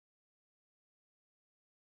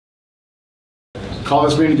Call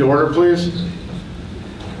this meeting to order, please.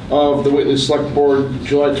 Of the Whately Selectboard,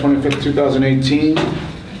 July 25th, 2018.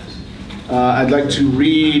 I'd like to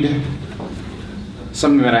read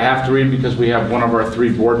something that I have to read because we have one of our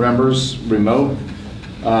 3 board members remote.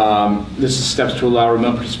 This is steps to allow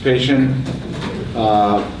remote participation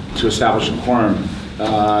to establish a quorum.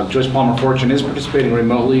 Joyce Palmer Fortune is participating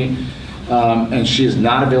remotely, and she is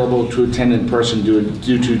not available to attend in person due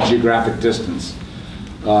to geographic distance.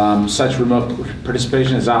 Such remote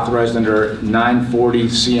participation is authorized under 940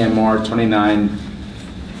 CMR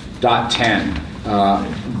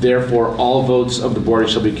 29.10. Therefore, all votes of the board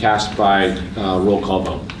shall be cast by roll call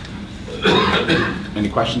vote. Any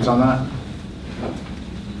questions on that?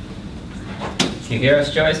 Can you hear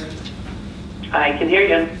us, Joyce? I can hear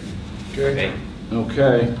you. Good.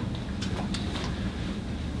 Okay.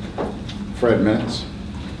 Fred, minutes.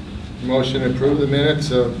 Motion to approve the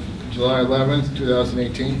minutes of July 11th,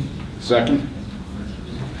 2018. Second.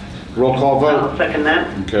 Roll call vote. I'll second that.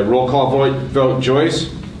 Okay, roll call vote. Joyce?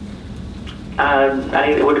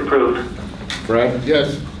 I would approve. Fred?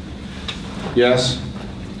 Yes. Yes.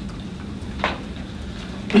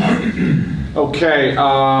 Okay,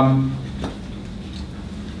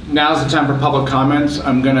 now's the time for public comments.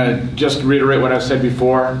 I'm gonna just reiterate what I've said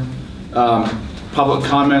before. Public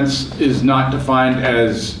comments is not defined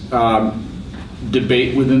as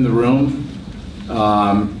debate within the room.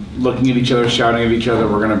 Looking at each other, shouting at each other.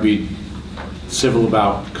 We're gonna be civil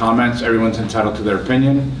about comments. Everyone's entitled to their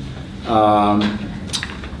opinion.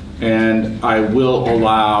 And I will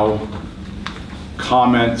allow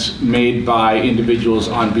comments made by individuals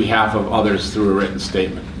on behalf of others through a written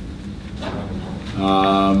statement.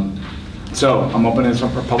 So I'm opening this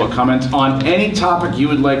up for public comments on any topic you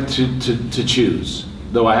would like to choose,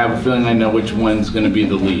 though I have a feeling I know which one's going to be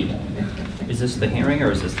the lead. Is this the hearing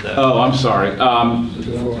or is this the... Oh, I'm sorry.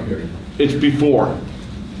 It's before,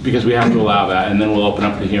 because we have to allow that, and then we'll open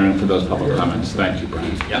up the hearing for those public comments. Thank you,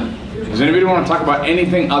 Brian. Yeah. Does anybody want to talk about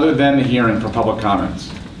anything other than the hearing for public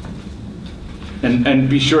comments? And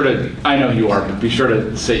be sure to, I know you are, but be sure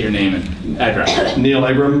to say your name and address. Neil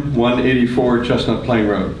Abram, 184 Chestnut Plain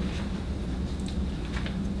Road.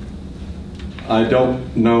 I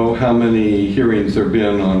don't know how many hearings there have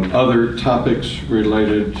been on other topics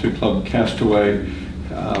related to Club Castaway,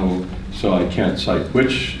 so I can't cite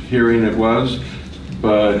which hearing it was,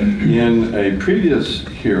 but in a previous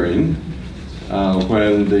hearing,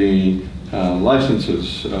 when the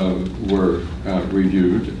licenses were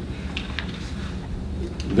reviewed,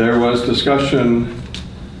 there was discussion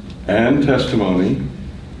and testimony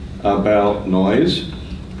about noise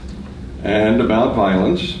and about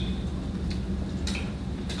violence.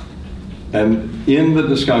 And in the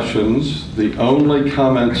discussions, the only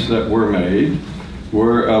comments that were made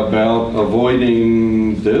were about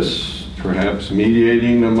avoiding this, perhaps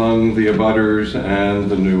mediating among the abutters and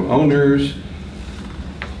the new owners.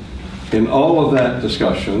 In all of that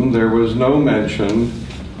discussion, there was no mention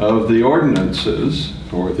of the ordinances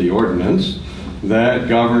or the ordinance that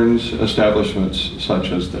governs establishments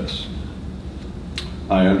such as this.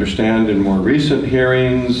 I understand in more recent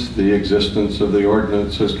hearings, the existence of the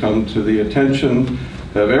ordinance has come to the attention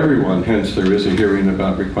of everyone, hence there is a hearing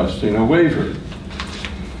about requesting a waiver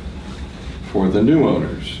for the new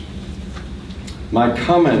owners. My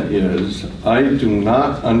comment is, I do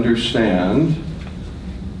not understand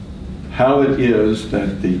how it is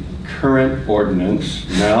that the current ordinance,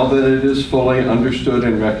 now that it is fully understood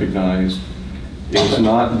and recognized, is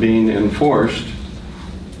not being enforced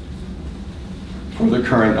for the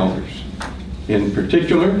current owners. In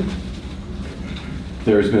particular,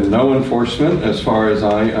 there's been no enforcement, as far as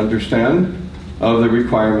I understand, of the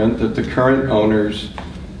requirement that the current owners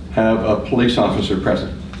have a police officer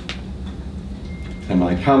present. And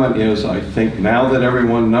my comment is, I think now that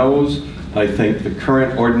everyone knows, I think the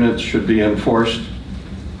current ordinance should be enforced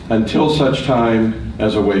until such time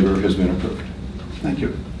as a waiver has been approved. Thank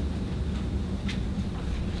you.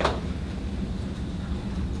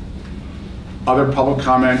 Other public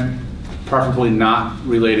comment, preferably not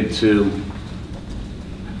related to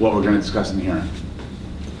what we're going to discuss in the hearing.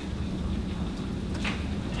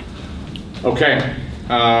 Okay,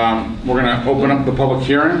 we're going to open up the public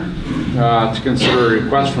hearing to consider a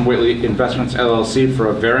request from Whately Investments LLC for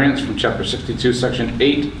a variance from Chapter 62, Section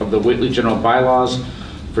 8 of the Whately General Bylaws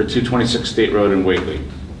for 226 State Road in Whately.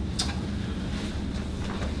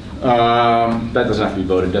 That doesn't have to be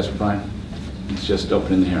voted, does it, Brian? It's just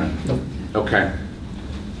opening the hearing. Nope. Okay.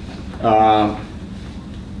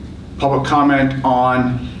 Public comment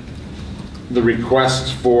on the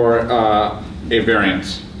request for a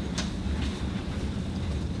variance.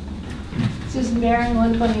 Susan Barron,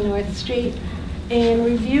 120 North Street. In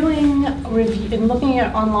in looking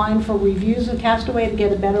at online for reviews of Castaway to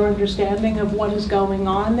get a better understanding of what is going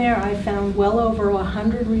on there, I found well over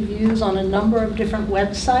 100 reviews on a number of different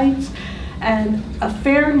websites. And a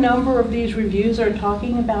fair number of these reviews are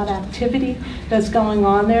talking about activity that's going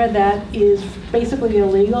on there that is basically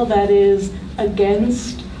illegal, that is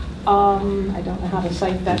against, I don't know how to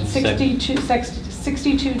cite that,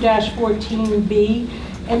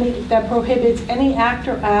 62-14B, that prohibits any act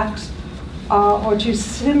or acts or to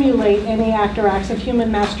simulate any act or acts of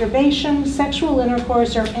human masturbation, sexual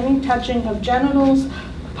intercourse, or any touching of genitals,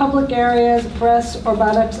 public areas, breasts, or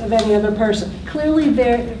buttocks of any other person. Clearly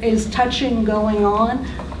there is touching going on.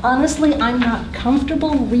 Honestly, I'm not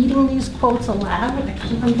comfortable reading these quotes aloud.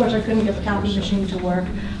 Of course, I couldn't get the copy machine to work.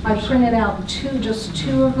 I printed out just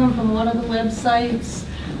two of them from one of the websites.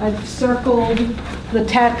 I've circled the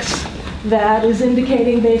text that is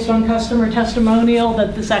indicating, based on customer testimonial,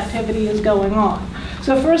 that this activity is going on.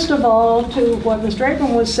 So first of all, to what Mr.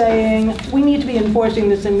 Abram was saying, we need to be enforcing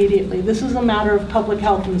this immediately. This is a matter of public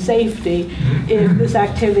health and safety if this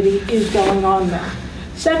activity is going on there.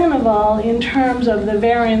 Second of all, in terms of the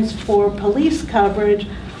variance for police coverage,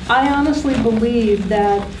 I honestly believe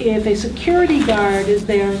that if a security guard is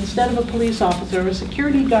there instead of a police officer, a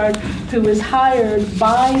security guard who is hired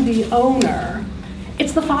by the owner,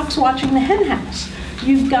 it's the fox watching the hen house.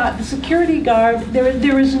 You've got the security guard,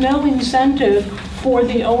 there is no incentive for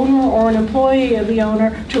the owner or an employee of the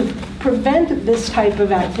owner to prevent this type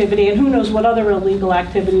of activity, and who knows what other illegal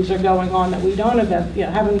activities are going on that we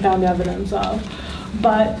haven't found evidence of.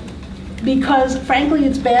 But because, frankly,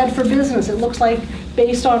 it's bad for business. It looks like,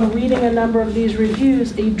 based on reading a number of these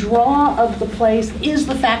reviews, a draw of the place is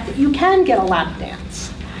the fact that you can get a lap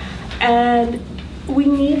dance. And we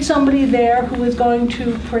need somebody there who is going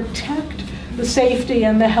to protect the safety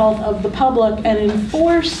and the health of the public and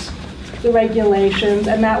enforce the regulations,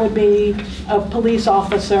 and that would be a police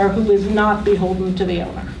officer who is not beholden to the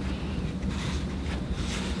owner.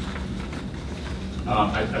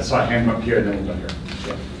 I saw a hand up here, and then we'll go here.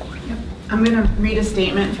 Yeah. I'm going to read a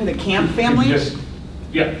statement for the Camp family. Just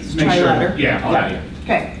make Try sure. louder. Yeah, I'll have you.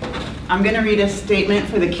 Okay. I'm going to read a statement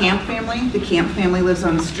for the Camp family. The Camp family lives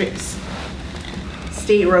on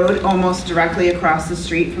State Road, almost directly across the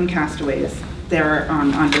street from Castaways. They're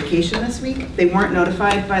on vacation this week. They weren't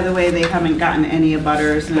notified, by the way. They haven't gotten any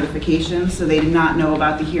abutters notifications, so they did not know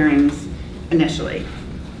about the hearings initially.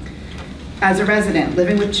 As a resident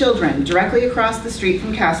living with children directly across the street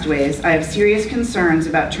from Castaways, I have serious concerns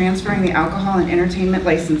about transferring the alcohol and entertainment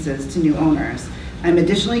licenses to new owners. I'm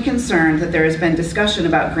additionally concerned that there has been discussion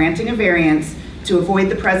about granting a variance to avoid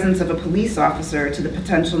the presence of a police officer to the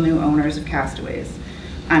potential new owners of Castaways.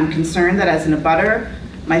 I'm concerned that as an abutter,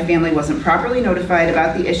 my family wasn't properly notified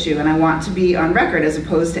about the issue, and I want to be on record as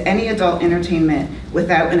opposed to any adult entertainment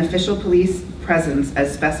without an official police presence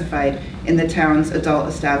as specified in the town's adult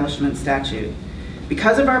establishment statute.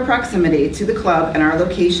 Because of our proximity to the club and our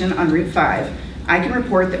location on Route 5, I can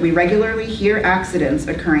report that we regularly hear accidents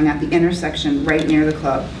occurring at the intersection right near the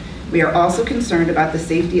club. We are also concerned about the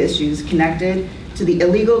safety issues connected to the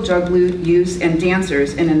illegal drug use and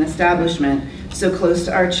dancers in an establishment so close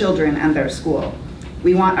to our children and their school.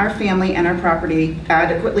 We want our family and our property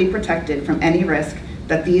adequately protected from any risk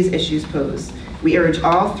that these issues pose. We urge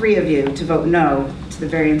all three of you to vote no to the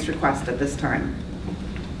variance request at this time.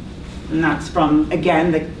 And that's from,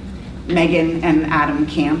 again, the Megan and Adam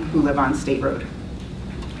Camp, who live on State Road.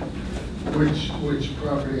 Which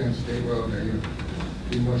property on State Road are you?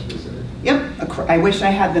 Be more specific. Yep, I wish I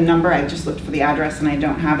had the number. I just looked for the address and I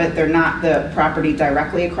don't have it. They're not the property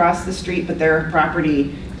directly across the street, but their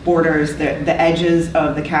property borders, the edges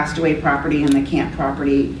of the Castaway property and the Camp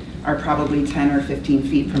property are probably 10 or 15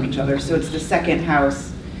 feet from each other. So it's the second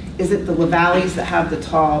house. Is it the LaValleys that have the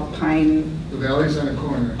tall pine? The valley's on the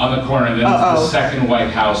corner. On the corner, then it's the second white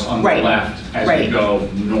house on Right. the left as Right. we go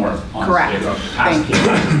north on Correct. State Road, past Thank the you.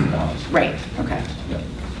 Valleys. Right, okay. Yep.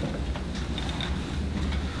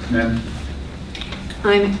 Then,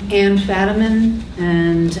 I'm Ann Fadiman,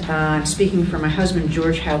 and I'm speaking for my husband,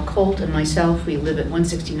 George Howe Colt, and myself. We live at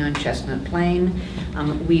 169 Chestnut Plain.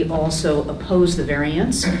 We also oppose the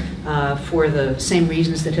variance for the same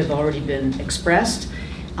reasons that have already been expressed.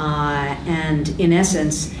 And in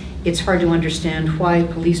essence, it's hard to understand why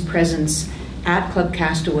police presence at Club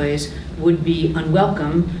Castaways would be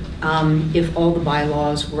unwelcome if all the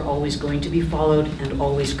bylaws were always going to be followed and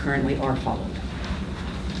always currently are followed.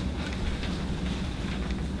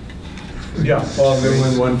 Yeah, Paul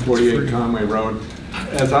Newland, 148 Conway Road.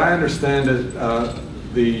 As I understand it,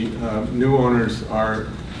 the new owners are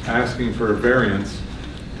asking for a variance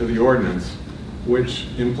to the ordinance which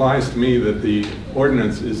implies to me that the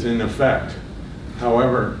ordinance is in effect.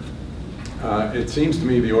 However, it seems to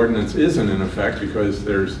me the ordinance isn't in effect because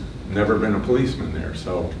there's never been a policeman there.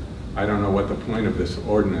 So I don't know what the point of this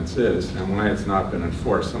ordinance is and why it's not been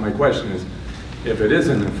enforced. So my question is, if it is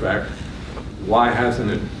in effect, why hasn't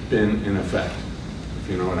it been in effect? If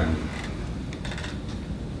you know what I mean.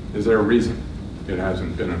 Is there a reason it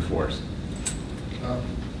hasn't been enforced?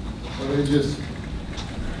 Let me just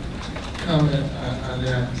comment on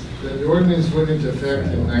that. The ordinance went into effect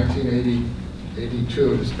in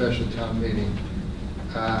 1982 at a special town meeting.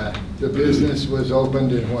 The business was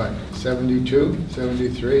opened in what, 72,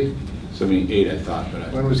 73? 78, I thought,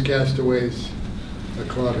 but When was Castaways a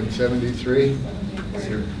club, in 73?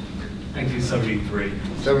 1973.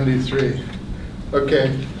 73.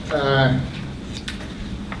 Okay.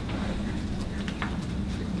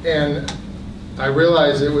 And I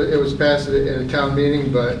realize it was passed at a town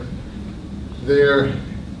meeting, but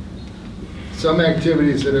some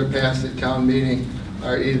activities that are passed at town meeting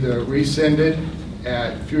are either rescinded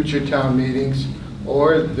at future town meetings,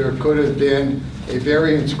 or there could have been a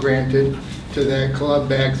variance granted to that club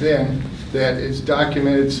back then that is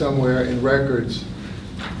documented somewhere in records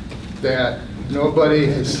that nobody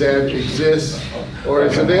has said exists or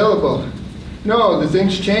is available. No, the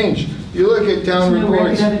things change. You look at town There's no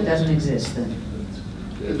reports. record of it, doesn't exist then.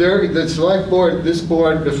 The select board, this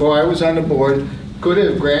board, before I was on the board, could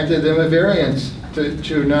have granted them a variance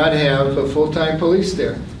to not have a full-time police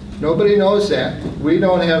there. Nobody knows that. We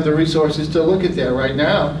don't have the resources to look at that right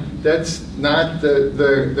now. That's not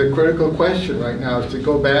the critical question right now, is to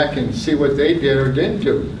go back and see what they did or didn't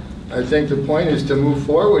do. I think the point is to move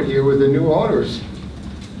forward here with the new owners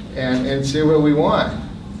and see what we want.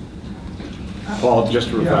 Paul, just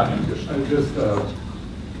to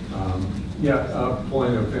Yeah, a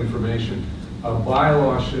point of information. A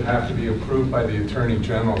bylaw should have to be approved by the Attorney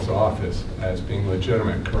General's office as being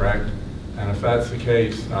legitimate, correct? And if that's the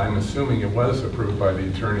case, I'm assuming it was approved by the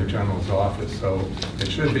Attorney General's office, so it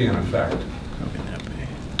should be in effect.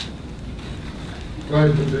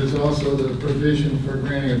 Right, but there's also the provision for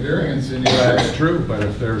granting a variance in here. That's true, but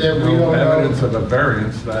if there's That we no don't know. evidence of a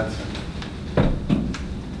variance, that's...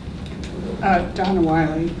 Donna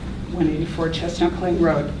Wiley, 184 Chestnut Plain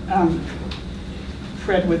Road.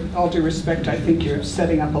 Fred, with all due respect, I think you're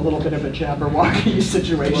setting up a little bit of a Jabberwocky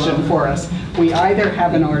situation for us. We either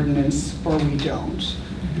have an ordinance or we don't.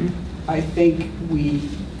 I think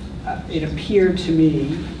it appeared to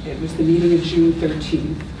me, it was the meeting of June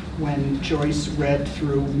 13th when Joyce read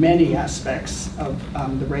through many aspects of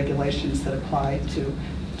the regulations that apply to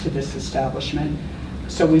this establishment.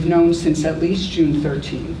 So we've known since at least June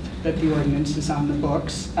 13th that the ordinance is on the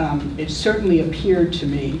books. It certainly appeared to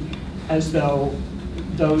me as though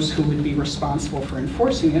those who would be responsible for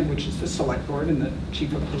enforcing it, which is the select board and the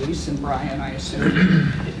chief of police and Brian, I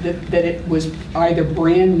assume, that it was either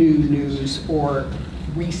brand new news or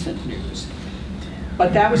recent news.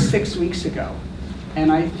 But that was 6 weeks ago.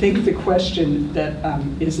 And I think the question that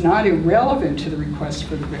is not irrelevant to the request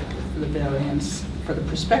for the variance for the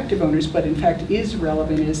prospective owners, but in fact is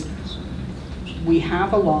relevant, is we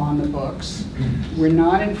have a law on the books. We're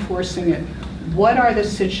not enforcing it. What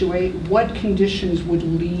conditions would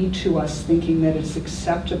lead to us thinking that it's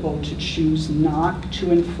acceptable to choose not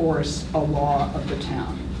to enforce a law of the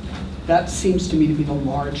town? That seems to me to be the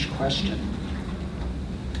large question.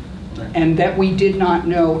 And that we did not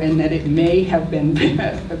know, and that it may have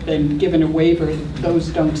been given a waiver, those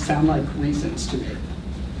don't sound like reasons to me.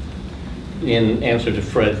 In answer to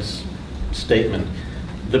Fred's statement,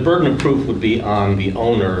 the burden of proof would be on the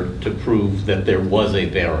owner to prove that there was a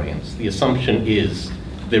variance. The assumption is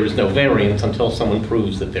there is no variance until someone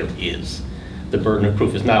proves that there is. The burden of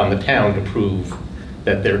proof is not on the town to prove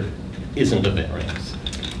that there isn't a variance.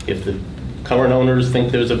 If the current owners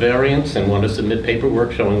think there's a variance and want to submit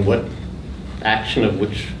paperwork showing what action of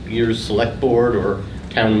which year's select board or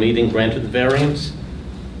town meeting granted the variance,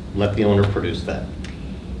 let the owner produce that.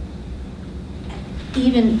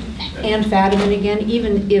 Even, Ann Fadiman again,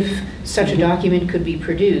 even if such a document could be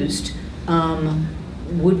produced,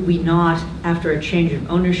 would we not, after a change of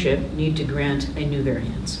ownership, need to grant a new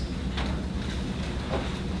variance?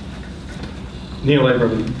 Neil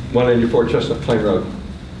Abram, 184 Chestnut Plain Road.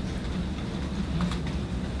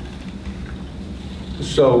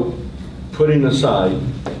 So, putting aside,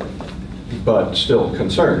 but still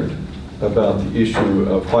concerned about the issue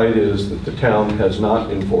of why it is that the town has not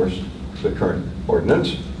enforced the current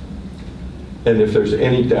ordinance, and if there's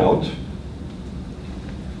any doubt,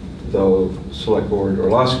 though Select Board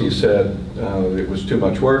Orlowski said it was too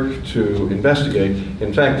much work to investigate.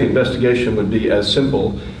 In fact, the investigation would be as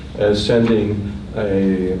simple as sending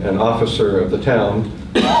an officer of the town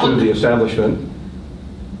to the establishment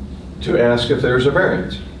to ask if there's a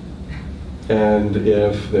variance. And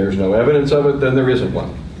if there's no evidence of it, then there isn't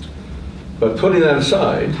one. But putting that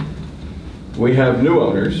aside, we have new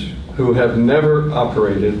owners who have never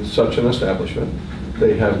operated such an establishment.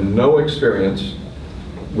 They have no experience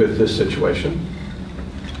with this situation.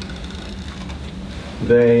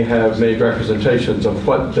 They have made representations of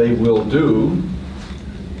what they will do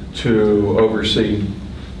to oversee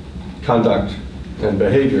conduct and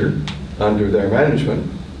behavior under their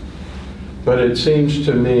management. But it seems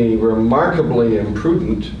to me remarkably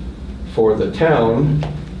imprudent for the town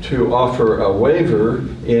to offer a waiver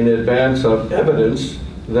in advance of evidence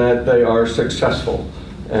that they are successful.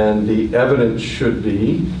 And the evidence should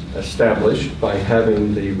be established by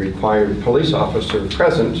having the required police officer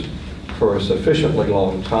present for a sufficiently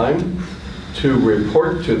long time to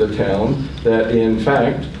report to the town that in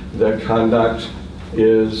fact the conduct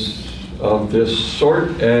is of this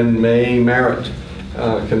sort and may merit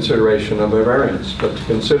consideration of a variance. But to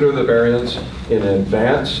consider the variance in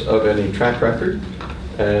advance of any track record,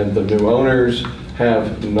 and the new owners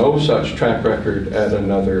have no such track record at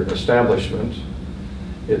another establishment,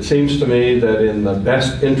 it seems to me that in the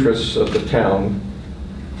best interests of the town,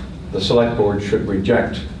 the select board should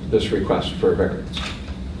reject this request for a variance.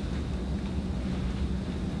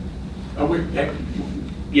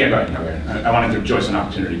 Yeah, go ahead. No, go ahead. I want to give Joyce an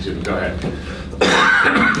opportunity to, but go ahead.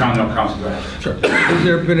 Council, go ahead. Sure.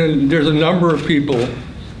 There's a number of people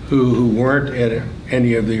who weren't at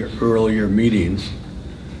any of the earlier meetings,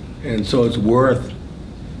 and so it's worth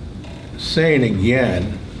saying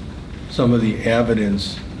again some of the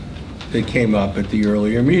evidence that came up at the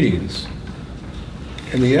earlier meetings.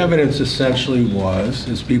 And the evidence essentially was,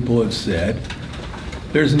 as people have said,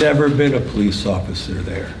 there's never been a police officer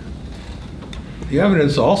there. The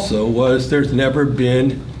evidence also was there's never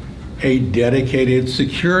been a dedicated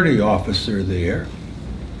security officer there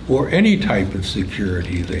or any type of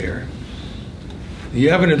security there. The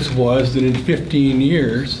evidence was that in 15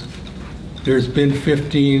 years, there's been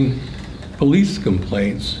 15 police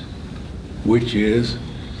complaints, which is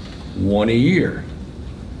one a year.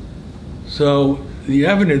 So the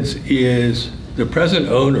evidence is the present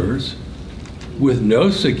owners with no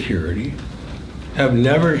security have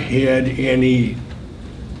never had any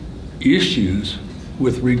issues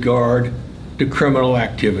with regard to criminal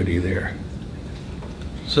activity there.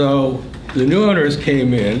 So the new owners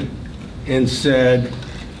came in and said,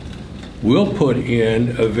 we'll put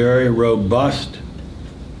in a very robust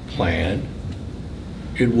plan.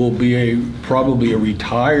 It will be probably a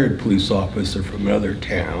retired police officer from another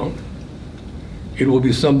town. It will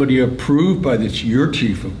be somebody approved by your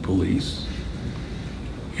chief of police.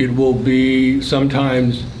 It will be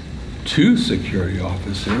sometimes 2 security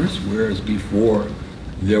officers, whereas before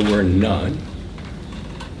there were none.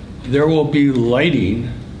 There will be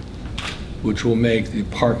lighting, which will make the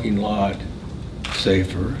parking lot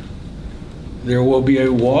safer. There will be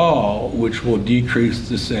a wall, which will decrease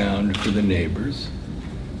the sound for the neighbors.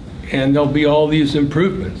 And there'll be all these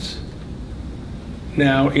improvements.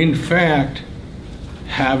 Now, in fact,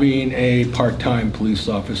 having a part-time police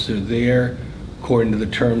officer there, according to the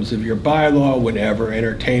terms of your bylaw, whenever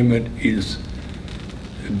entertainment is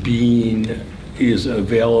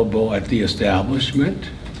available at the establishment,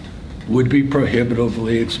 would be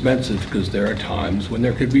prohibitively expensive because there are times when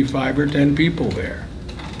there could be 5 or 10 people there.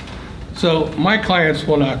 So my clients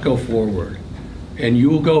will not go forward, and you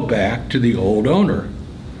will go back to the old owner,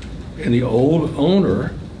 and the old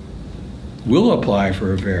owner will apply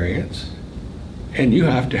for a variance, and you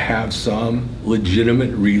have to have some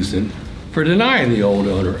legitimate reason for denying the old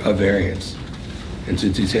owner a variance. And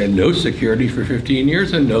since he's had no security for 15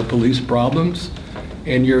 years and no police problems,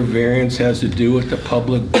 and your variance has to do with the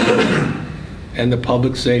public good and the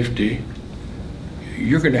public safety,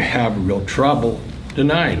 you're going to have real trouble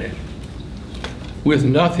denying it with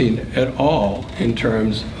nothing at all in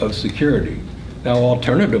terms of security. Now,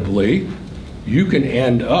 alternatively, you can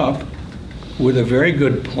end up with a very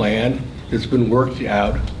good plan that's been worked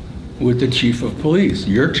out with the chief of police,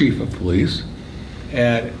 your chief of police,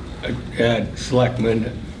 at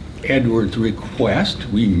Selectman Edwards' request.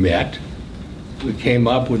 We met. We came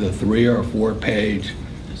up with a 3 or 4 page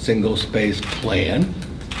single-space plan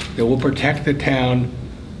that will protect the town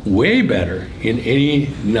way better in any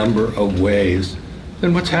number of ways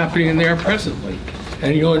than what's happening there presently.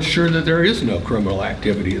 And you'll ensure that there is no criminal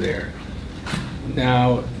activity there.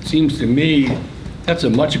 Now, it seems to me that's a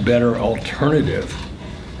much better alternative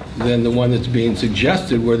than the one that's being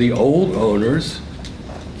suggested, where the old owners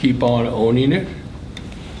keep on owning it,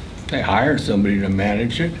 They hire somebody to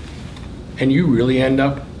manage it, and you really end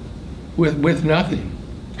up with nothing.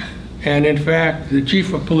 And in fact, the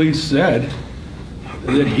chief of police said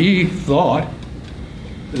that he thought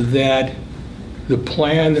that the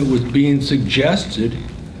plan that was being suggested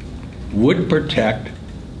would protect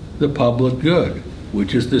the public good,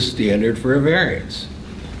 which is the standard for a variance,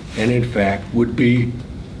 and in fact would be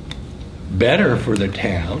better for the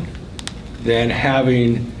town than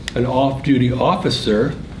having an off-duty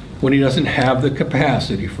officer when he doesn't have the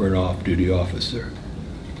capacity for an off-duty officer.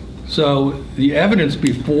 So the evidence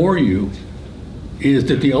before you is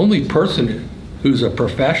that the only person who's a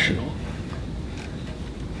professional,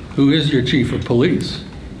 who is your chief of police,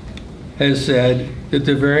 has said that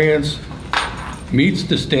the variance meets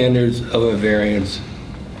the standards of a variance,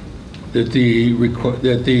 that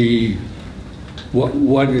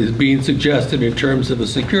what is being suggested in terms of a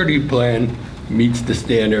security plan meets the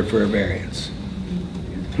standard for a variance.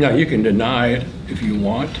 Now, you can deny it if you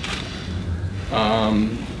want,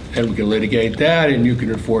 and we can litigate that, and you can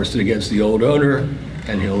enforce it against the old owner,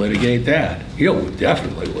 and he'll litigate that. He'll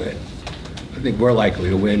definitely win. I think we're likely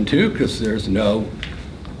to win too, because there's no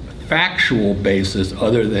factual basis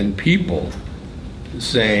other than people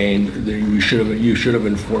saying that you should have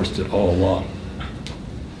enforced it all along.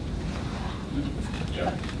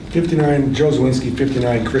 59 Joe Zawinski,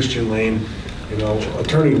 59 Christian Lane. You know,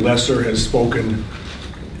 Attorney Lesser has spoken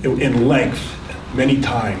in length many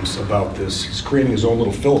times about this. He's creating his own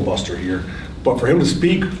little filibuster here. But for him to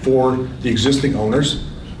speak for the existing owners,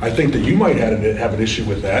 I think that you might have an issue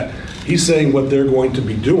with that. He's saying what they're going to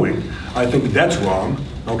be doing. I think that's wrong.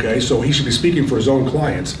 Okay, so he should be speaking for his own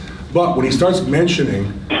clients. But when he starts mentioning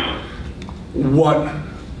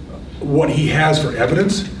what he has for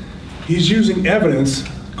evidence, he's using evidence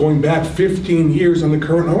going back 15 years on the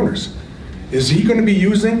current owners. Is he going to be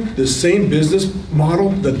using the same business model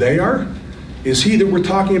that they are? Is he that we're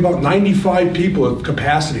talking about 95 people of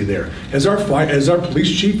capacity there? Has our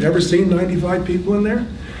police chief ever seen 95 people in there?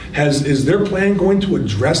 Is their plan going to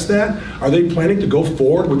address that? Are they planning to go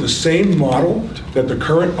forward with the same model that the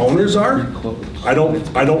current owners are? I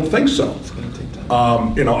don't think so.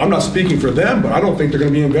 You know, I'm not speaking for them, but I don't think they're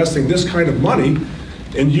going to be investing this kind of money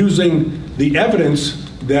in using the evidence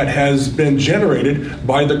that has been generated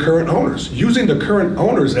by the current owners. Using the current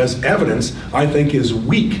owners as evidence, I think, is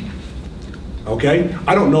weak. Okay?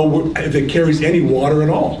 I don't know if it carries any water at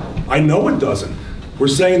all. I know it doesn't. We're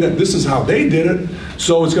saying that this is how they did it,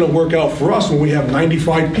 so it's going to work out for us when we have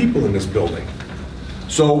 95 people in this building.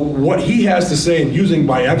 So what he has to say in using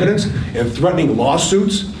by evidence and threatening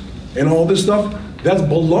lawsuits and all this stuff, that's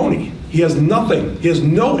baloney. He has nothing. He has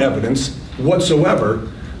no evidence whatsoever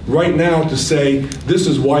right now to say this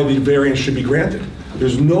is why the variance should be granted.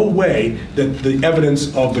 There's no way that the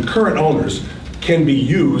evidence of the current owners can be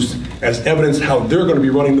used as evidence how they're going to be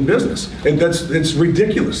running the business. And it's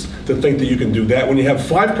ridiculous to think that you can do that when you have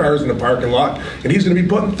 5 cars in the parking lot and he's going to be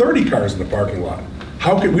putting 30 cars in the parking lot.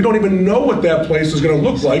 We don't even know what that place is going to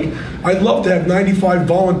look like. I'd love to have 95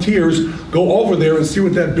 volunteers go over there and see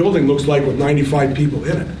what that building looks like with 95 people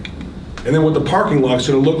in it. And then what the parking lot's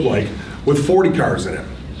going to look like with 40 cars in it.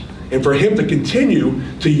 And for him to continue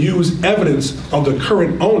to use evidence of the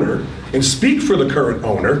current owner and speak for the current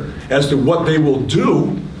owner as to what they will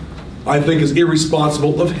do, I think is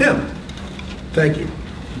irresponsible of him. Thank you.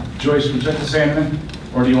 Joyce, would you like to say anything?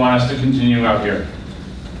 Or do you want us to continue out here?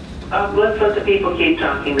 Let's let the people keep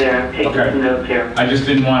talking there. I'm taking some notes here. I just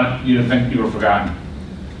didn't want you to think you were forgotten.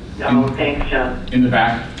 No, thanks, John. In the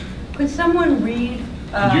back. Could someone read?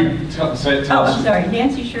 Could you tell us? I'm sorry.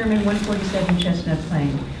 Nancy Sherman, 147 Chestnut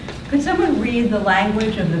Plain. Could someone read the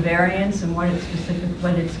language of the variance and what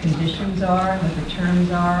its conditions are, what the terms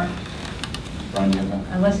are?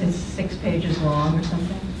 Unless it's 6 pages long or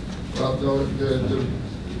something. Well,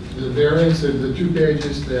 the variance of the 2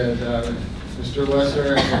 pages that Mr.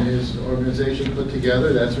 Lesser and his organization put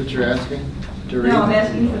together, that's what you're asking to read? No, I'm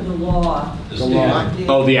asking for the law. The law?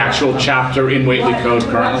 Oh, the actual chapter in Whately Code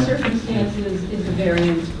currently? What circumstances is a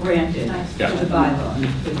variance granted to the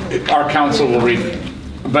bylaw? Our counsel will read,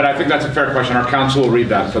 but I think that's a fair question. Our counsel will read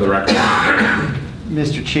that for the record.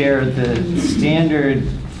 Mr. Chair, the standard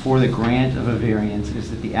for the grant of a variance is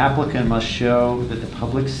that the applicant must show that the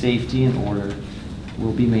public safety and order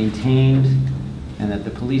will be maintained and that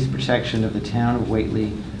the police protection of the town of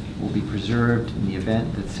Whately will be preserved in the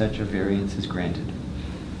event that such a variance is granted.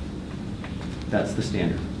 That's the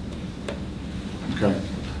standard. Okay.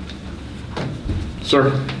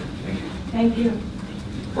 Sir. Thank you.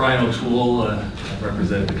 Brian O'Toole, I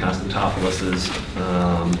represent the Constantopouloses,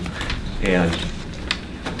 and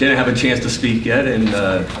didn't have a chance to speak yet, and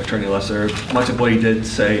Attorney Lesser, much of what he did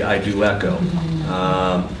say, I do echo.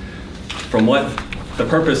 From what the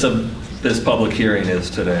purpose of this public hearing is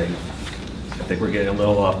today, I think we're getting a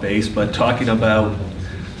little off base, but talking about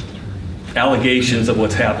allegations of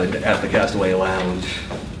what's happened at the Castaway Lounge.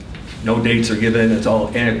 No dates are given, it's all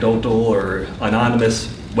anecdotal or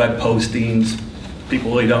anonymous web postings. People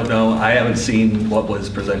really don't know. I haven't seen what was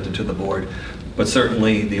presented to the board, but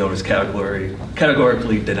certainly the owners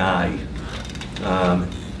categorically deny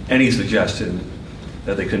any suggestion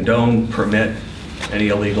that they condone, permit any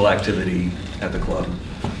illegal activity at the club.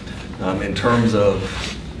 In terms of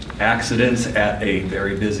accidents at a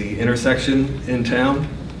very busy intersection in town,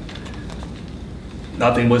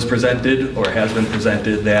 nothing was presented or has been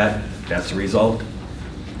presented that's a result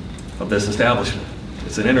of this establishment.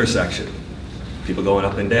 It's an intersection. People going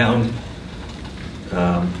up and down,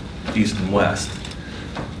 east and west.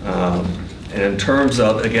 And in terms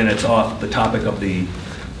of, again, it's off the topic of the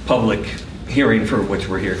public hearing for which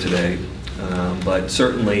we're here today, but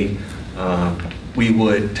certainly we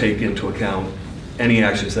would take into account any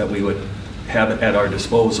actions that we would have at our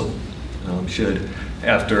disposal should,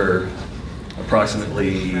 after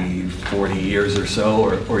approximately 40 years or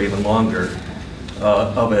so, or even longer,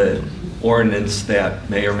 of an ordinance that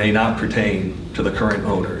may or may not pertain to the current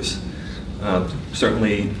owners.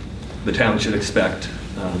 Certainly, the town should expect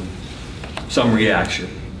some reaction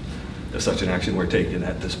if such an action were taken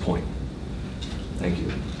at this point. Thank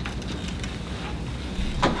you.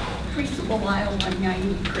 Teresa Belisle,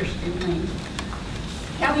 190 Christian Lane.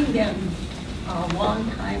 Having been a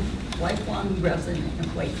long-time, lifelong resident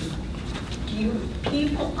of Whately, do you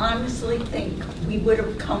people honestly think we would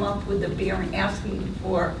have come up with a variance asking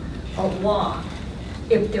for a law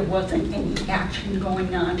if there wasn't any action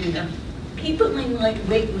going on here? People in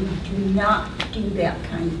Whately do not do that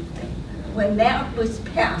kind of thing. When that was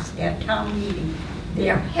passed at town meeting,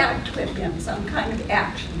 there had to have been some kind of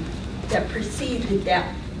action that preceded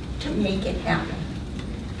that to make it happen.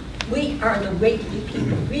 We are the Whately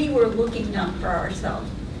people. We were looking out for ourselves.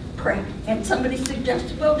 And somebody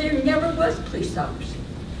suggested, well, there never was police officers.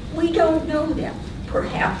 We don't know that.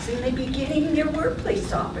 Perhaps in the beginning there were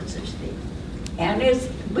police officers there. And as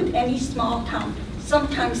with any small town,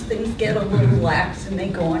 sometimes things get a little lax and they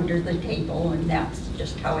go under the table, and that's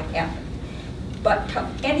just how it happened. But to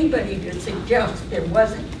anybody to suggest there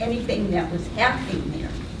wasn't anything that was happening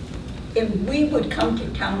there, and we would come to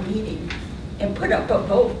town meeting and put up a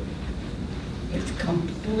vote, it's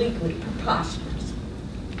completely preposterous.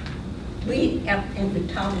 We in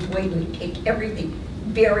the town of Whately take everything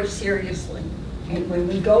very seriously. And when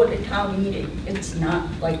we go to town meeting, it's not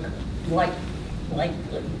likely.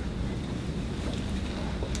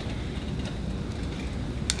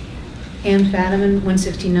 Ann Fadiman,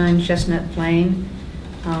 169 Chestnut Plain.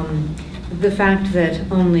 The fact that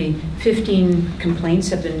only 15 complaints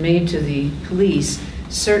have been made to the police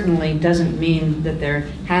certainly doesn't mean that there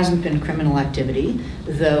hasn't been criminal activity,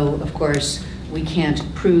 though, of course, we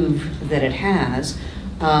can't prove that it has.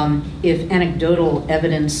 If anecdotal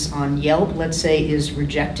evidence on Yelp, let's say, is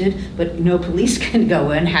rejected, but no police can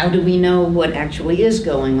go in, how do we know what actually is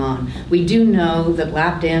going on? We do know that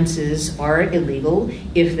lap dances are illegal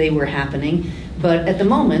if they were happening, but at the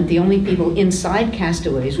moment, the only people inside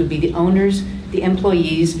Castaways would be the owners, the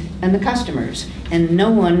employees, and the customers. And no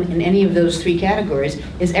one in any of those three categories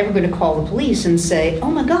is ever going to call the police and say, oh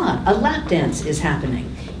my God, a lap dance is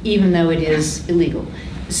happening, even though it is illegal.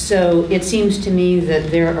 So it seems to me that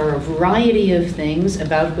there are a variety of things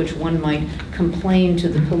about which one might complain to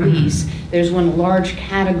the police. There's one large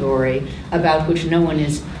category about which no one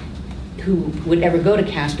who would ever go to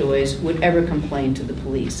Castaways would ever complain to the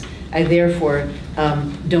police. I therefore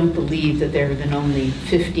don't believe that there have been only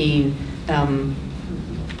 15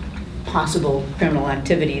 possible criminal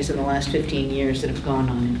activities in the last 15 years that have gone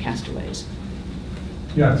on in Castaways.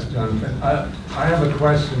 Yes, Jonathan. I have a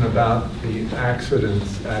question about the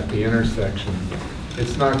accidents at the intersection.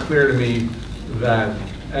 It's not clear to me that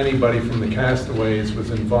anybody from the Castaways was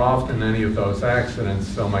involved in any of those accidents.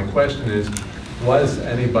 So my question is, was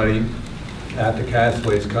anybody at the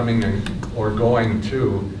Castaways coming or going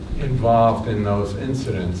to involved in those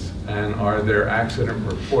incidents? And are there accident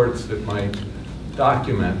reports that might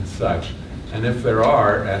document such? And if there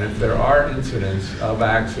are incidents of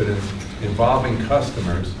accidents involving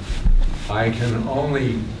customers, I can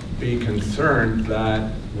only be concerned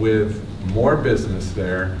that with more business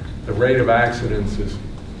there, the rate of accidents is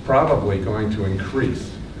probably going to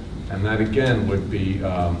increase. And that again would be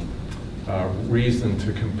reason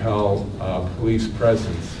to compel police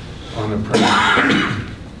presence on the premises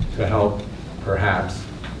to help perhaps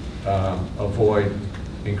avoid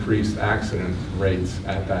increased accident rates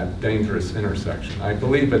at that dangerous intersection. I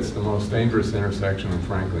believe it's the most dangerous intersection in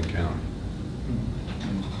Franklin County.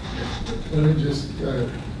 Let me just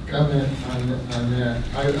comment on that.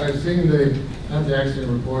 I've seen not the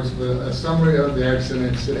accident reports, but a summary of the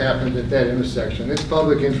accidents that happened at that intersection. It's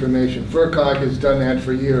public information. FERCog has done that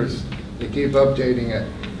for years. They keep updating it.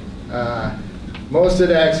 Most of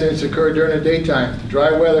the accidents occur during the daytime,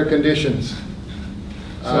 dry weather conditions.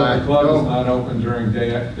 So the club is not open during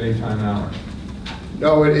daytime hours?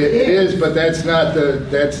 No, it is, but that's not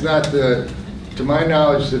the, to my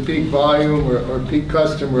knowledge, the peak volume or peak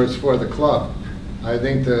customers for the club. I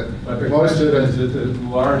think that most of is a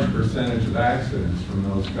large percentage of accidents from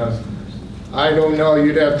those customers. I don't know,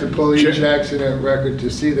 you'd have to pull each accident record to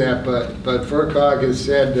see that, but FERCog has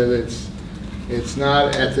said that it's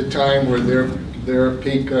not at the time where their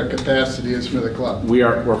peak capacity is for the club.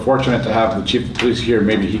 We're fortunate to have the chief of police here.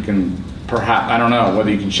 Maybe he can, perhaps, I don't know,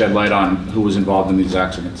 whether you can shed light on who was involved in these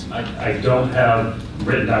accidents. I don't have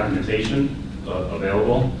written documentation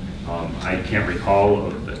available. I can't recall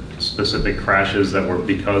of the specific crashes that were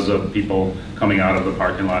because of people coming out of the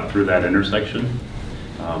parking lot through that intersection.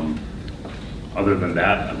 Other than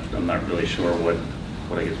that, I'm not really sure what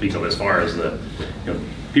I can speak of as far as the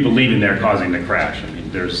people leaving there causing the crash. I mean,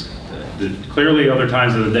 there's clearly other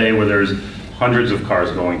times of the day where there's hundreds of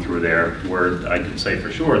cars going through there where I can say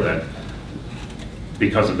for sure that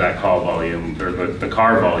because of that call volume or the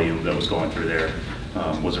car volume that was going through there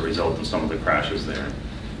was a result of some of the crashes there.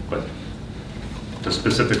 But to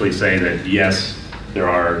specifically say that yes, there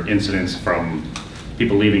are incidents from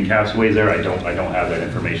people leaving Castaways there, I don't have that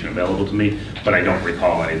information available to me, but I don't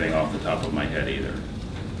recall anything off the top of my head either.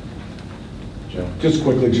 Just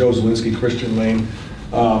quickly, Joe Zielinski, Christian Lane.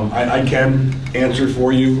 I can answer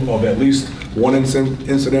for you of at least one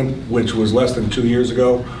incident, which was less than 2 years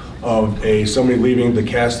ago, of somebody leaving the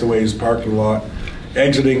Castaways parking lot,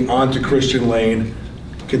 exiting onto Christian Lane,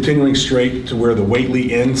 continuing straight to where the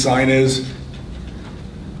Whately Inn sign is,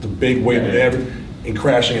 the big Whately, and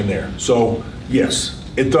crashing in there. So yes,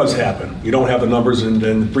 it does happen. You don't have the numbers and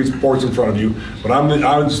the reports in front of you, but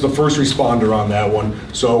I was the first responder on that one.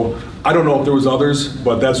 So I don't know if there was others,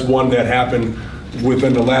 but that's one that happened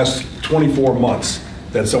within the last 24 months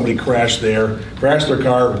that somebody crashed there, crashed their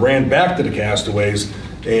car, ran back to the Castaways,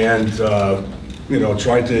 and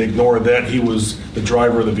tried to ignore that he was the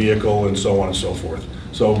driver of the vehicle and so on and so forth.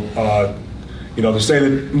 So, to say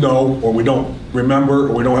that no, or we don't remember,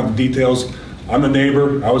 or we don't have the details, I'm the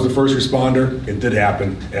neighbor, I was the first responder, it did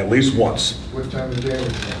happen at least once. What time of day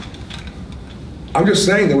was that? I'm just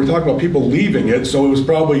saying that we're talking about people leaving it, so it was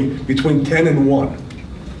probably between 10 and 1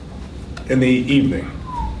 in the evening.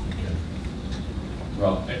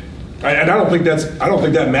 Well, I don't think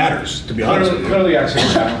that matters, to be honest with you. Clearly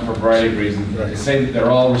accidents happen for a variety of reasons. To say that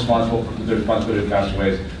they're all responsible for the responsibility of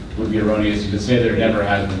Castaways would be erroneous. You could say there never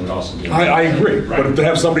has been would also be erroneous. I agree, right. But to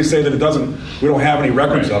have somebody say that we don't have any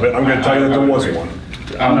records of it, I'm going to tell you that there was one.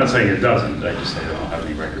 I'm not saying it doesn't, I just say I don't have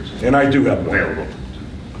any records. And I do have one. Available.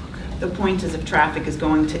 The point is if traffic is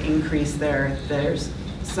going to increase there, there's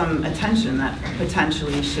some attention that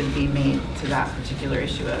potentially should be made to that particular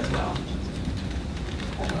issue as well.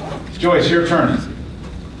 Joyce, your turn.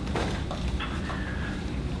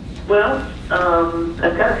 Well,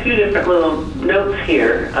 I've got a few different little notes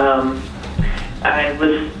here. I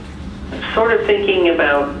was sort of thinking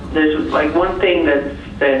about, there's like one thing as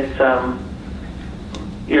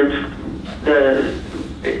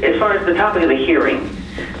far as the topic of the hearing,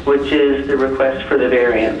 which is the request for the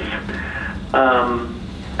variance.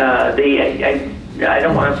 I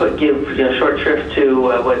don't want to give short shrift to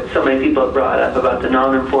what so many people have brought up about the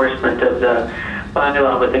non-enforcement of the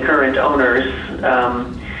bylaw with the current owners,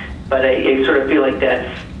 but I sort of feel like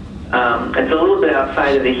that's it's a little bit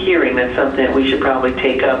outside of the hearing. That's something that we should probably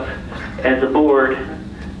take up as a board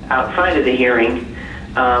outside of the hearing.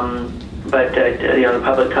 But the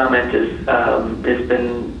public comment has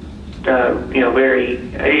been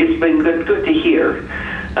it's been good to hear,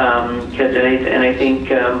 and I think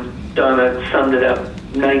Donna summed it up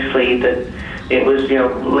nicely that it was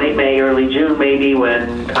late May, early June maybe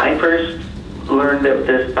when I first learned of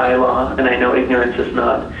this bylaw, and I know ignorance is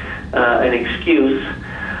not an excuse.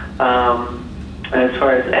 As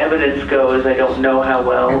far as evidence goes, I don't know how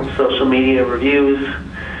well social media reviews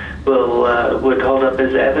would hold up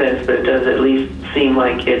as evidence, but it does at least seem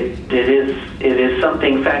like it is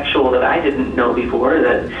something factual that I didn't know before,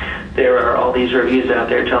 that there are all these reviews out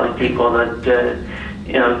there telling people that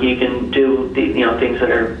you can do things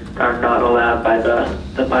that are not allowed by the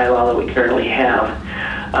bylaw that we currently have.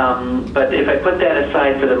 But if I put that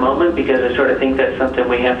aside for the moment, because I sort of think that's something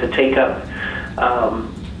we have to take up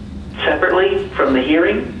separately from the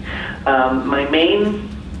hearing. My main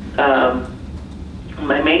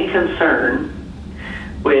concern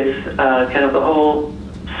with kind of the whole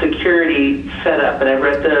security setup, and I've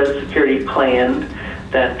read the security plan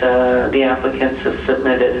that the applicants have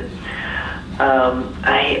submitted.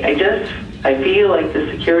 I feel like the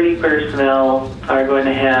security personnel are going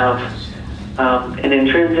to have an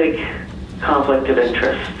intrinsic conflict of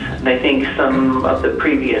interest, and I think some of the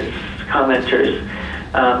previous commenters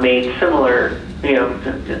made similar,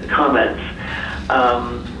 comments.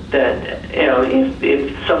 That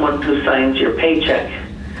if someone who signs your paycheck,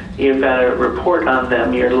 you've got to report on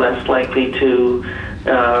them, you're less likely to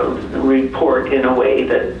report in a way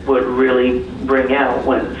that would really bring out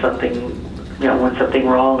when something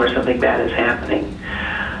wrong or something bad is happening.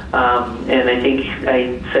 And I think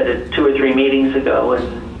I said it 2 or 3 meetings ago,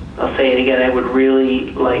 and I'll say it again. I would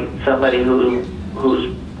really like somebody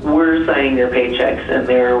we're signing their paychecks and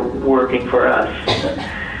they're working for us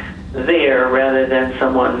there, rather than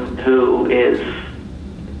someone who is,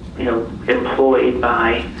 employed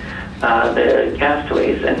by the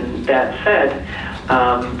castaways. And that said,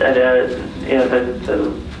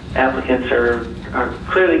 the applicants are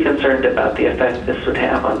clearly concerned about the effect this would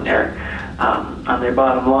have on their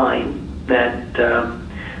bottom line. That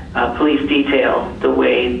police detail, the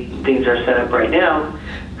way things are set up right now,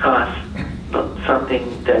 costs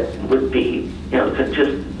something that would be,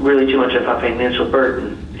 just really too much of a financial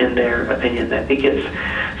burden in their opinion. I think it's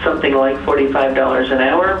something like $45 an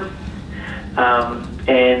hour,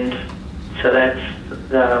 and so that's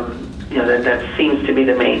that seems to be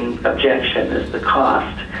the main objection, is the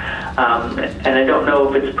cost. And I don't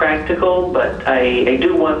know if it's practical, but I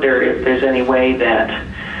do wonder if there's any way that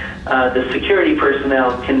the security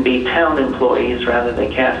personnel can be town employees rather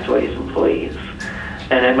than Castaways employees.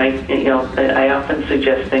 And I might, I often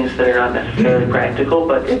suggest things that are not necessarily practical,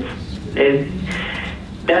 but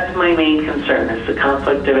that's my main concern, is the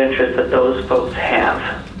conflict of interest that those folks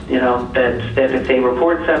have. That if they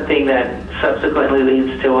report something that subsequently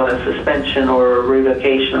leads to a suspension or a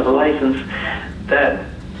revocation of a license,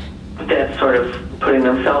 that's sort of putting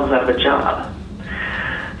themselves out of a job.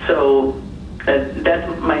 So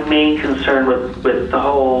that's my main concern with the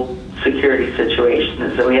whole security situation,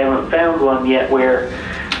 is that we haven't found one yet where,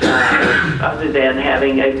 other than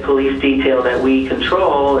having a police detail that we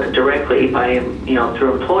control directly by,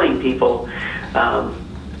 through employing people,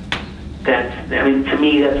 to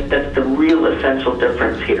me, that's the real essential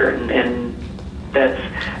difference here, and that's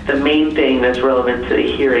the main thing that's relevant to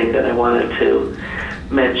the hearing that I wanted to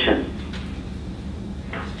mention.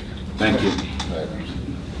 Thank you.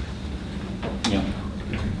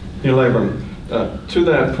 Neil Abram, to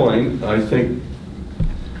that point, I think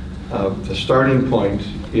the starting point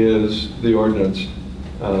is the ordinance,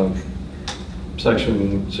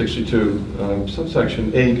 section 62,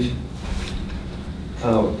 subsection 8.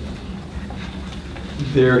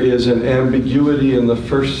 There is an ambiguity in the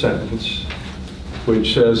first sentence,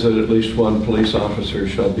 which says that at least one police officer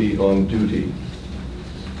shall be on duty,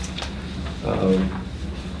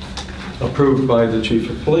 approved by the chief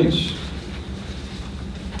of police.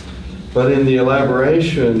 But in the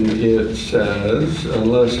elaboration, it says,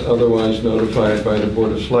 unless otherwise notified by the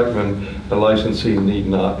Board of Selectmen, the licensee need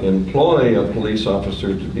not employ a police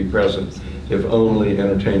officer to be present if only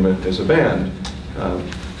entertainment is a band,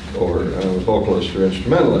 or a vocalist or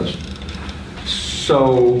instrumentalist.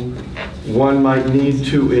 So one might need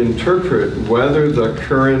to interpret whether the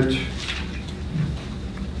current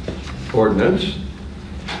ordinance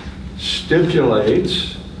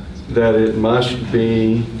stipulates that it must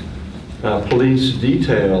be police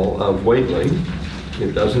detail of Whately.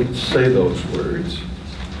 It doesn't say those words.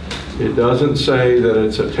 It doesn't say that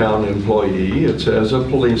it's a town employee. It says a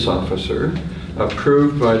police officer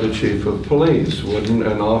approved by the chief of police. Wouldn't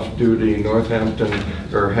an off-duty Northampton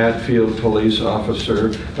or Hatfield police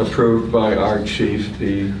officer approved by our chief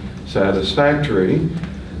be satisfactory?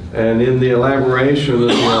 And in the elaboration,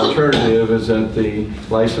 the alternative is that the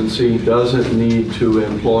licensee doesn't need to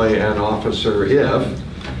employ an officer if,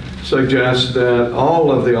 suggests that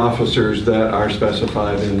all of the officers that are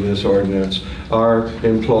specified in this ordinance are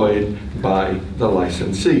employed by the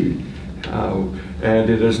licensee.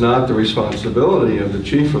 And it is not the responsibility of the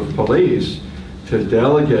chief of police to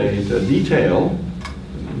delegate a detail.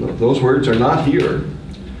 Those words are not here.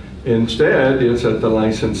 Instead, it's that the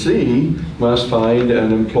licensee must find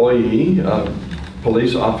an employee, a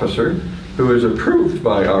police officer, who is approved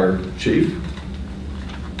by our chief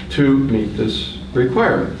to meet this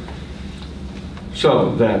requirement.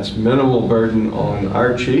 So that's minimal burden on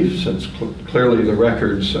our chief, since clearly the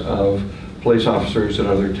records of police officers in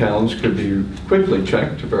other towns could be quickly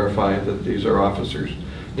checked to verify that these are officers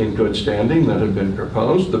in good standing that have been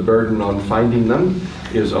proposed. The burden on finding them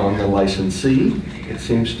is on the licensee, it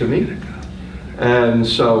seems to me. And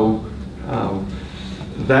so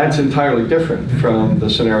that's entirely different from the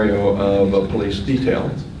scenario of a police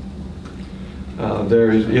detail.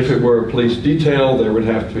 If it were a police detail, there would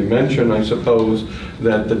have to be mention, I suppose,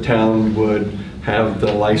 that the town would have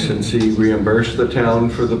the licensee reimburse the town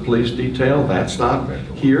for the police detail. That's not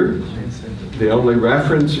here. The only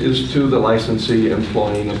reference is to the licensee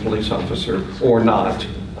employing a police officer or not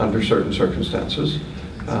under certain circumstances.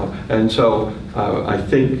 And so I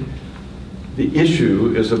think the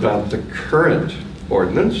issue is about the current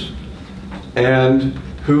ordinance and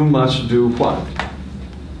who must do what.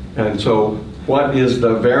 And so what is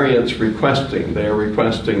the variance requesting? They're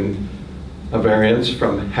requesting a variance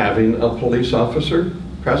from having a police officer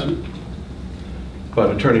present.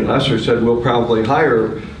 But Attorney Lesser said we'll probably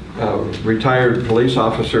hire retired police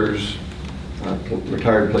officers.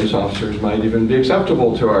 Retired police officers might even be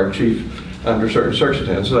acceptable to our chief under certain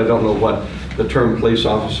circumstances. I don't know what the term police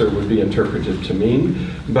officer would be interpreted to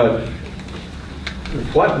mean, but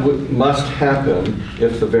what must happen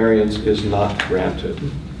if the variance is not granted?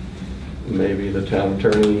 Maybe the town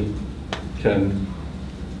attorney can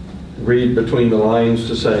read between the lines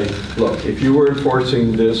to say, look, if you were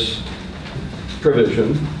enforcing this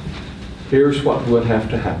provision, here's what would have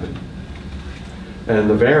to happen. And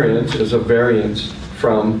the variance is a variance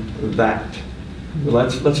from that.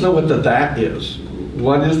 Let's know what the that is.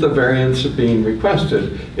 What is the variance being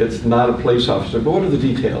requested? It's not a police officer, but what are the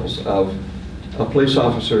details of a police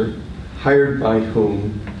officer hired by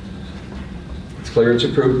whom? It's clear it's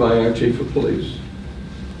approved by our chief of police.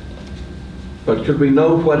 But could we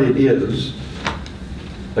know what it is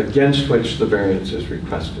against which the variance is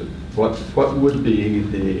requested? What would be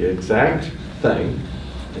the exact thing?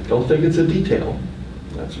 I don't think it's a detail.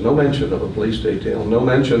 That's no mention of a police detail, no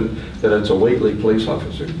mention that it's a Whately police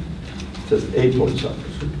officer, just a police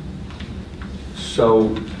officer. So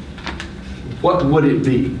what would it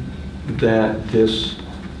be that this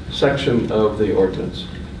section of the ordinance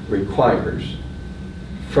requires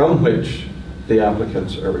from which the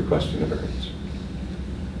applicants are requesting a variance?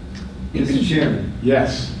 Mr. Chairman.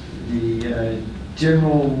 Yes. The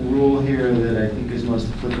general rule here that I think is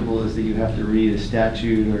most applicable is that you have to read a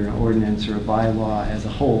statute or an ordinance or a bylaw as a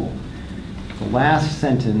whole. The last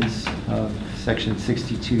sentence of section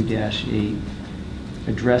 62-8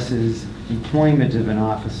 addresses employment of an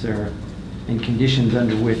officer and conditions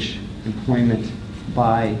under which employment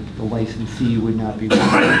by the licensee would not be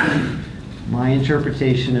required. My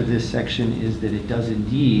interpretation of this section is that it does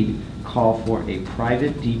indeed call for a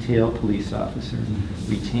private detail police officer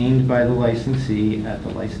retained by the licensee at the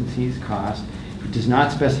licensee's cost. It does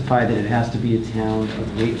not specify that it has to be a town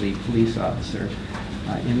of Whately police officer.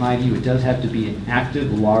 In my view, it does have to be an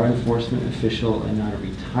active law enforcement official and not a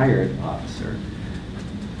retired officer.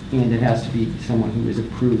 And it has to be someone who is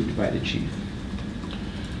approved by the chief.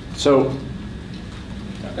 So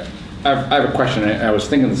I have a question. I was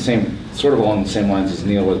thinking the same, sort of along the same lines as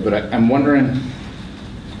Neil was, but I'm wondering,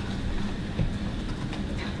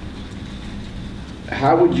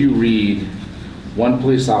 how would you read one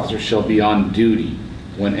police officer shall be on duty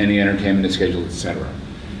when any entertainment is scheduled, etc.?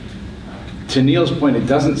 To Neil's point, it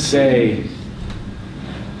doesn't say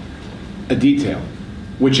a detail,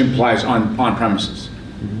 which implies on premises.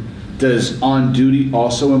 Does on duty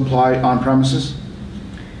also imply on premises?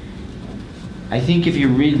 I think if you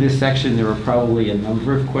read this section, there are probably a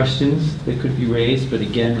number of questions that could be raised, but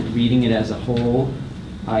again, reading it as a whole,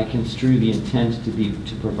 I construe the intent to be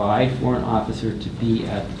to provide for an officer to be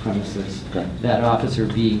at the premises, okay. That officer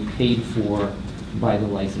being paid for by the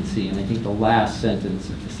licensee. And I think the last sentence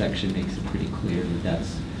of the section makes it pretty clear that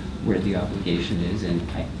that's where the obligation is. And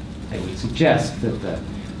I would suggest that the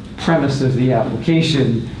premise of the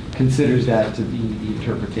application considers that to be the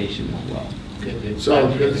interpretation as well.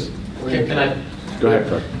 So, can I? Go ahead,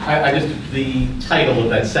 Fred. I just, the title of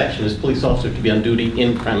that section is police officer to be on duty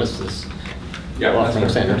in premises. Yeah, well, offering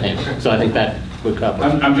entertainment. So I think that would cover.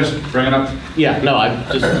 I'm just bringing up. Yeah, no,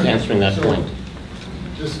 I'm just answering that point.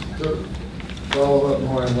 Just to follow up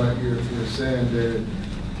more on what you're saying, David,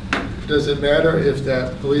 does it matter if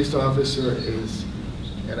that police officer is,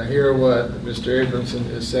 and I hear what Mr. Abramson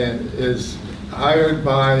is saying, is hired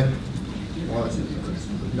by, well,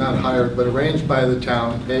 not hired, but arranged by the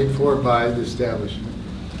town, paid for by the establishment,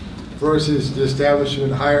 versus the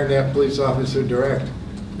establishment hiring that police officer direct?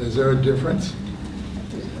 Is there a difference?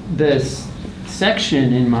 This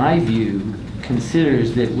section, in my view,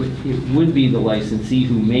 considers that it would be the licensee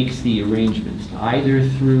who makes the arrangements, either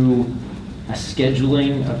through a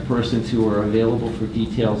scheduling of persons who are available for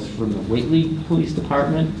details from the Whately Police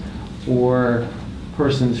Department or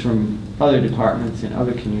persons from other departments in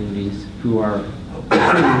other communities who are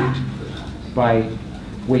approved by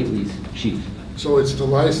Whately's chief. So it's the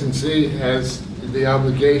licensee has the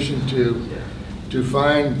obligation to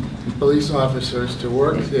find police officers to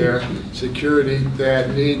work there, security that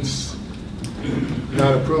needs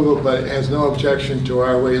not approval, but has no objection to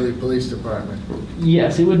our Whately Police Department.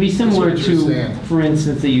 Yes, it would be similar That's what you're to, saying. for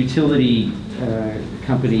instance, a utility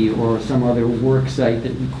company or some other work site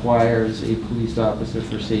that requires a police officer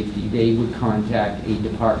for safety. They would contact a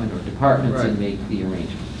department or departments and make the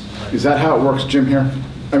arrangements. Is that how it works, Jim, here?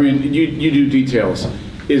 I mean, you do details.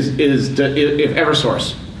 If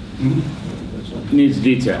Eversource needs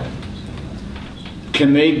detail,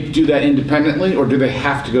 can they do that independently, or do they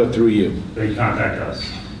have to go through you? They contact us.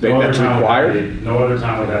 That's required? No other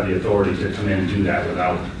town would have the authority to come in and do that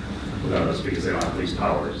without us, because they don't have police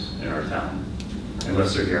powers in our town,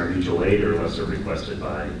 unless they're here on mutual aid or unless they're requested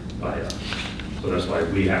by us. So that's why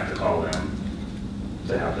we have to call them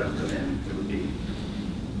to have them come in. It would be.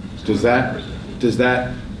 Is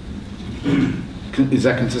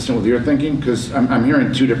that consistent with your thinking? Because I'm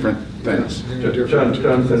hearing two different things.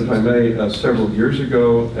 Jonathan, if I may, several years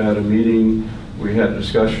ago at a meeting, we had a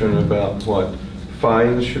discussion about what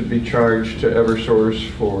fines should be charged to Eversource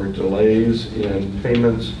for delays in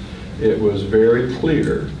payments. It was very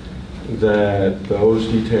clear that those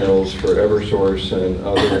details for Eversource and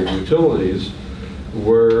other utilities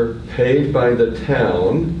were paid by the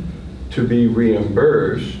town to be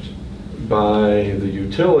reimbursed by the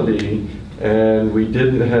utility, and we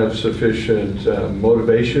didn't have sufficient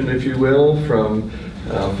motivation, if you will, from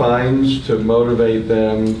fines to motivate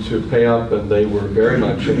them to pay up, and they were very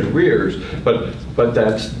much in arrears. But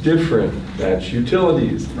that's different. That's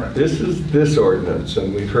utilities. Right. This is this ordinance,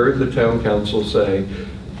 and we've heard the town council say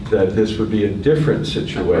that this would be a different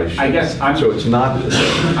situation. I guess so it's not the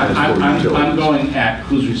same as for utilities. I'm going at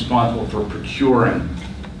who's responsible for procuring,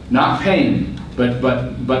 not paying,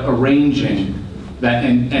 but arranging that.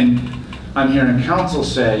 And I'm hearing council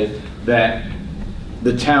say that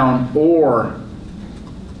the town or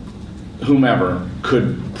whomever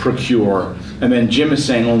could procure, and then Jim is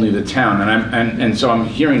saying only the town, and so I'm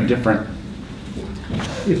hearing different.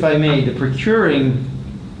 If I may, the procuring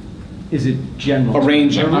is a general.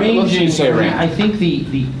 Arranging. Let's just say arranging. I think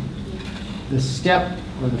the step,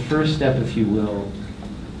 or the first step, if you will,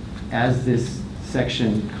 as this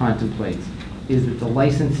section contemplates, is that the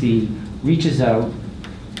licensee reaches out,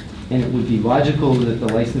 and it would be logical that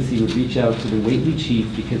the licensee would reach out to the Whately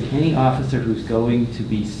chief, because any officer who's going to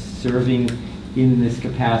be serving in this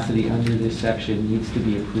capacity under this section needs to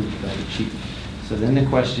be approved by the chief. So then the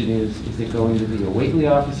question is it going to be a Whately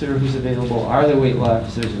officer who's available? Are the Whately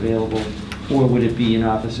officers available? Or would it be an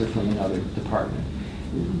officer from another department?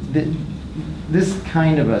 This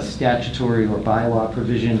kind of a statutory or bylaw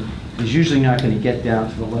provision is usually not going to get down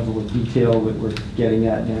to the level of detail that we're getting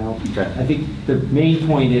at now. Okay. I think the main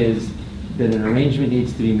point is that an arrangement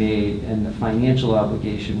needs to be made and the financial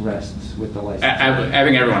obligation rests with the licensee. I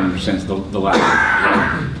think everyone understands the last.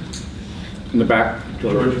 In the back.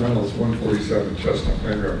 George Reynolds, 147 Chestnut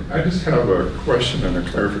Lane Road. I just have a question and a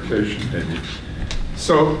clarification, maybe.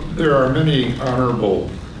 So there are many honorable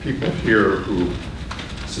people here who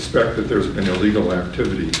suspect that there's been illegal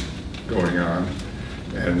activity going on,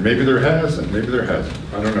 and maybe there has, and maybe there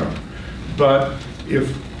hasn't. I don't know. But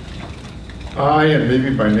if I and maybe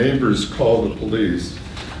my neighbors call the police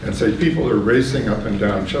and say people are racing up and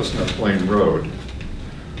down Chestnut Plain Road,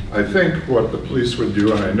 I think what the police would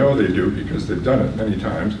do, and I know they do because they've done it many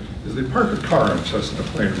times, is they park a car on Chestnut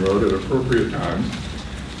Plain Road at appropriate times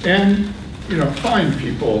and, fine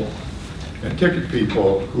people and ticket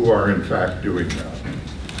people who are in fact doing that.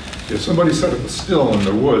 If somebody set up a still in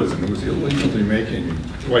the woods and it was illegally making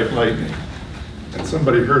white lightning and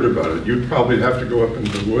somebody heard about it, you'd probably have to go up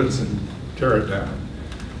into the woods and tear it down.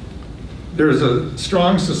 There's a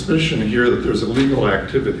strong suspicion here that there's illegal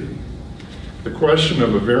activity. The question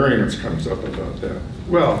of a variance comes up about that.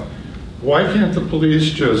 Well, why can't the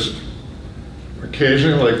police just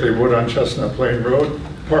occasionally, like they would on Chestnut Plain Road,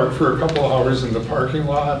 park for a couple hours in the parking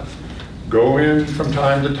lot, go in from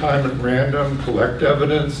time to time at random, collect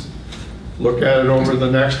evidence, look at it over the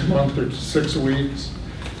next month or 6 weeks,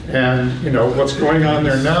 and what's going on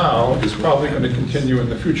there now is probably going to continue in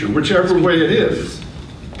the future, whichever way it is.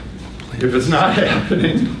 If it's not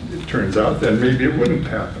happening, it turns out, then maybe it wouldn't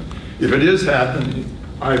happen. If it is happening,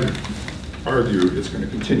 I argue it's going to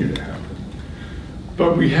continue to happen.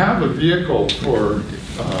 But we have a vehicle for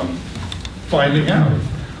finding out.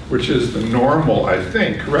 which is the normal, I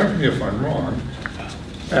think, correct me if I'm wrong,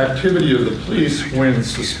 activity of the police when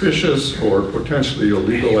suspicious or potentially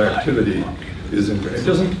illegal activity is in, it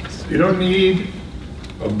doesn't, you don't need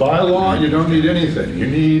a bylaw, you don't need anything. You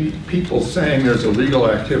need people saying there's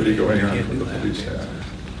illegal activity going on for the police to act.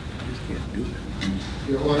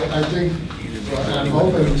 Yeah, well, I think, well, I'm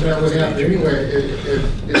hoping that would happen anyway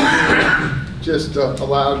if just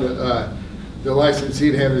allowed the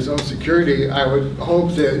licensee to have his own security. I would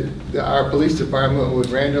hope that our police department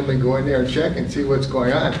would randomly go in there and check and see what's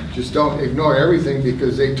going on. Just don't ignore everything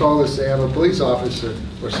because they told us they have a police officer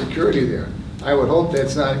or security there. I would hope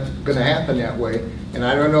that's not going to happen that way. And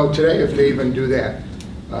I don't know today if they even do that.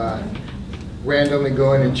 Randomly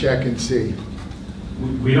go in and check and see.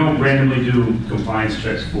 We don't randomly do compliance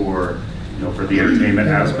checks for, for the entertainment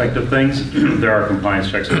aspect of things. There are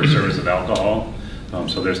compliance checks for the service of alcohol.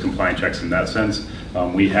 So there's compliance checks in that sense.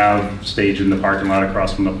 We have staged in the parking lot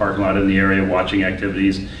across from the parking lot in the area watching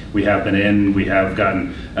activities. We have been in, we have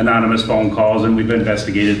gotten anonymous phone calls, and we've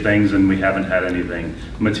investigated things, and we haven't had anything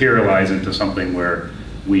materialize into something where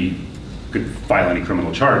we could file any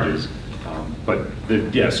criminal charges.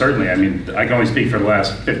 Yeah, certainly, I mean, I can only speak for the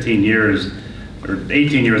last 15 years or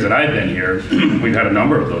 18 years that I've been here. We've had a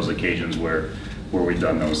number of those occasions where we've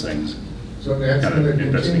done those things. So that's going to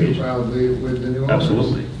continue probably with the new owners.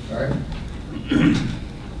 Absolutely. All right.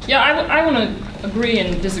 Yeah, I want to agree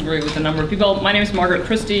and disagree with a number of people. My name is Margaret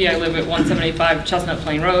Christie. I live at 175 Chestnut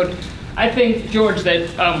Plain Road. I think, George, that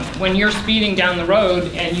when you're speeding down the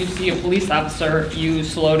road and you see a police officer, you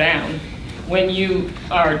slow down. When you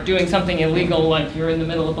are doing something illegal, like you're in the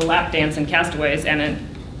middle of a lap dance in Castaways and a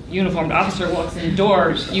uniformed officer walks in the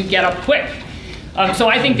door, you get up quick. So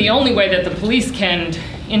I think the only way that the police can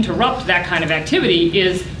interrupt that kind of activity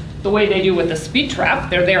is the way they do with the speed trap.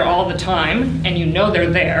 They're there all the time, and you know they're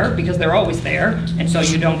there because they're always there, and so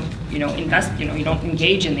you don't, you don't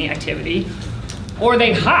engage in the activity, or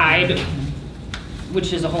they hide,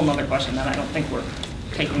 which is a whole other question that I don't think we're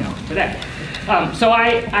taking up today. So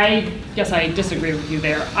I guess I disagree with you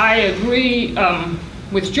there. I agree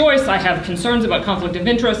with Joyce. I have concerns about conflict of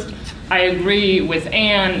interest. I agree with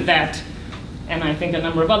Ann that, and I think a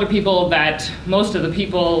number of other people, that most of the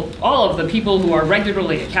people, all of the people who are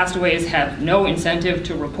regularly at Castaways have no incentive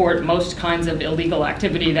to report most kinds of illegal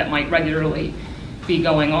activity that might regularly be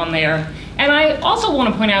going on there. And I also want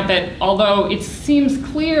to point out that although it seems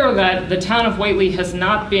clear that the town of Whately has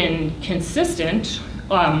not been consistent,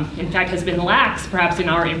 in fact has been lax perhaps in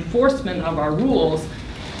our enforcement of our rules,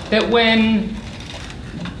 that when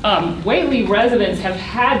Whately residents have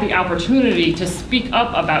had the opportunity to speak up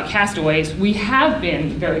about Castaways, we have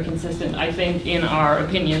been very consistent, I think, in our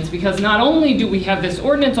opinions, because not only do we have this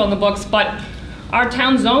ordinance on the books, but our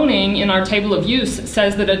town zoning in our table of use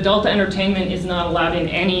says that adult entertainment is not allowed in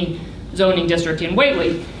any zoning district in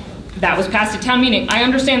Whately. That was passed at town meeting. I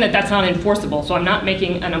understand that that's not enforceable, so I'm not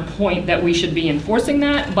making a point that we should be enforcing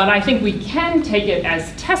that, but I think we can take it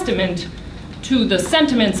as testament to the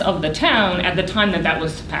sentiments of the town at the time that that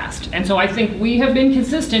was passed. And so I think we have been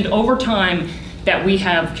consistent over time that we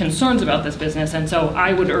have concerns about this business, and so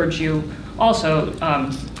I would urge you also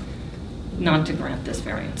not to grant this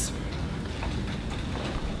variance.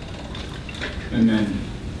 And then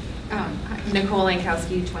Nicole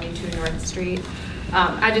Lankowski, 22 North Street.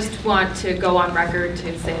 I just want to go on record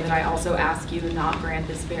to say that I also ask you to not grant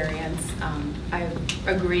this variance. I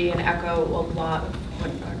agree and echo a lot of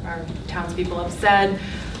what our townspeople have said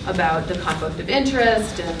about the conflict of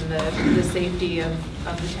interest and the safety of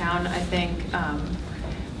the town. I think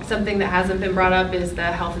something that hasn't been brought up is the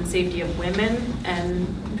health and safety of women, and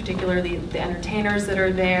particularly the entertainers that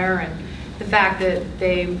are there, and the fact that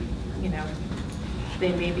they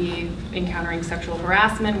may be encountering sexual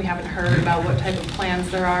harassment. We haven't heard about what type of plans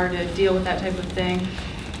there are to deal with that type of thing.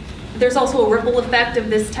 There's also a ripple effect of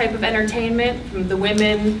this type of entertainment. The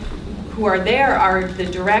women who are there are the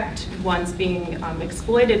direct ones being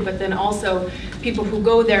exploited, but then also people who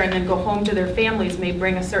go there and then go home to their families may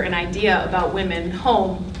bring a certain idea about women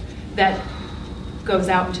home that goes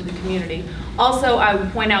out into the community. Also, I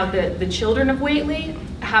would point out that the children of Whately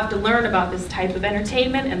have to learn about this type of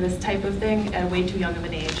entertainment and this type of thing at way too young of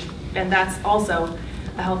an age. And that's also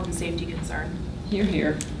a health and safety concern. Hear,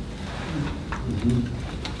 hear.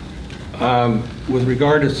 With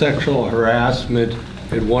regard to sexual harassment,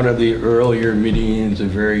 at one of the earlier meetings, a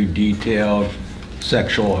very detailed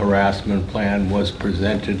sexual harassment plan was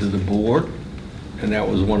presented to the board, and that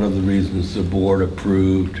was one of the reasons the board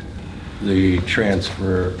approved the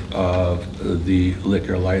transfer of the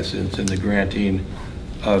liquor license and the granting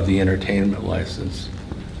of the entertainment license.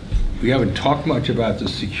 we haven't talked much about the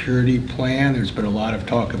security plan. There's been a lot of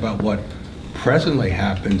talk about what presently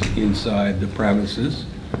happens inside the premises.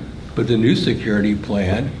 But the new security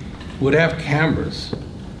plan would have cameras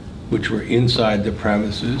which were inside the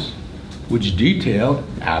premises, which detailed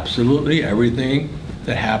absolutely everything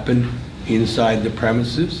that happened inside the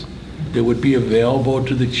premises that would be available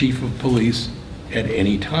to the chief of police at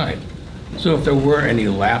any time. So if there were any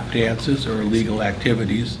lap dances or illegal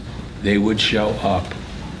activities, they would show up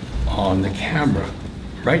on the camera.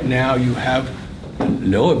 Right now, you have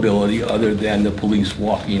no ability other than the police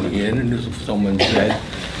walking in and, as someone said,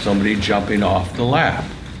 somebody jumping off the lap,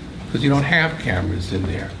 because you don't have cameras in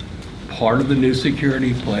there. Part of the new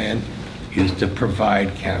security plan is to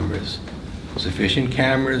provide cameras, sufficient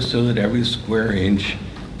cameras so that every square inch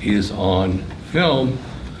is on film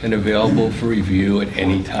and available for review at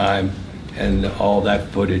any time, and all that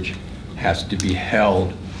footage has to be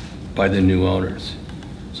held by the new owners.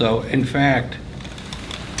 So, in fact,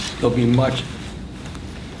 there'll be much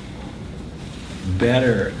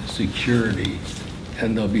better security,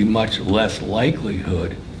 and there'll be much less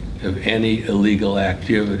likelihood of any illegal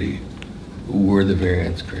activity were the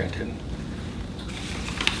variance granted.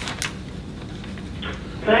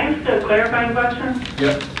 Can I ask a clarifying question?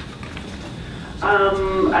 Yep.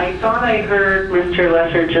 I thought I heard Mr.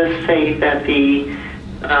 Lesser just say that the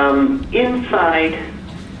inside,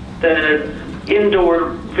 the indoor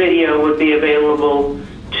video would be available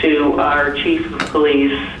to our chief of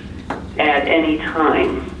police at any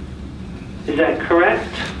time. Is that correct?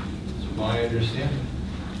 That's my understanding.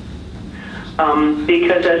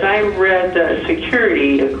 Because as I read the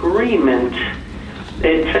security agreement,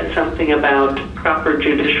 it said something about proper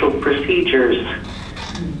judicial procedures,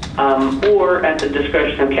 or at the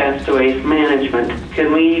discretion of Castaways Management.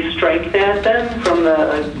 Can we strike that then from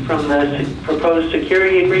the proposed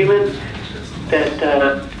security agreement that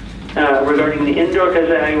regarding the indoor? Because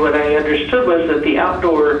what I understood was that the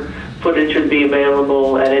outdoor footage would be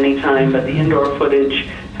available at any time, but the indoor footage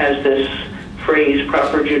has this phrase,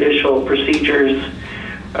 proper judicial procedures,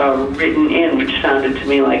 written in, which sounded to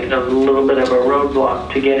me like a little bit of a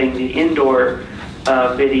roadblock to getting the indoor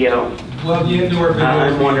video. Well, the indoor video...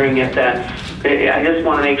 I'm wondering if that's... I just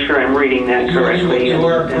want to make sure I'm reading that correctly. You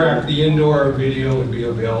are correct. The indoor video would be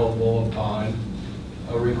available upon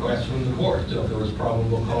a request from the court, so if there was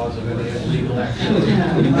probable cause of any illegal activity.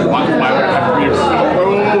 Why would it have to be?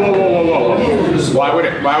 Whoa. Why would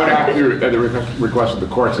it have to be at the request of the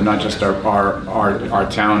courts and not just our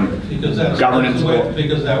town governance?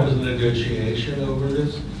 Because that was a negotiation over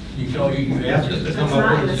this. You asked us to That's come not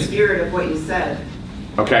up in with the spirit of what you said.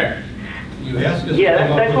 Okay. You asked us Yeah, to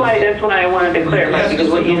come that's up why with I wanted to clarify, because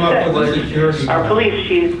what you said was our police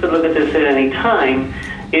chief could look at this at any time.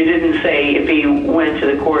 It didn't say if he went to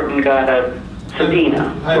the court and got a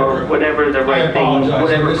subpoena or whatever the right thing,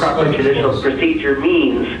 whatever proper judicial procedure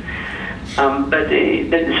means. So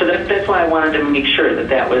that's why I wanted to make sure that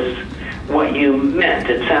that was what you meant.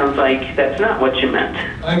 It sounds like that's not what you meant.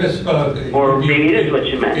 I misspoke. Or maybe it is what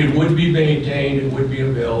you meant. It would be maintained, it would be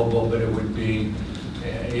available, but it would be,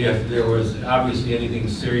 if there was obviously anything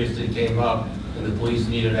serious that came up and the police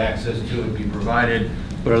needed access to it, be provided.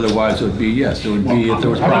 But otherwise, it would be, yes, it would be if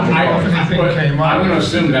there was probable cause. I'm going to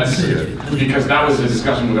assume that's because that was a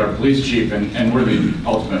discussion with our police chief, and we're the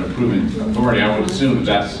ultimate approving authority. I would assume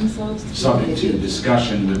that's subject to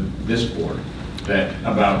discussion with this board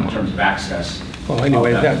about in terms of access. Well,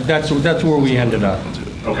 anyway, that's where we ended up.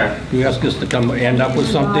 Okay. You asked us to end up with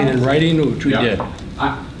something in writing, which we did.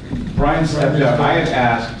 Brian stepped up. I had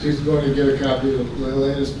asked. He's going to get a copy of the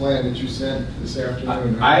latest plan that you sent this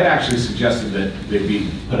afternoon. I had actually suggested that they be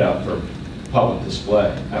put out for public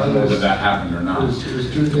display. I don't know whether that happened or not.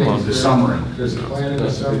 There's two things. The summary. There's a plan and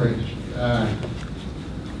a summary.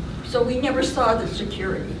 So we never saw the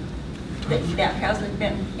security. That hasn't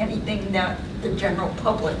been anything that the general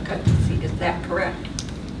public got to see. Is that correct?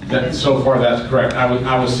 So far, that's correct.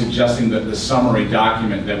 I was suggesting that the summary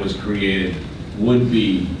document that was created would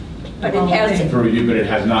be But it hasn't. for review, but it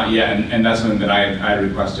has not yet, and that's something that I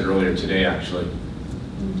requested earlier today, actually.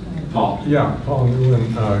 Paul. Yeah, Paul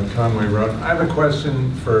Newland, Conway Road. I have a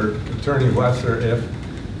question for Attorney Lesser. If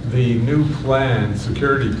the new plan,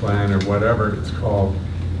 security plan, or whatever it's called,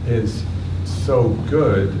 is so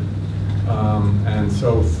good and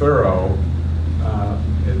so thorough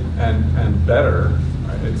and better,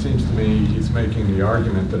 it seems to me he's making the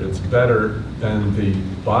argument that it's better than the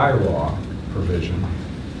bylaw provision.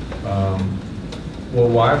 Well,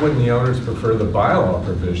 why wouldn't the owners prefer the bylaw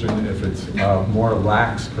provision if it's a more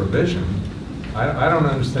lax provision? I don't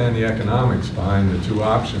understand the economics behind the two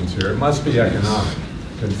options here. It must be economic.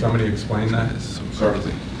 Can somebody explain that?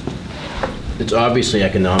 Certainly. It's obviously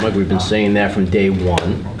economic. We've been saying that from day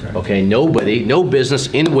one. Okay, nobody, no business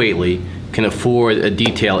in Whately can afford a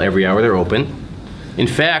detail every hour they're open. In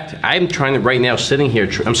fact, I'm trying to, right now, sitting here,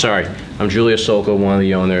 I'm sorry, I'm Julia Solko, one of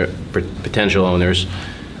the potential owners.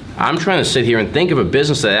 I'm trying to sit here and think of a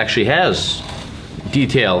business that actually has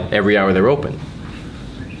detail every hour they're open.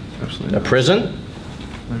 Absolutely. A prison?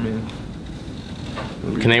 I mean,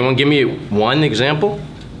 Can anyone give me one example?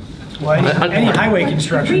 Well, any highway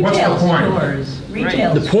construction. What's the point?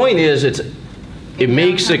 Retail. The point is, it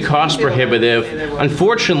makes it cost prohibitive.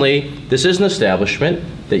 Unfortunately, this is an establishment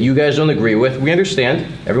that you guys don't agree with. We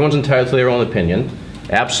understand. Everyone's entitled to their own opinion.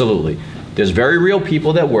 Absolutely. There's very real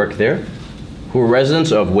people that work there who are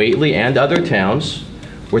residents of Whately and other towns.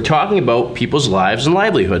 We're talking about people's lives and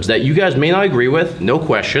livelihoods that you guys may not agree with, no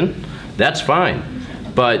question. That's fine.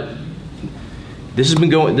 But this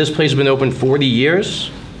place has been open 40 years.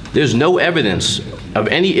 There's no evidence of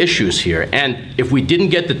any issues here. And if we didn't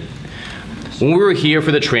get when we were here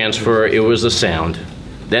for the transfer, it was the sound.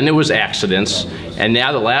 Then there was accidents. And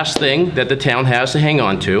now the last thing that the town has to hang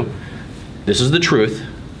on to, this is the truth,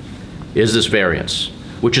 is this variance,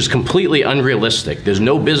 which is completely unrealistic. There's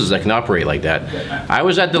no business that can operate like that. I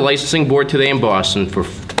was at the licensing board today in Boston for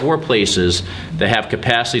 4 places that have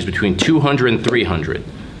capacities between 200 and 300.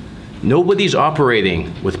 Nobody's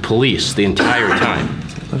operating with police the entire time.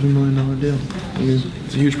 $11 million deal. I mean,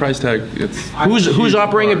 it's a huge price tag. Who's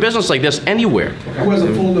operating a business like this anywhere? Who has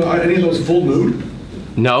a full, any of those full nude?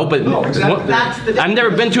 No, but exactly. I've never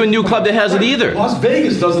been to a new club that has it either. Las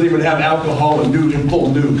Vegas doesn't even have alcohol and nude and full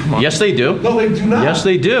nude. Yes, they do. No, they do not. Yes,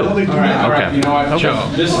 they do. No, they do All right, not. okay. You know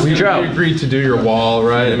what, Joe, you agreed to do your wall,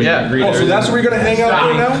 right? I mean, Yeah. you agreed Oh, so that's where you're going to hang out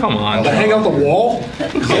right now? Come on. To hang out the wall?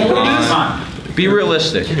 Is that what it is? Be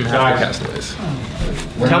realistic. Castaways.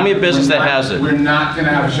 Tell me a business that has it. We're not going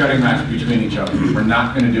to have a shouting match between each other. We're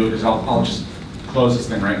not going to do it because I'll just close this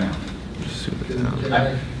thing right now.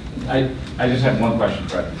 I just have one question,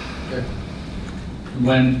 Fred.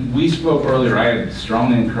 When we spoke earlier, I had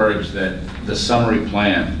strongly encouraged that the summary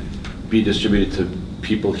plan be distributed to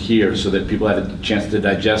people here so that people had a chance to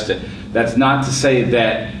digest it. That's not to say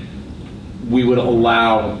that we would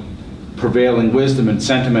allow prevailing wisdom and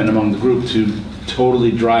sentiment among the group to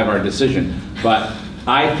totally drive our decision, but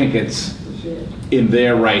I think it's in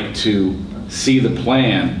their right to see the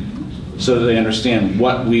plan so that they understand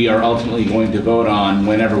what we are ultimately going to vote on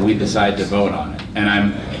whenever we decide to vote on it. And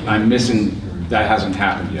I'm missing, that hasn't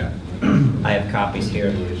happened yet. I have copies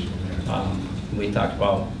here. We talked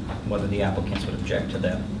about whether the applicants would object to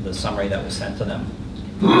the summary that was sent to them.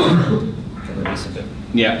 The release of it.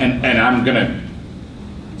 Yeah, and I'm gonna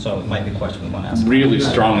So it might be a question we want to ask. really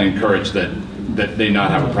strongly encourage that they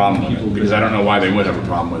not have a problem with it, because I don't know why they would have a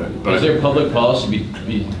problem with it. But Is there public policy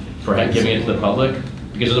for giving it to the public?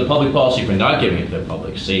 Because there's a public policy for not giving it to the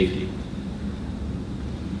public, safety.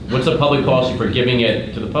 What's the public policy for giving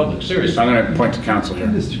it to the public? Seriously. I'm going to point to council here.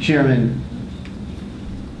 Mr. Chairman,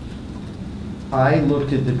 I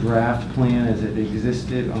looked at the draft plan as it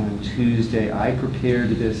existed on Tuesday. I prepared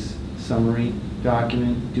this summary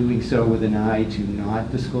document, doing so with an eye to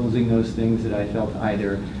not disclosing those things that I felt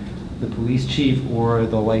either the police chief or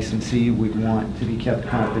the licensee would want to be kept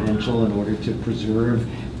confidential in order to preserve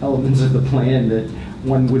elements of the plan that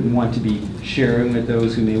one wouldn't want to be sharing with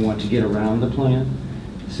those who may want to get around the plan.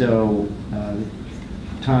 So the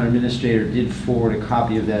town administrator did forward a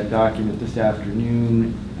copy of that document this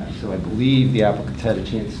afternoon. So I believe the applicants had a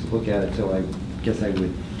chance to look at it. So I guess I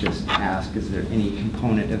would just ask, is there any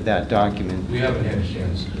component of that document? We haven't had a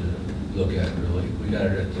chance to look at it, really. We got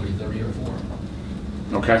it at 3:30 or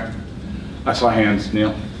 4. Okay. I saw hands,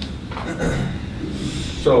 Neil.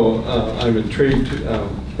 So I'm intrigued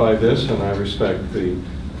by this, and I respect the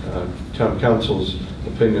town council's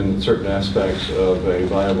opinion that certain aspects of a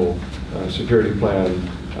viable security plan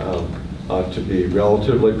ought to be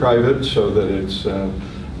relatively private so that it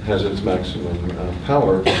has its maximum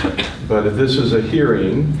power. But if this is a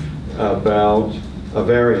hearing about a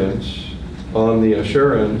variance on the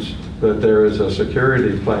assurance that there is a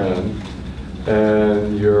security plan,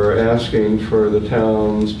 and you're asking for the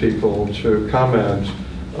townspeople to comment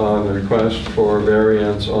on the request for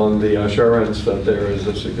variance on the assurance that there is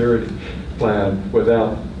a security plan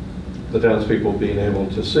without the townspeople being able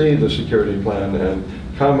to see the security plan and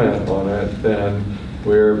comment on it, then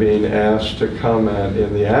we're being asked to comment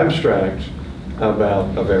in the abstract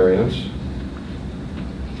about a variance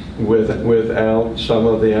without some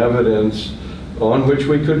of the evidence on which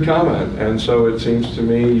we could comment. And so it seems to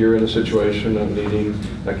me you're in a situation of needing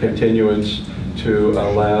a continuance to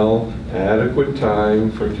allow adequate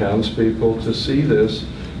time for townspeople to see this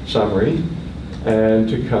summary and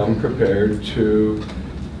to come prepared to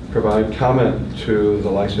provide comment to the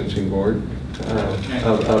licensing board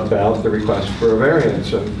about the request for a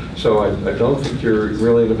variance. And so I don't think you're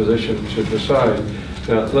really in a position to decide.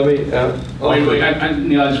 Now, let me...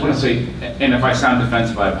 Neil, I just want to say, and if I sound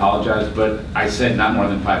defensive, I apologize, but I said not more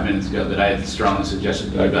than 5 minutes ago that I had strongly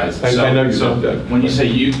suggested to you guys. I know you did. When you say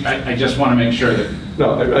you, I just want to make sure that...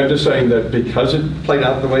 No, I'm just saying that because it played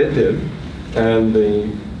out the way it did, and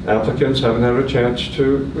the applicants haven't had a chance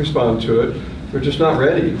to respond to it, we're just not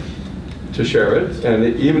ready to share it. And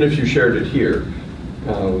even if you shared it here,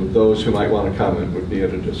 those who might want to comment would be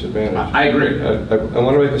at a disadvantage. I agree. I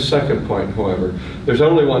want to make a second point, however. There's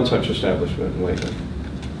only one such establishment in Whately.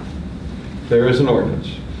 There is an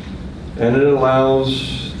ordinance, and it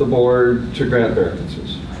allows the board to grant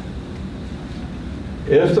variances.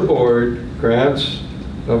 If the board grants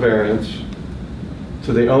a variance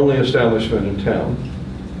to the only establishment in town,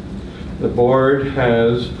 the board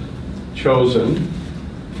has chosen,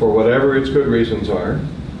 for whatever its good reasons are,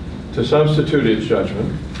 to substitute its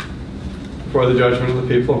judgment for the judgment of the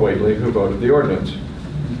people of Whately who voted the ordinance.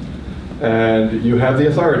 And you have the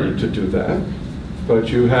authority to do that, but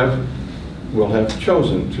you will have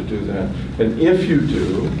chosen to do that. And if you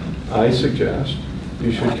do, I suggest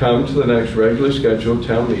you should come to the next regularly scheduled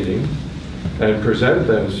town meeting and present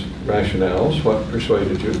those rationales, what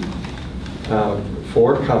persuaded you,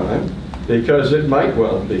 for comment, because it might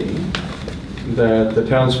well be that the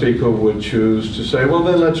townspeople would choose to say, well,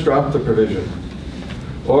 then let's drop the provision.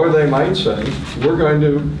 Or they might say, we're going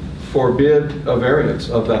to forbid a variance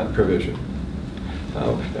of that provision.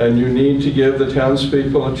 And you need to give the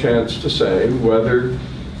townspeople a chance to say whether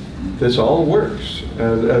this all works.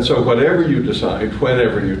 And so whatever you decide,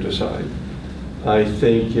 whenever you decide, I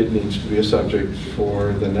think it needs to be a subject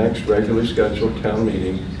for the next regularly scheduled town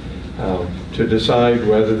meeting to decide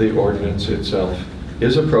whether the ordinance itself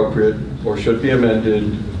is appropriate or should be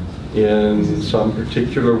amended in some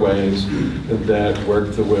particular ways that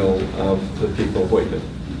work the will of the people of Whately.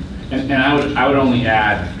 And I would only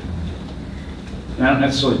add, and I don't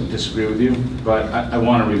necessarily disagree with you, but I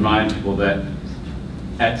want to remind people that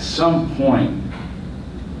at some point,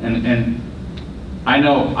 and I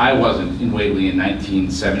know I wasn't in Whately in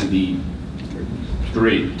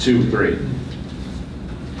 1973,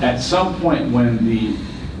 at some point when the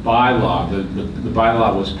bylaw, the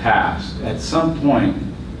bylaw was passed, at some point,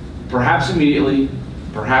 perhaps immediately,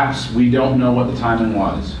 perhaps we don't know what the timing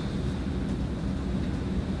was,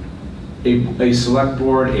 a select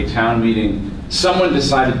board, a town meeting, someone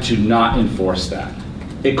decided to not enforce that.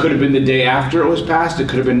 It could have been the day after it was passed, it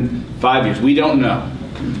could have been 5 years, we don't know.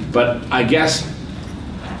 But I guess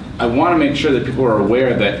I want to make sure that people are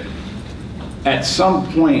aware that at some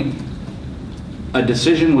point a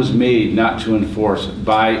decision was made not to enforce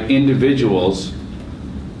by individuals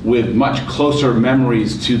with much closer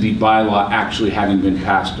memories to the bylaw actually having been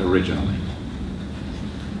passed originally.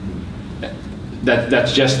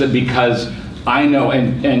 That's just that, because I know,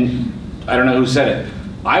 and I don't know who said it,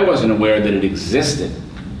 I wasn't aware that it existed.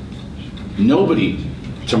 Nobody,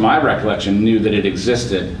 to my recollection, knew that it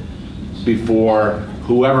existed before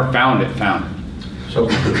whoever found it found it. So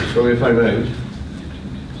if I may,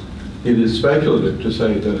 it is speculative to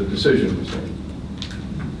say that a decision was made.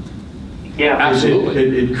 Yeah,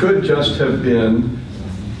 absolutely. It could just have been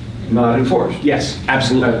not enforced. Yes,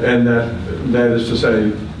 absolutely. And that is to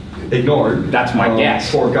say, ignored. That's my guess.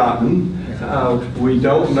 Forgotten. We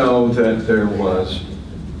don't know that there was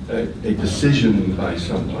a decision by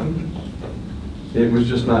someone. It was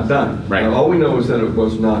just not done. Right. All we know is that it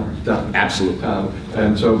was not done. Absolutely.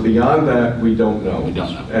 And so beyond that, we don't know. We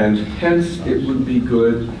don't know. And hence, it would be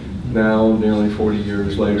good now, nearly 40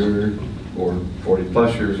 years later, or 40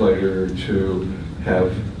 plus years later, to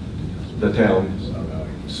have the town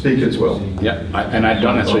speak its will. Yeah, and I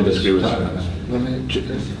don't necessarily disagree with that.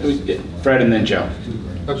 Fred and then Joe.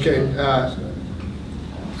 Okay, I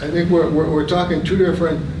think we're talking two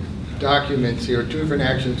different documents here, two different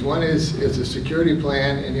actions. One is a security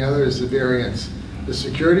plan, and the other is the variance. The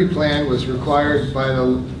security plan was required by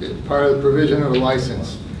part of the provision of a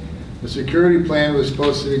license. The security plan was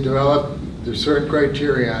supposed to be developed, there's certain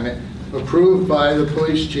criteria on it, approved by the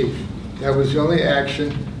police chief. That was the only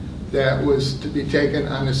action that was to be taken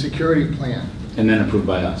on the security plan. And then approved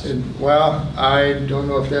by us. Well, I don't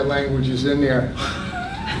know if that language is in there.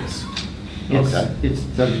 It's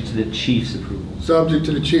subject to the chief's approval. Subject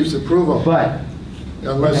to the chief's approval. But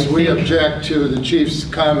unless we object to the chief's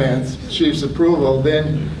comments, chief's approval,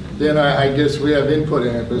 then I guess we have input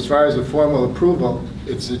in it. But as far as the formal approval,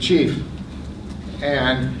 it's the chief.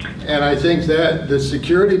 And I think that the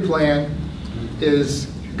security plan is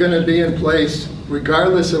going to be in place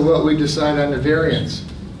regardless of what we decide on the variance.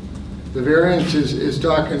 The variance is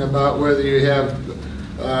talking about whether you have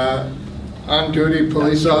on-duty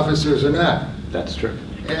police officers or not. That's true.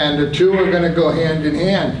 And the two are going to go hand in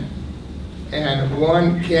hand. And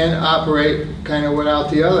one can operate kind of without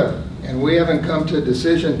the other. And we haven't come to a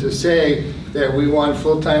decision to say that we want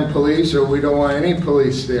full-time police or we don't want any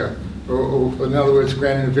police there. Or in other words,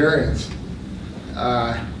 granting a variance.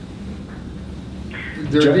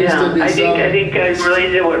 There needs to be I some... think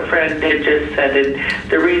related to what Fred had just said,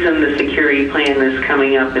 the reason the security plan is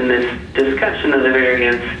coming up in this discussion of the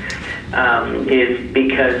variance is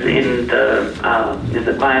because in the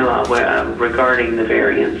bylaw regarding the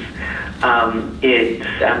variance, I'm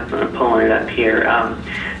pulling it up here,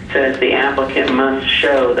 says the applicant must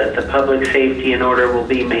show that the public safety and order will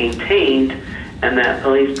be maintained and that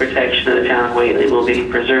police protection of the town of Whately will be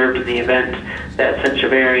preserved in the event that such a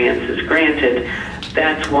variance is granted.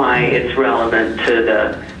 That's why it's relevant to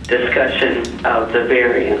the discussion of the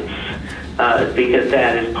variance, because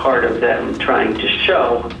that is part of them trying to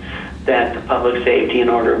show that the public safety and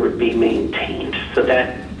order would be maintained. So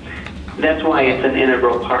that's why it's an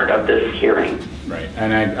integral part of this hearing. Right,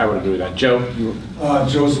 and I would agree with that. Joe?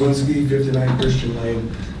 Joe Zielinski, 59 Christian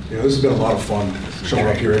Lane. You know, this has been a lot of fun, showing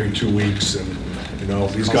up here every 2 weeks, and you know,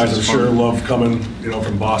 these guys I'm sure love coming, you know,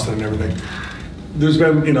 from Boston and everything. There's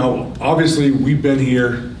been, you know, obviously we've been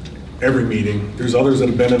here every meeting. There's others that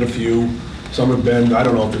have been at a few. Some have been, I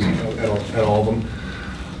don't know if there's at all of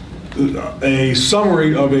them. A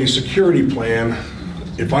summary of a security plan,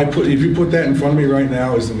 if you put that in front of me right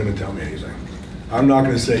now, isn't going to tell me anything. I'm not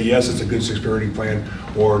going to say yes, it's a good security plan,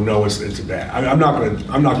 or no, it's a bad. I'm not going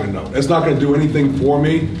to know. It's not going to do anything for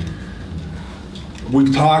me.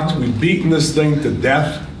 We've talked, we've beaten this thing to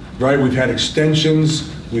death, right? We've had extensions,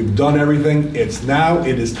 we've done everything. It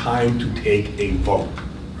is time to take a vote,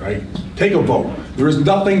 right? Take a vote. There is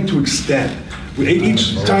nothing to extend.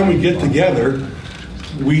 Each time we get together,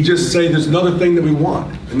 we just say there's another thing that we want,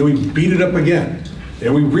 and then we beat it up again.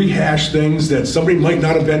 And we rehash things that somebody might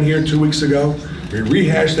not have been here 2 weeks ago. We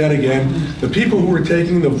rehash that again. The people who are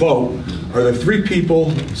taking the vote are the 3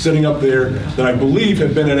 people sitting up there that I believe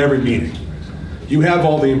have been at every meeting. You have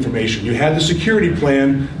all the information. You had the security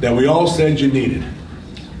plan that we all said you needed,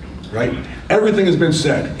 right? Everything has been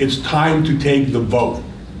said. It's time to take the vote.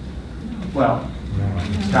 Well,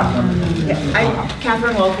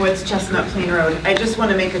 Catherine Wolfowitz, Chestnut Plain Road. I just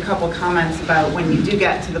want to make a couple comments about when you do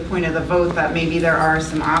get to the point of the vote that maybe there are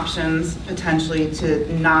some options potentially to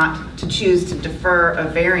choose to defer a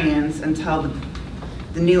variance until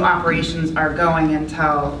the new operations are going,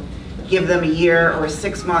 until give them a year or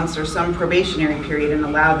 6 months or some probationary period and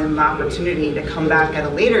allow them the opportunity to come back at a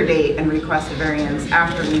later date and request a variance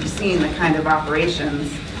after we've seen the kind of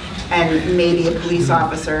operations. And maybe a police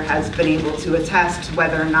officer has been able to attest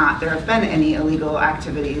whether or not there have been any illegal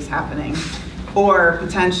activities happening. Or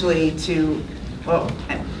potentially to, well,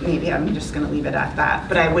 maybe I'm just going to leave it at that.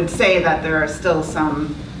 But I would say that there are still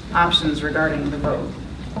some options regarding the vote.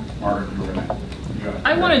 Margaret,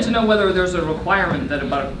 I wanted to know whether there's a requirement that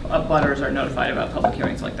abutters are notified about public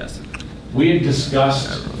hearings like this. we had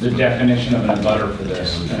discussed the definition of an abutter for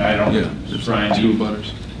this, and I don't, Brian, do you?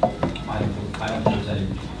 Abutters. I don't think there's any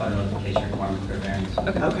butter notification requirement for variance.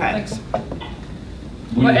 Okay, thanks.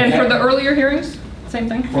 We And for had- the earlier hearings, same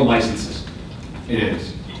thing? For licenses, it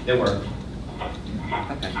is. There were.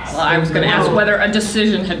 Well, I was going to ask whether a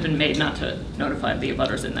decision had been made not to notify the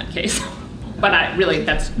abutters in that case. But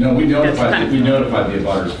that's... No, we that's kind notified, of- we notified the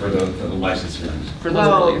abutters for the license hearings. For those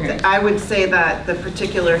Well, earlier hearings. I would say that the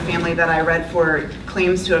particular family that I read for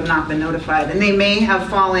claims to have not been notified, and they may have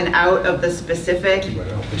fallen out of the specific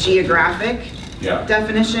geographic Yeah.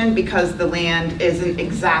 definition because the land isn't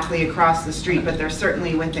exactly across the street, but they're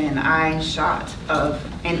certainly within earshot of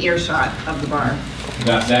the bar.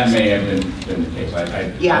 That may have been the case.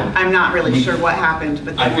 Yeah, I'm not really sure what happened,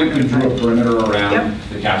 but they I think we were drew a notified. perimeter around Yep.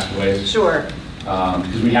 the castaways. Sure,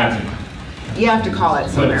 Because we had to. you have to call it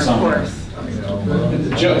somewhere, of somewhere. course.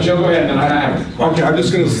 Joe, go ahead, and I have. Okay, I'm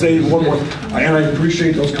just going to say one more, and I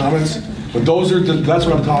appreciate those comments, but that's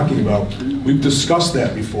what I'm talking about. We've discussed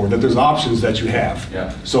that before, that there's options that you have.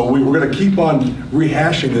 Yeah. So we're going to keep on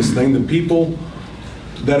rehashing this thing. The people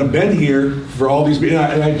that have been here for all these,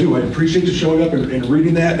 and I appreciate you showing up and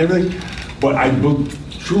reading that and everything, but I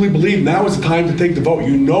truly believe now is the time to take the vote.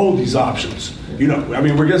 You know these options. You know, I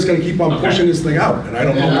mean, we're just going to keep on pushing this thing out, and I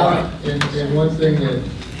don't know why. And one thing that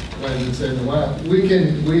I haven't said in a while, we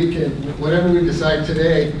can, whatever we decide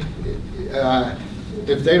today,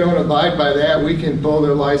 if they don't abide by that, we can pull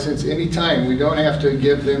their license anytime. We don't have to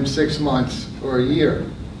give them 6 months or a year.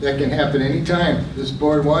 That can happen anytime this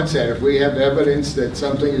board wants that. If we have evidence that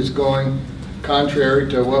something is going contrary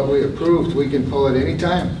to what we approved, we can pull it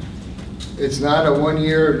anytime. It's not a 1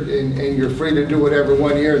 year and you're free to do whatever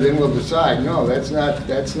 1 year, then we'll decide. No, that's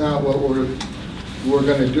not what we're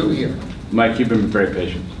going to do here. Mike, you've been very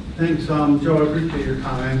patient. Thanks, Joe. I appreciate your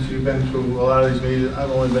comments. You've been through a lot of these meetings. I've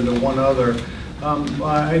only been to one other.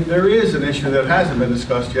 There is an issue that hasn't been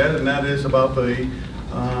discussed yet, and that is about the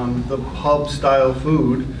pub-style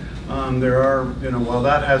food. There are, while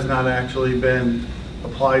that has not actually been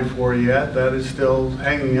applied for yet, that is still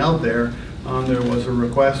hanging out there. There was a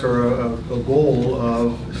request or a goal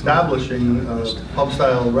of establishing a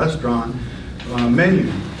pub-style restaurant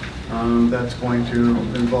menu that's going to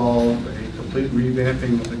involve a complete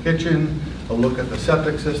revamping of the kitchen, a look at the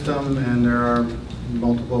septic system, and there are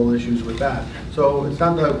multiple issues with that. So it's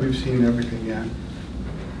not that we've seen everything yet.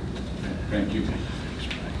 Thank you.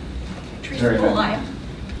 Teresa Polaya.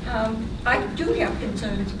 I do have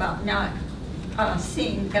concerns about not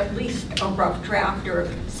seeing at least a rough draft or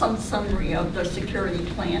some summary of the security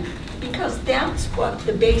plan, because that's what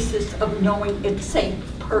the basis of knowing it's safe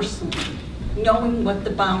personally, knowing what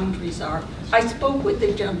the boundaries are. I spoke with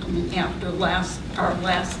the gentleman after our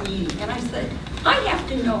last meeting, and I said, I have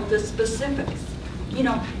to know the specifics.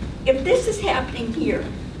 If this is happening here,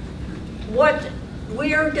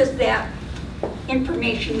 where does that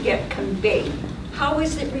information get conveyed? How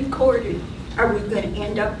is it recorded? Are we going to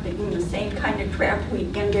end up in the same kind of trap we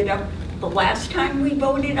ended up the last time we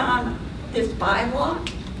voted on this bylaw?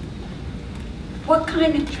 What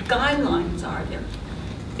kind of guidelines are there?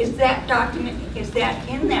 Is that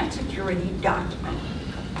in that security document?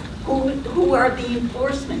 Who are the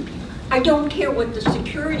enforcement people? I don't care what the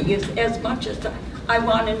security is as much as I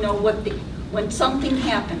want to know when something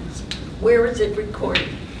happens, where is it recorded?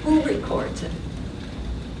 Who records it?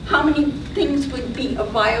 How many things would be a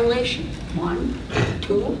violation? 1,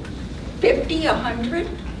 2, 50, 100?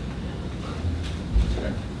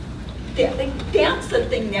 That's the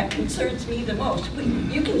thing that concerns me the most.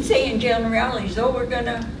 You can say in generalities, oh, we're going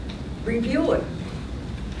to review it.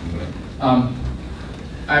 I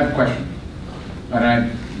have a question, and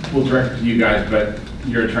I will direct it to you guys, but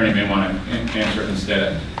your attorney may want to answer it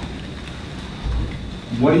instead.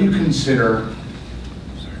 What do you consider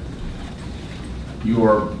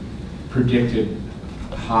your predicted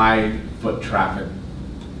high foot traffic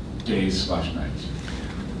days/nights?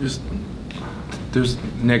 There's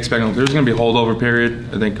going to be a holdover period.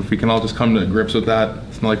 I think if we can all just come to grips with that,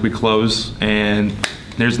 it's not like we close and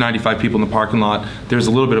there's 95 people in the parking lot. There's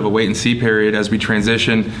a little bit of a wait and see period as we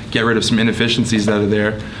transition, get rid of some inefficiencies that are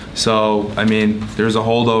there. So, I mean, there's a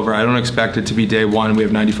holdover. I don't expect it to be day one. We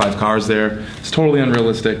have 95 cars there. It's totally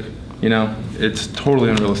unrealistic. It's totally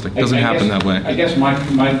unrealistic. It doesn't happen that way. I guess my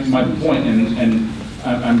point, and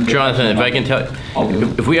I'm Jonathan, if I can tell,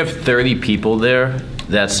 if we have 30 people there,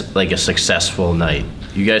 that's like a successful night.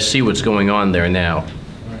 You guys see what's going on there now.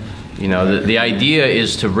 The idea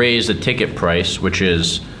is to raise the ticket price, which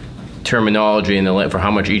is terminology for how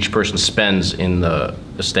much each person spends in the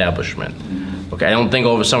establishment. Okay, I don't think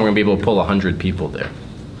all of a sudden we're going to be able to pull 100 people there.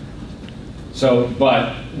 So,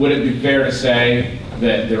 but would it be fair to say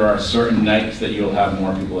that there are certain nights that you'll have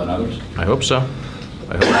more people than others? I hope so.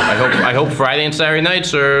 I hope Friday and Saturday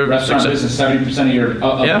nights are restaurant business. 70%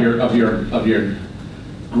 of your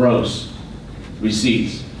gross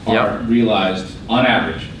receipts are realized on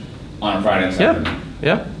average on a Friday and Saturday.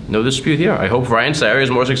 Yeah, no dispute here. I hope Friday and Saturday is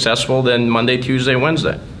more successful than Monday, Tuesday,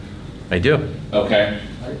 Wednesday. I do. Okay.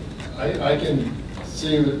 I can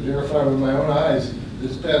verify with my own eyes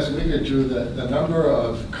this past week or two that the number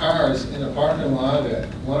of cars in a parking lot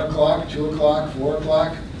at 1 o'clock, 2 o'clock, 4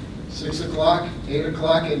 o'clock, 6 o'clock, 8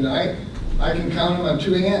 o'clock at night, I can count them on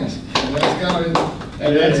 2 hands. And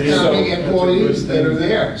that's counting employees that are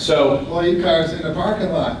there. So employee cars in the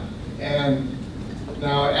parking lot. And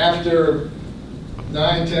now after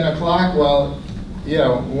 9, 10 o'clock,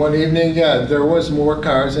 one evening, there was more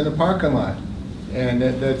cars in the parking lot. And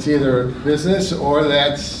that's either business or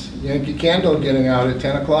that's Yankee Candle getting out at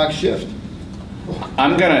 10 o'clock shift.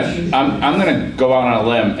 I'm gonna go out on a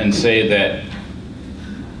limb and say that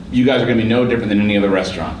you guys are gonna be no different than any other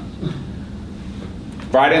restaurant.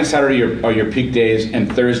 Friday and Saturday are your peak days,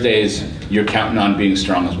 and Thursdays you're counting on being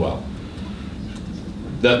strong as well.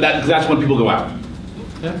 That's when people go out.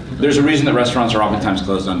 Yeah. There's a reason that restaurants are oftentimes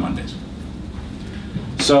closed on Mondays.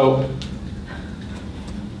 So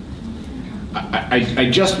I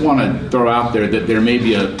just want to throw out there that there may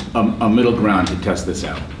be a middle ground to test this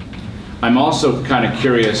out. I'm also kind of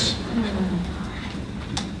curious.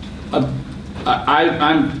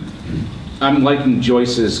 I'm liking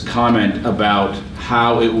Joyce's comment about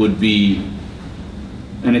how it would be,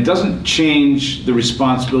 and it doesn't change the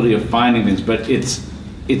responsibility of finding things, but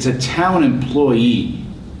it's a town employee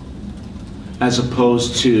as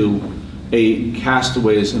opposed to a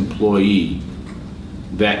Castaways employee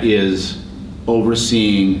that is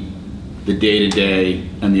overseeing the day-to-day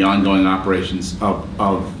and the ongoing operations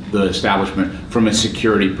of the establishment from a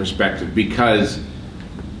security perspective, because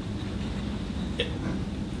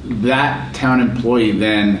that town employee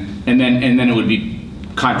then it would be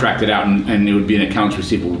contracted out, and it would be an accounts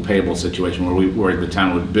receivable payable situation where the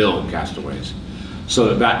town would bill Castaways.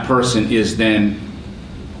 So that person is then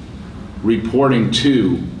reporting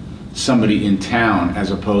to somebody in town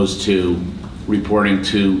as opposed to reporting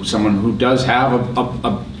to someone who does have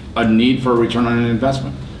a need for a return on an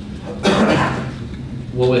investment.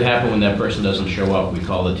 What would happen when that person doesn't show up? We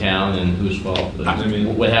call the town, and whose fault?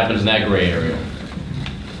 What happens in that gray area?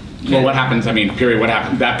 Well, what happens, period, what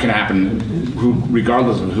happens, that can happen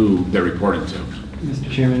regardless of who they're reporting to.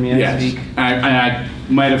 Mr. Chairman, may I speak? Yes, I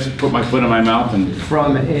might have put my foot in my mouth and...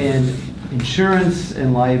 From an insurance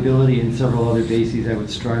and liability and several other bases, I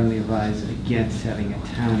would strongly advise against having a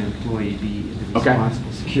town employee be the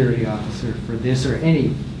responsible security officer for this or any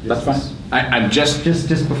business. That's fine. I'm just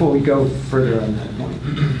before we go further on that point.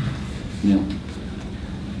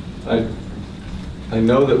 Yeah. I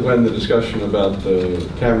know that when the discussion about the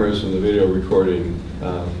cameras and the video recording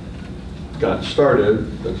got started,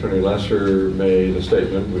 Attorney Lesser made a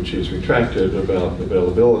statement which he's retracted about the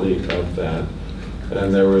availability of that.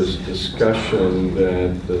 And there was discussion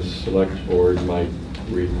that the Select Board might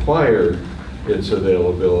require its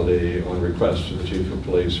availability on request to the Chief of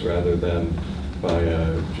Police rather than by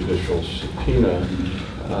a judicial subpoena.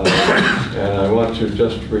 And I want to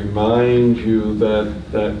just remind you that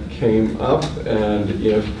that came up, and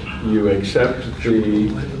if you accept the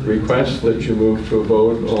request that you move to a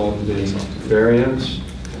vote on the variance,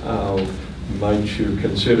 might you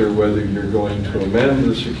consider whether you're going to amend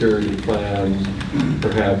the security plan,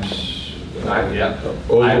 perhaps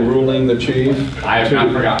overruling the chief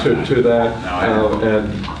to that,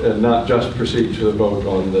 and not just proceed to the vote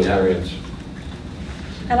on the variance?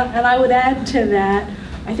 And I would add to that,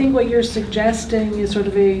 I think what you're suggesting is sort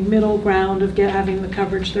of a middle ground of having the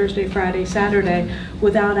coverage Thursday, Friday, Saturday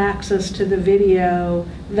without access to the video.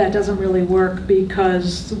 That doesn't really work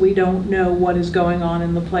because we don't know what is going on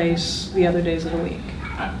in the place the other days of the week.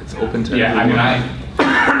 It's open to everyone.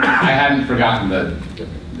 I hadn't forgotten that.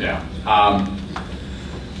 Yeah.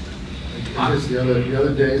 Just the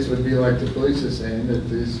other days would be like the police is saying, that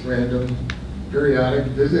these random periodic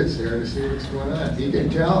visits there to see what's going on. He can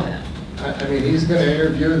tell. He's going to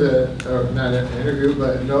interview not an interview,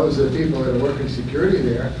 but knows the people that are working security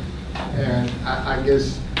there. And I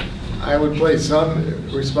guess I would place some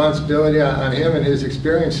responsibility on him and his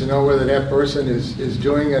experience to know whether that person is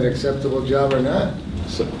doing an acceptable job or not.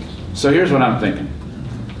 So here's what I'm thinking.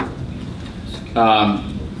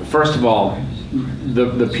 First of all,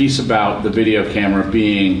 the piece about the video camera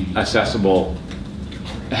being accessible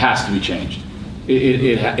has to be changed.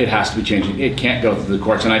 It has to be changed. It can't go through the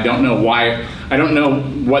courts, and I don't know why. I don't know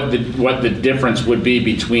what the difference would be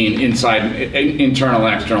between internal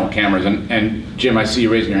and external cameras. And Jim, I see you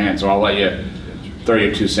raising your hand, so I'll let you throw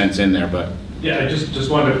your 2 cents in there. But yeah, I just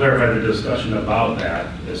wanted to clarify the discussion about that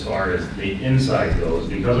as far as the inside goes.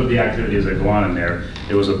 Because of the activities that go on in there,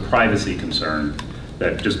 it was a privacy concern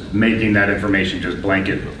that just making that information just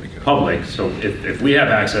blanket public. So if we have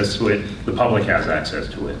access to it, the public has access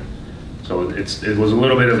to it. So it was a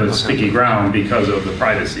little bit of a sticky ground because of the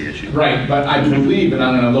privacy issue. Right, but I believe, and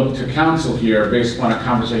I'm going to look to counsel here based on a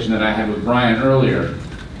conversation that I had with Brian earlier,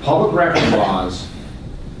 public record laws,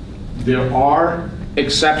 there are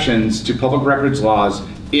exceptions to public records laws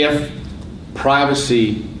if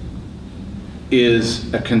privacy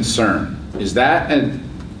is a concern. Is that a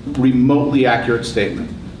remotely accurate statement?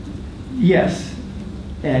 Yes,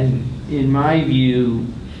 and in my view,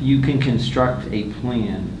 you can construct a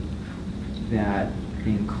plan that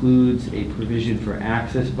includes a provision for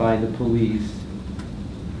access by the police,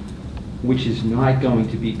 which is not going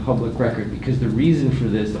to be public record, because the reason for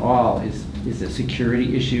this all is a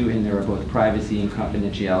security issue, and there are both privacy and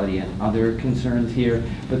confidentiality and other concerns here.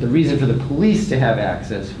 But the reason for the police to have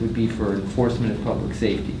access would be for enforcement of public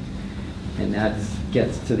safety. And that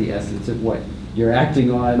gets to the essence of what you're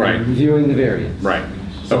acting on, right, and reviewing the variance. Right.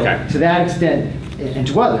 So okay. To that extent, and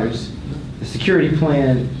to others, the security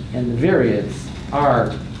plan and the variance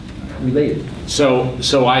are related. So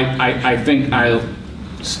I think I'll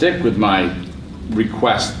stick with my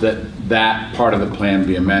request that part of the plan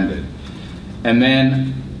be amended. And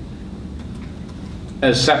then,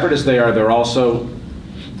 as separate as they are, they're also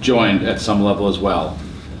joined at some level as well.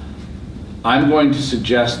 I'm going to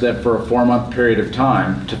suggest that for a 4-month period of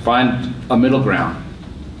time, to find a middle ground,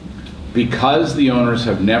 because the owners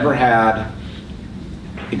have never had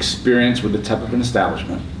experience with the type of an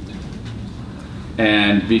establishment,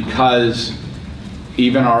 and because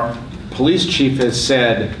even our police chief has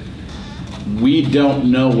said, we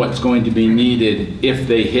don't know what's going to be needed if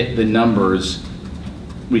they hit the numbers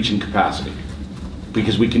reaching capacity,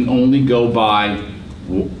 because we can only go by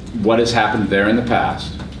what has happened there in the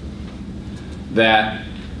past, that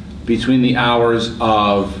between the hours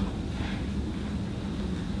of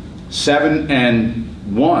 7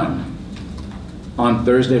 and 1 on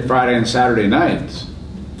Thursday, Friday, and Saturday nights,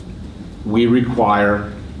 we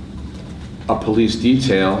require a police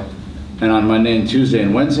detail, and on Monday and Tuesday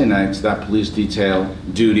and Wednesday nights, that police detail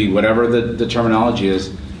duty, whatever the terminology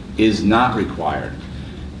is not required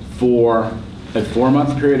for a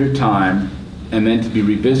 4-month period of time, and then to be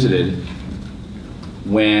revisited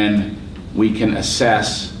when we can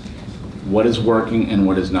assess what is working and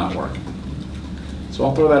what is not working. So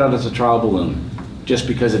I'll throw that out as a trial balloon, just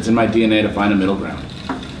because it's in my DNA to find a middle ground.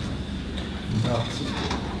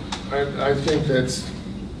 I think that's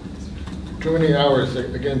too many hours,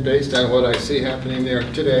 again, based on what I see happening there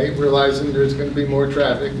today, realizing there's going to be more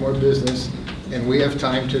traffic, more business, and we have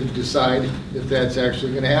time to decide if that's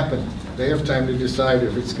actually going to happen. They have time to decide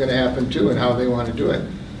if it's going to happen too and how they want to do it.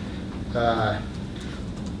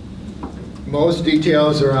 Most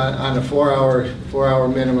details are on a 4-hour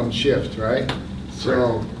minimum shift, right?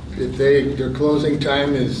 So if their closing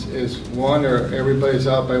time is 1 or everybody's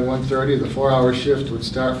out by 1:30, the 4-hour shift would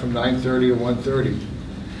start from 9:30 to 1:30.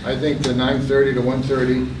 I think the 9:30 to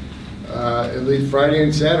 1:30, at least Friday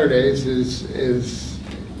and Saturdays, is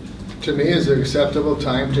to me is an acceptable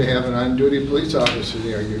time to have an on-duty police officer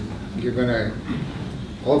there. You're going to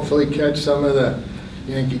hopefully catch some of the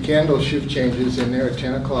Yankee Candle shift changes in there at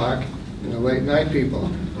 10 o'clock, the late night people.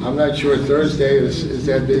 I'm not sure Thursday is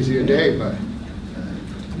that busy a day, but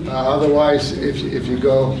otherwise, if you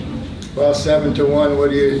go, well, 7 to 1,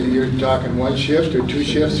 what you're talking 1 shift or 2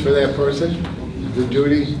 shifts for that person? The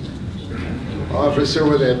duty officer,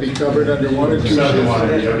 would that be covered under 1 or 2 shifts? 7 to 1,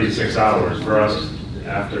 it'd be 6 hours. For us,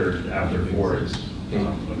 after 4, it's a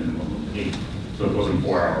minimum of 8. So it goes in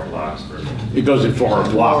 4-hour blocks. It goes in 4-hour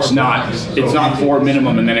blocks, it's not 4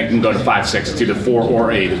 minimum and then it can go to 5, 6. It's either 4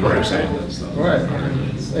 or 8 is what I'm saying. Right.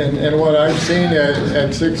 And what I've seen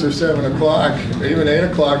at 6 or 7 o'clock, even 8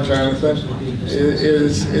 o'clock, Jonathan,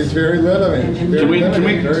 is very limited.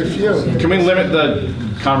 Very few. Can we limit the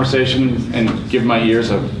conversation and give my ears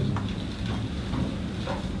a...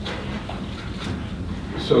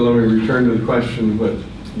 So let me return to the question what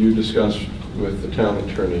you discussed with the town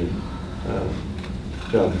attorney,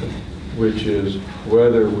 Jonathan, which is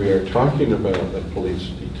whether we are talking about a police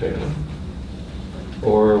detail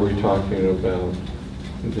or are we talking about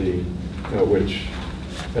the, which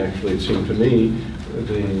actually it seemed to me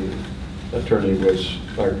the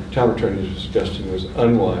our town attorney was suggesting was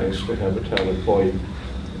unwise to have a town employee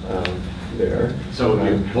there. So,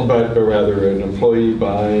 but rather an employee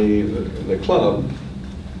by the club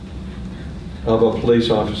of a police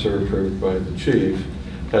officer approved by the chief.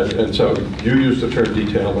 And so you used the term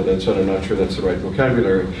detail, but then said I'm not sure that's the right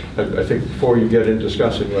vocabulary. I think before you get into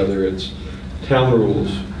discussing whether it's town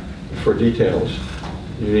rules for details,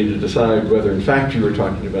 you need to decide whether in fact you were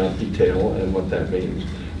talking about detail and what that means,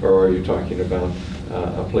 or are you talking about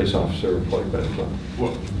a police officer employed by the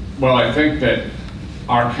club? Well, I think that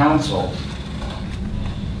our counsel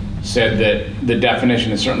said that the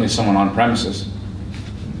definition is certainly someone on premises.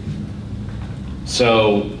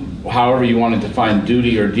 So however you want to define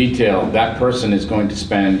duty or detail, that person is going to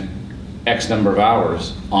spend X number of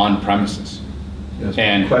hours on premises. Yes,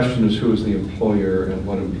 and the question is who is the employer and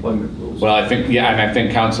what employment rules? Well, I think, yeah, and I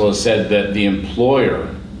think counsel has said that the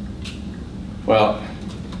employer, well,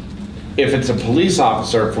 if it's a police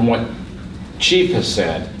officer, from what chief has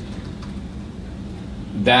said,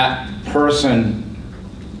 that person,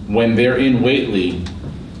 when they're in Whately,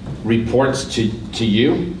 reports to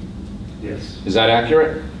you? Yes. Is that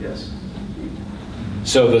accurate? Yes.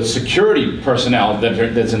 So the security personnel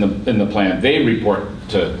that's in the plant, they report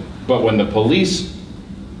to, but when the police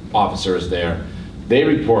officer is there, they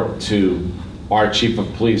report to our chief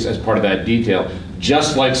of police as part of that detail,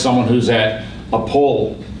 just like someone who's at a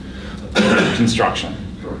pole construction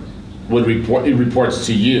would report. It reports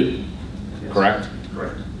to you, yes. Correct?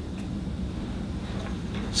 Correct.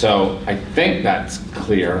 So I think that's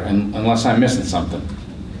clear, unless I'm missing something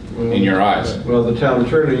in your eyes. Well, the town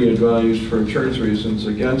attorney advised for insurance reasons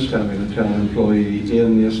against having a town employee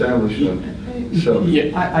in the establishment So.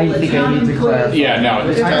 I think I need to clarify. Yeah, no.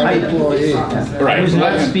 It's town employee. I was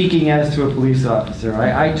not speaking as to a police officer.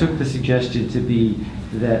 I took the suggestion to be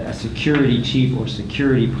that a security chief or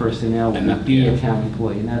security personnel would be a town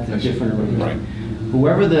employee, and that's a different arrangement.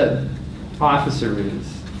 Whoever the officer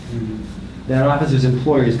is, that officer's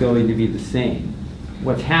employer is going to be the same.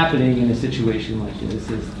 What's happening in a situation like this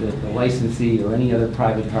is that the licensee or any other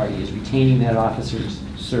private party is retaining that officer's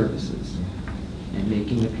services and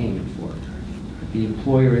making a payment for it. The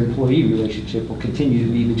employer-employee relationship will continue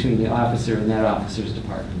to be between the officer and that officer's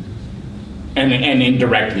department. And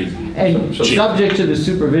indirectly. And subject to the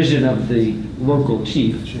supervision of the local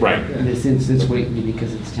chief. Right. In this instance, Whately,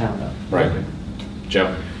 because it's town up. Right.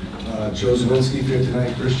 Joe? Joe Zawinski,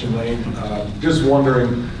 59 Christian Lane. Just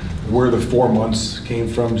wondering where the 4 months came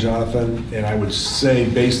from, Jonathan. And I would say,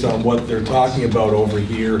 based on what they're talking about over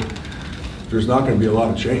here, there's not going to be a lot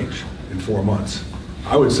of change in 4 months.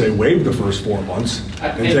 I would say waive the first 4 months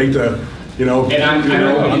and take the, I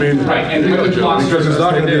mean, because it's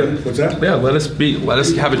not going to be, what's that? Yeah, let us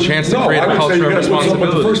have a chance to create a I would say culture you of gotta put something, but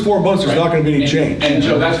the responsibility. first 4 months, there's not going to be any change. And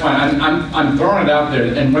Joe, that's fine. I'm throwing it out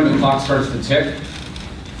there, and when the clock starts to tick,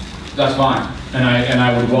 that's fine. And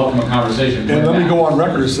I would welcome a conversation. And let me go on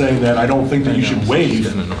record as saying that I don't think that you should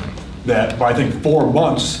waive that, but I think 4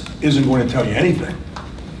 months isn't going to tell you anything.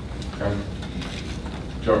 Okay.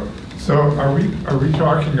 Sure. So are we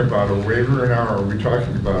talking about a waiver now, or are we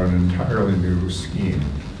talking about an entirely new scheme?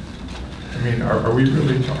 I mean, are we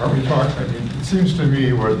talking, I mean, it seems to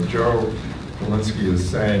me what Joe Zawinski is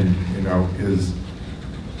saying, is,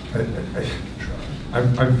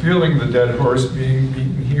 I'm feeling the dead horse being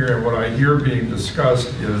beaten here, and what I hear being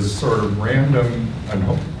discussed is sort of random and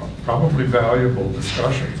probably valuable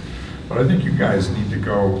discussions. But I think you guys need to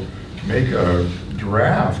go make a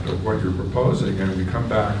draft of what you're proposing, and we come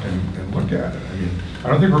back and look at it. I mean, I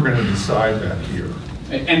don't think we're going to decide that here.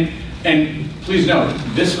 And please note,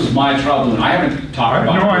 this was my trouble, and I haven't talked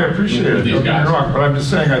about it. No, I appreciate it, with these don't get me guys. wrong, but I'm just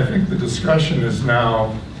saying, I think the discussion is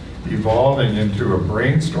now evolving into a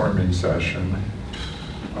brainstorming session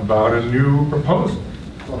about a new proposal,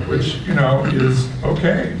 which, is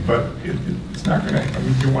okay, but it's not going to, I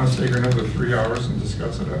mean, do you want to stay here another 3 hours and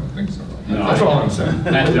discuss it? I don't think so. No, That's all I'm saying.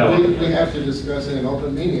 We have to discuss it in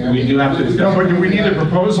open meeting. We do have to discuss No, but we need a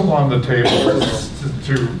proposal on the table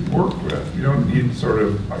to work with. You don't need sort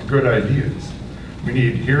of good ideas. We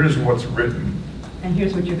need, here's what's written, And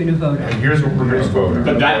here's what you're going to vote on. and here's what we're going to vote on.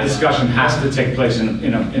 But that discussion has to take place in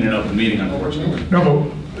an open meeting, unfortunately.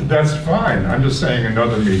 No, but that's fine. I'm just saying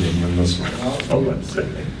another meeting than this one. I'm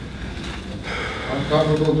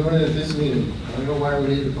comfortable doing it at this meeting. I don't know why we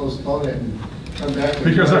need to postpone it and come back.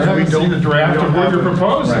 Because I haven't seen the draft of what you're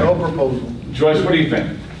proposing. No proposal. Joyce, what do you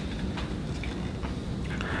think?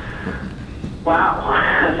 Wow,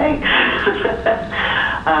 thanks.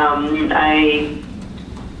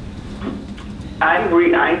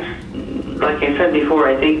 Like I said before,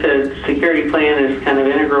 I think the security plan is kind of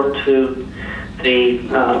integral to the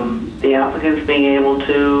applicants being able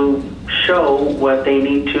to show what they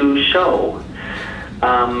need to show.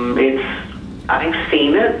 I've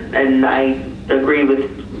seen it, and I agree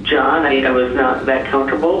with John. I was not that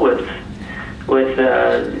comfortable with what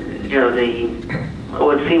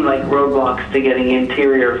seemed like roadblocks to getting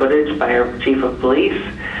interior footage by our chief of police.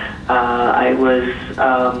 I was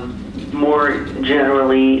more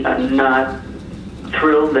generally not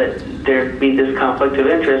thrilled that there'd be this conflict of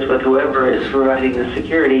interest with whoever is providing the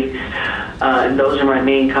security. And those are my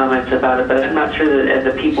main comments about it, but I'm not sure that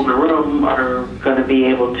the people in the room are going to be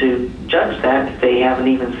able to judge that if they haven't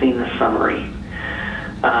even seen the summary.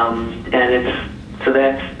 So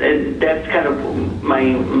that's kind of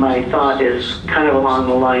my thought is kind of along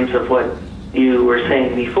the lines of what you were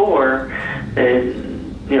saying before. As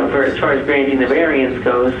far as granting the variance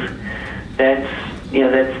goes, that's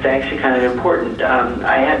actually kind of important.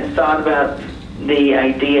 I hadn't thought about the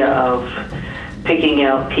idea of picking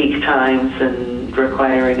out peak times and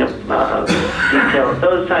requiring a detail at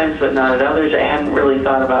those times, but not at others. I hadn't really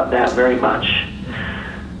thought about that very much.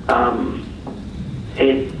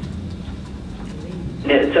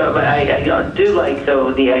 So I do like,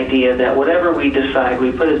 though, the idea that whatever we decide,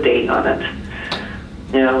 we put a date on it.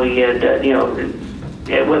 We get,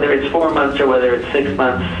 whether it's 4 months or whether it's 6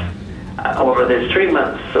 months, or whether it's 3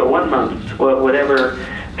 months or 1 month, whatever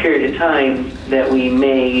period of time that we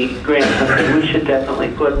may grant something, we should definitely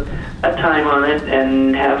put a time on it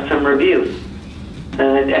and have some review.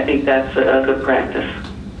 And I think that's a good practice.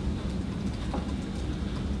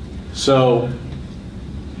 So,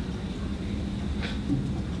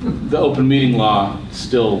 the open meeting law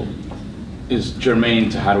still is germane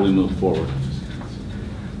to how do we move forward.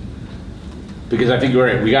 because I think you're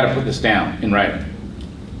right, we gotta put this down in writing.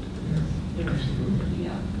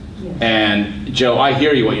 And Joe, I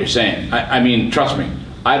hear you what you're saying. I mean, trust me,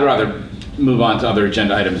 I'd rather move on to other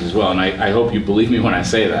agenda items as well, and I hope you believe me when I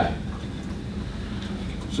say that.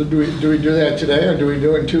 So do we do that today, or do we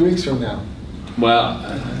do it 2 weeks from now? Well,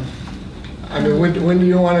 I mean, when do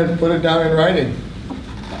you want to put it down in writing?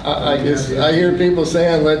 I guess I hear people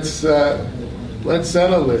saying, let's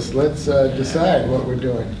settle this, let's decide what we're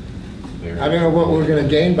doing. I don't know what we're going to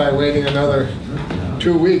gain by waiting another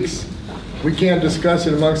 2 weeks. We can't discuss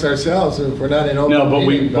it amongst ourselves if we're not in open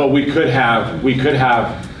meeting. But we could have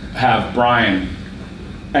Brian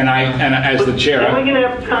and as the chair. Then we can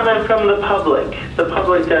have comment from the public. The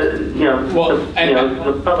public does,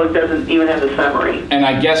 the public doesn't even have the summary. And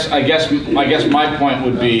I guess my point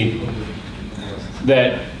would be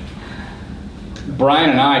that Brian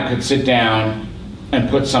and I could sit down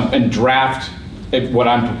and draft what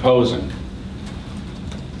I'm proposing.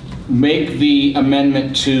 Make the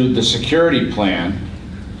amendment to the security plan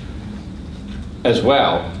as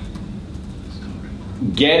well.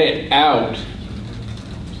 Get it out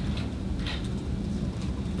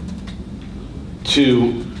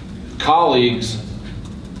to colleagues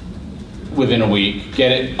within a week,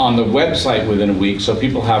 get it on the website within a week so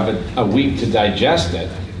people have a week to digest it.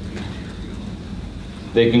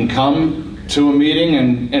 They can come to a meeting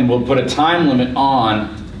and we'll put a time limit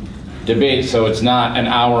on debate so it's not an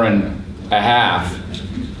hour and a half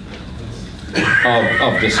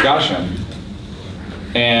of discussion.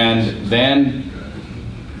 And then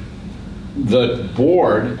the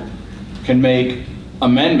board can make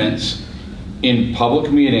amendments in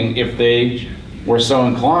public meeting if they were so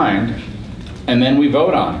inclined, and then we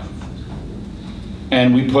vote on it.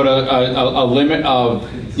 And we put a limit of,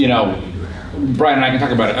 Brian and I can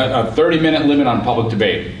talk about it, a 30-minute limit on public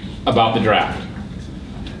debate about the draft.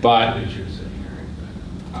 But,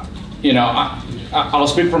 I'll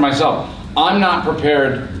speak for myself. I'm not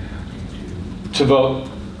prepared to vote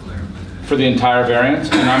for the entire variance,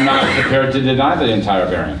 and I'm not prepared to deny the entire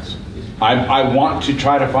variance. I want to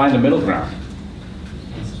try to find a middle ground.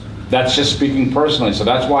 That's just speaking personally, so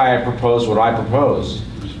that's why I propose what I propose.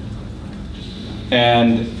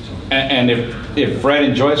 And if Fred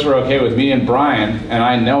and Joyce are okay with me and Brian, and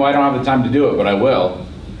I know I don't have the time to do it, but I will,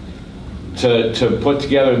 to put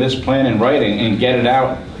together this plan in writing and get it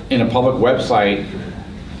out in a public website,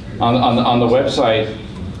 on the website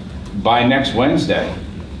by next Wednesday,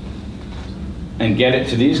 and get it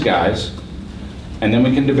to these guys, and then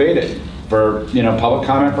we can debate it for, public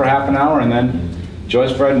comment for half an hour, and then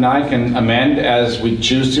Joyce, Fred, and I can amend as we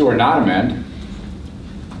choose to or not amend,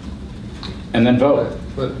 and then vote.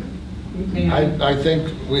 But I think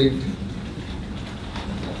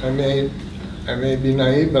I may be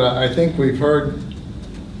naive, but I think we've heard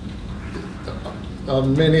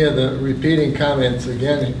many of the repeating comments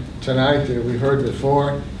again tonight that we've heard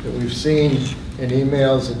before, that we've seen in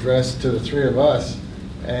emails addressed to the three of us,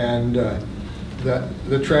 and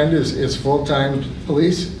the trend is full-time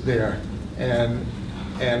police there, and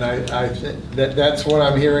I think that's what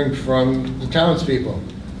I'm hearing from the townspeople,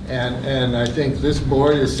 and I think this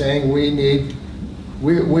board is saying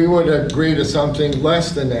we would agree to something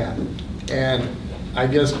less than that, and I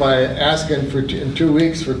guess by asking in 2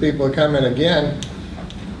 weeks for people to come in again,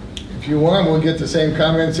 if you want, we'll get the same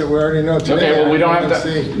comments that we already know today. Okay, well, we don't have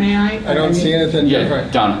to. May I? I don't see anything different.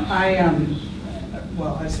 Yeah, Donna.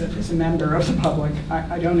 Well, as a member of the public,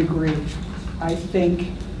 I don't agree. I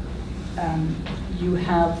think you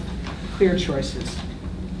have clear choices.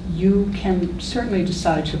 You can certainly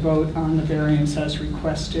decide to vote on the variance as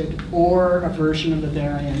requested, or a version of the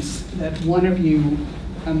variance that one of you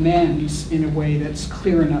amends in a way that's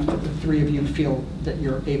clear enough that the three of you feel that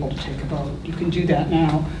you're able to take a vote. You can do that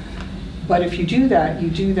now. But if you do that,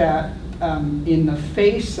 in the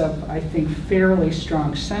face of, I think, fairly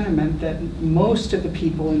strong sentiment that most of the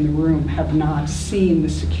people in the room have not seen the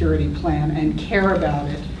security plan and care about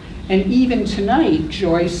it. And even tonight,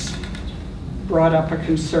 Joyce brought up a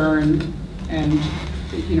concern, and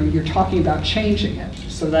you're talking about changing it.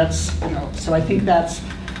 So so I think that's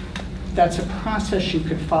a process you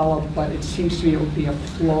could follow, but it seems to me it would be a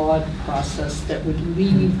flawed process that would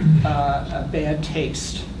leave a bad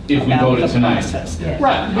taste. If we voted tonight. Yes.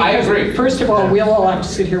 Right. I agree. First of all, we'll all have to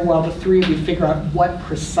sit here while the three of you figure out what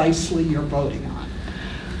precisely you're voting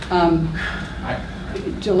on.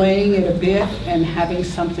 Delaying it a bit and having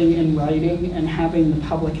something in writing and having the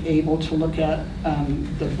public able to look at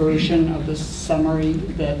the version of the summary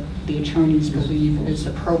that the attorneys believe is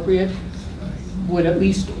appropriate would at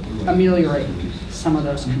least ameliorate some of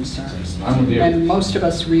those concerns. I'm with you. And most of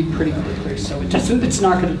us read pretty quickly, so it's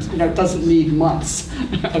not going to, it doesn't need months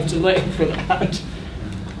of delay for that.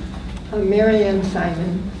 Mary Ann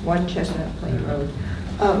Simon, 1 Chestnut Plain Road.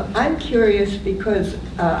 I'm curious because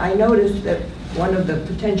I noticed that one of the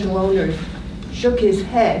potential owners shook his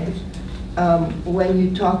head when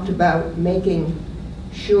you talked about making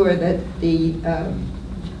sure that the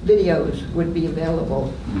videos would be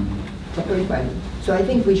available to everybody. So I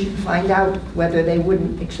think we should find out whether they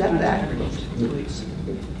wouldn't accept that.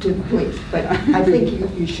 To the police. But I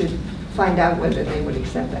think you should find out whether they would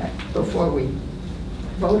accept that before we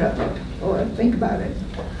vote on it or think about it.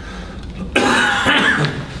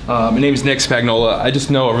 My name is Nick Spagnola. I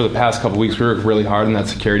just know over the past couple weeks we worked really hard on that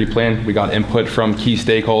security plan. We got input from key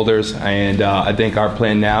stakeholders, and I think our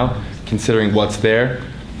plan now, considering what's there,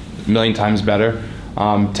 a million times better.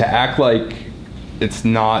 To act like it's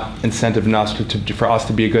not incentive enough for us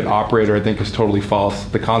to be a good operator, I think is totally false.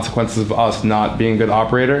 The consequences of us not being a good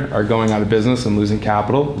operator are going out of business and losing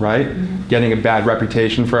capital, right? Mm-hmm. Getting a bad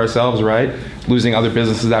reputation for ourselves, right? Losing other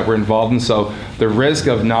businesses that we're involved in. So the risk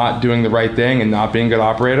of not doing the right thing and not being a good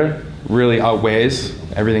operator really outweighs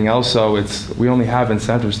everything else. So we only have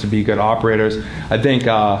incentives to be good operators. I think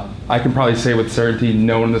I can probably say with certainty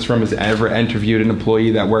no one in this room has ever interviewed an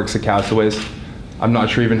employee that works at Castaways. I'm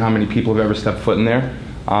not sure even how many people have ever stepped foot in there,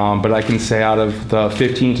 but I can say out of the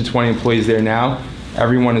 15 to 20 employees there now,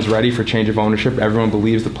 everyone is ready for change of ownership. Everyone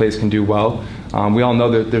believes the place can do well. We all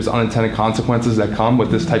know that there's unintended consequences that come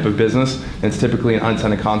with this type of business. And it's typically an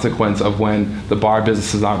unintended consequence of when the bar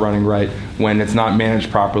business is not running right, when it's not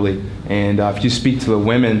managed properly. And if you speak to the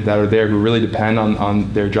women that are there who really depend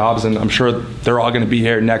on their jobs, and I'm sure they're all going to be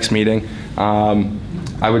here next meeting,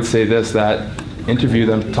 I would say this, that interview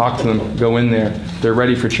them, talk to them, go in there. They're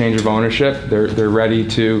ready for change of ownership. They're ready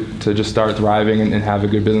to just start thriving and have a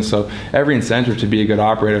good business. So every incentive to be a good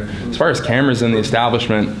operator. As far as cameras in the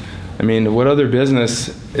establishment, I mean, what other business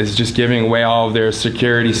is just giving away all of their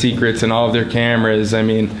security secrets and all of their cameras? I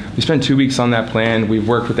mean, we spent 2 weeks on that plan. We've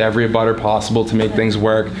worked with every abutter possible to make things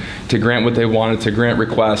work, to grant what they wanted, to grant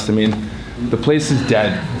requests. I mean, the place is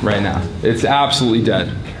dead right now. It's absolutely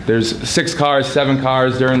dead. There's 6 cars, 7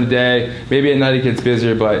 cars during the day. Maybe at night it gets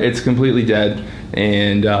busier, but it's completely dead.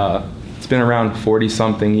 And it's been around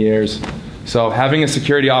 40-something years. So having a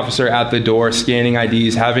security officer at the door, scanning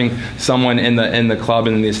IDs, having someone in the club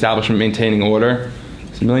and in the establishment maintaining order,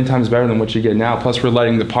 it's a million times better than what you get now. Plus, we're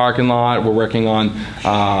lighting the parking lot. We're working on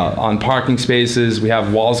parking spaces. We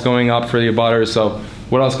have walls going up for the abutters. So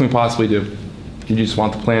what else can we possibly do? You just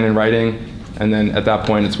want the plan in writing, and then at that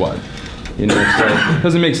point, it's what? You know, so it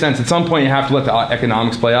doesn't make sense. At some point, you have to let the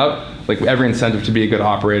economics play out. Like every incentive to be a good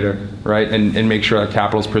operator, right, and make sure that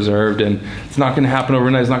capital is preserved. And it's not going to happen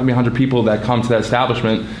overnight. There's not going to be 100 people that come to that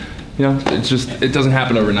establishment. You know, it doesn't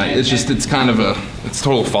happen overnight. It's kind of it's a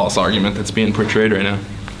total false argument that's being portrayed right now.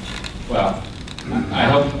 Well, I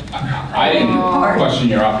hope I didn't question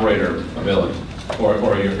your operator ability or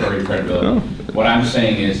your credibility. No. What I'm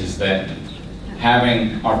saying is that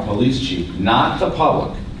having our police chief, not the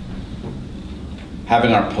public,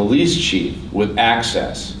 having our police chief with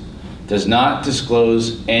access does not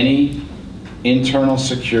disclose any internal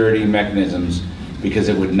security mechanisms because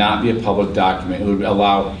it would not be a public document. It would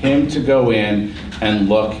allow him to go in and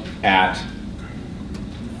look at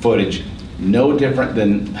footage, no different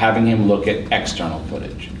than having him look at external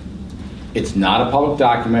footage. It's not a public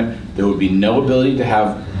document. There would be no ability to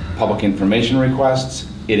have public information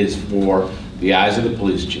requests. It is for the eyes of the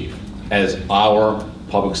police chief as our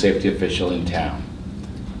public safety official in town.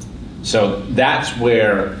 So that's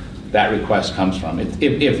where that request comes from. If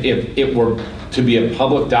it were to be a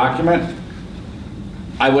public document,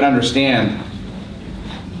 I would understand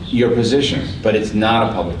your position, but it's not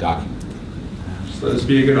a public document. So let's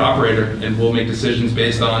be a good operator, and we'll make decisions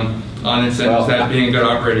based on incentives that being a good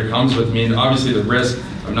operator comes with. I mean, obviously the risk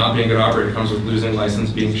of not being a good operator comes with losing license,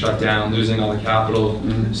 being shut down, losing all the capital.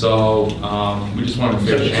 Mm-hmm. So we just want a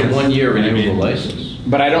fair chance. It's a 1-year renewable license.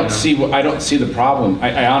 But I don't see the problem.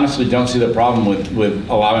 I honestly don't see the problem with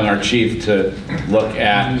allowing our chief to look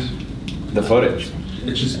at the footage.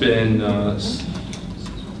 It's just been,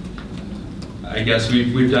 I guess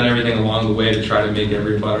we've done everything along the way to try to make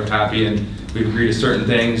every abutter happy, and we've agreed to certain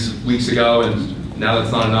things weeks ago, and now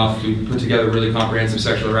that's not enough. We put together a really comprehensive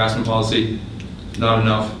sexual harassment policy. Not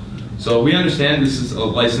enough. So we understand this is a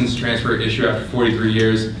license transfer issue after 43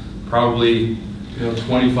 years. Probably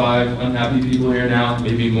 25 unhappy people here now,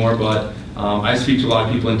 maybe more, but I speak to a lot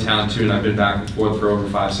of people in town too, and I've been back and forth for over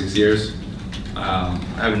 5-6 years.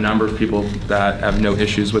 I have a number of people that have no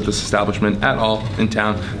issues with this establishment at all in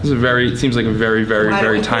town. It seems like a very, very,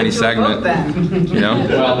 very tiny segment. You know?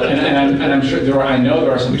 Well, and I'm sure I know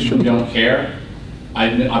there are some people who don't care, but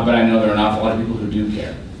I know there are an awful lot of people who do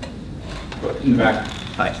care. In the back.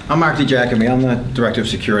 Hi, I'm Mark DeGiacomi. I'm the Director of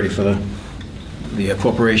Security for the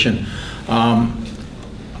corporation.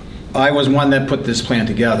 I was one that put this plan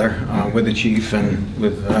together with the chief and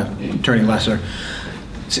with Attorney Lesser.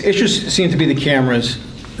 Issues seem to be the cameras.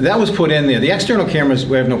 That was put in there. The external cameras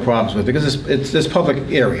we have no problems with because it's this public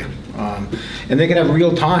area. And they can have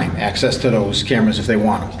real-time access to those cameras if they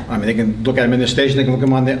want them. I mean, they can look at them in their station, they can look at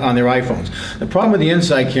them on their iPhones. The problem with the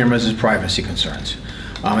inside cameras is privacy concerns.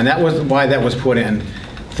 And that was why that was put in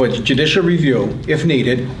for judicial review, if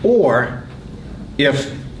needed, or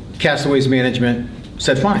if Castaways Management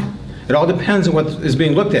said fine. It all depends on what is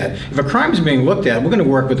being looked at. If a crime is being looked at, we're going to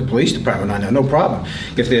work with the police department on that, no problem.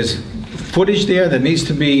 If there's footage there that needs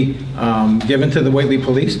to be given to the Whately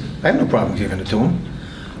police, I have no problem giving it to them.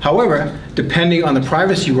 However, depending on the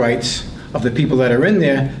privacy rights of the people that are in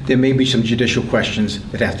there, there may be some judicial questions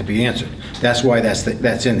that have to be answered. That's why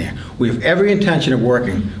that's in there. We have every intention of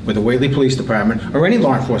working with the Whately Police Department or any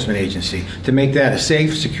law enforcement agency to make that a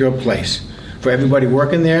safe, secure place for everybody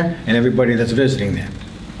working there and everybody that's visiting there.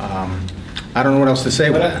 I don't know what else to say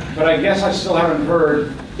with that. But I guess I still haven't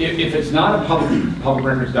heard, if it's not a public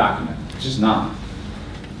records document, it's just not,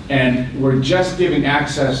 and we're just giving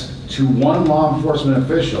access to one law enforcement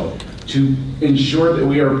official to ensure that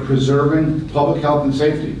we are preserving public health and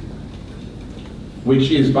safety,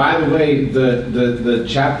 which is, by the way, the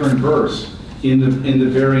chapter and verse in the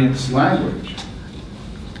variance language.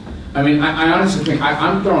 I mean, I honestly think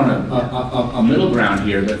I'm throwing a middle ground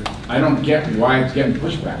here that I don't get why it's getting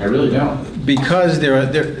pushback. I really don't. Because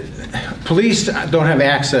police don't have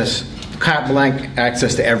access, carte blanche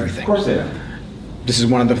access to everything. Of course they don't. This is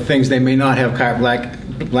one of the things they may not have carte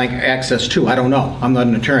blanche access to. I don't know. I'm not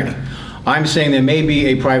an attorney. I'm saying there may be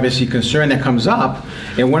a privacy concern that comes up,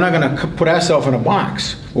 and we're not going to put ourselves in a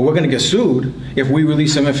box where we're going to get sued if we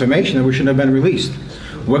release some information that we shouldn't have been released.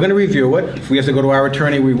 We're going to review it. If we have to go to our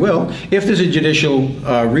attorney, we will. If there's a judicial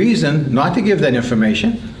reason not to give that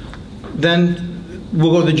information, then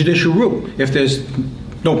we'll go the judicial route. If there's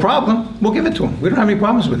no problem, we'll give it to them. We don't have any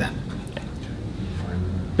problems with that.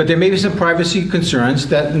 But there may be some privacy concerns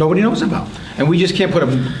that nobody knows about. And we just can't put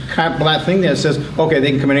a carte blanche thing there that says, okay,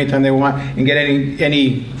 they can come in anytime they want and get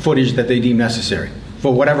any footage that they deem necessary,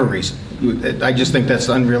 for whatever reason. I just think that's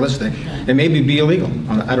unrealistic. It may be illegal.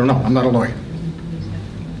 I don't know. I'm not a lawyer.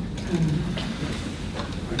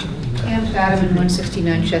 Ann Fadiman,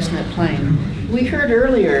 169 Chestnut Plain. We heard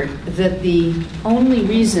earlier that the only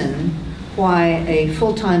reason why a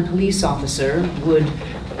full-time police officer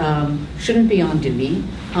shouldn't be on duty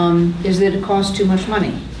is that it costs too much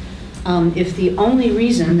money. If the only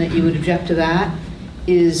reason that you would object to that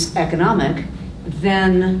is economic,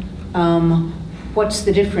 then what's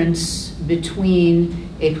the difference between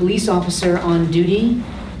a police officer on duty,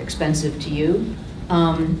 expensive to you,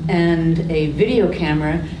 and a video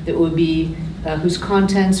camera that would be whose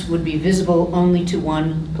contents would be visible only to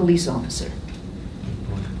one police officer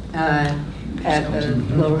at a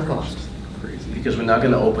lower cost? Because we're not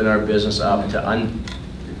going to open our business up to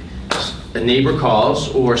a neighbor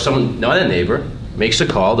calls, or someone, not a neighbor, makes a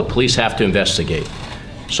call, the police have to investigate.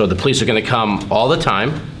 So the police are going to come all the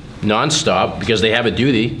time, nonstop, because they have a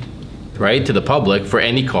duty, right, to the public for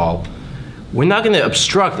any call. We're not going to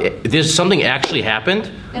obstruct. There's something actually happened.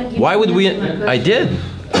 Why would we? I did.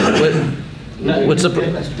 What's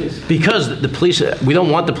the? Because the police. We don't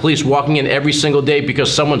want the police walking in every single day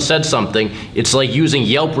because someone said something. It's like using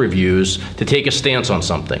Yelp reviews to take a stance on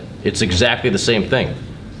something. It's exactly the same thing.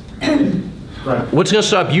 What's going to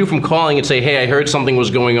stop you from calling and say, "Hey, I heard something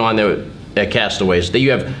was going on there at Castaways"? That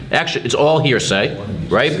you have actually, it's all hearsay,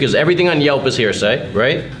 right? Because everything on Yelp is hearsay,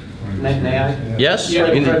 right? May I? Yes? Yeah,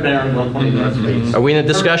 Are we in a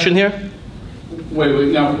discussion here?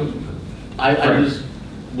 Wait, no. I just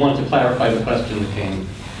wanted to clarify the question that came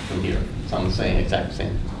from here. It's on the exact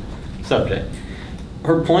same subject.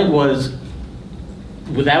 Her point was,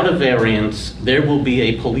 without a variance, there will be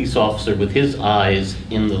a police officer with his eyes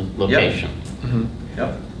in the location. Yep. Mm-hmm.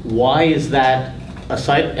 Yep. Why is that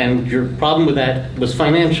aside? And your problem with that was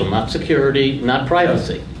financial, not security, not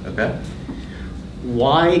privacy. Okay.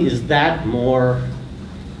 Why is that more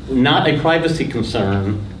not a privacy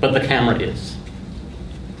concern, but the camera is?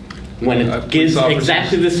 When it gives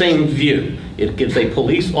exactly the same view. It gives a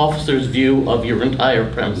police officer's view of your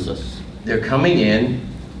entire premises. They're coming in.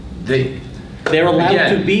 They're allowed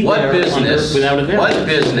Again, to be what there business, without a variance. what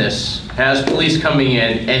business has police coming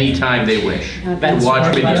in anytime they wish to That's watch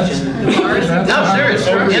our videos? question. No, serious,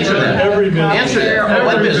 answer that. Answer that.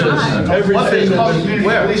 What business? What business?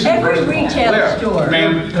 Where? Every retail Where? store.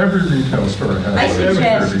 Every retail store has. I it. suggest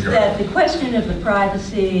Everywhere you go. that the question of the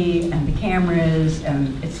privacy and the cameras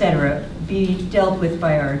and et cetera be dealt with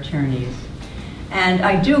by our attorneys. And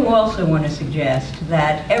I do also want to suggest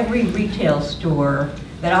that every retail store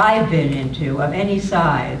that I've been into of any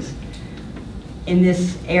size in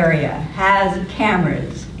this area has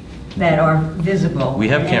cameras that are visible. We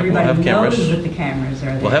have and we'll have everybody cameras. knows that the cameras are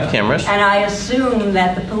there. We'll have cameras. And I assume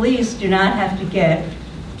that the police do not have to get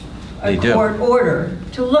a They do. court order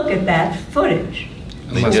to look at that footage.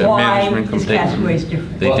 They So do. why Management is complaints. Castaway's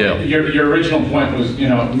different? They do. Your original point was,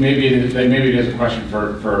 maybe it is a question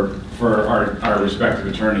for our respective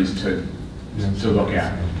attorneys to look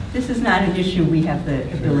at. This is not an issue we have the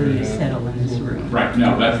ability to settle in this room. Right,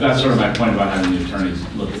 no, that's sort of my point about having the attorneys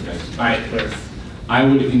look at this. I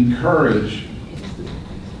would encourage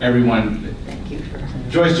everyone,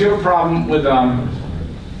 Joyce, do you have a problem with,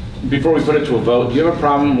 before we put it to a vote, do you have a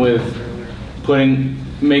problem with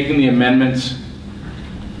making the amendments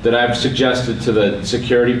that I've suggested to the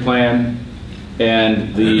security plan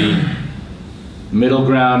and the middle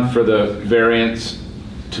ground for the variance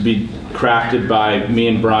to be crafted by me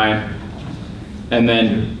and Brian and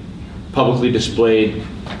then publicly displayed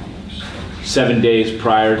 7 days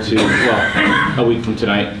prior to, a week from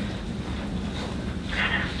tonight?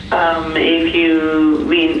 If you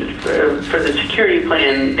mean for the security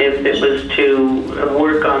plan, if it was to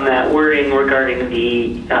work on that wording regarding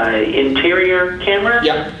the interior camera?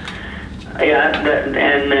 Yeah. Yeah,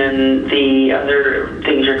 and then the other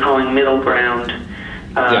things you're calling middle ground,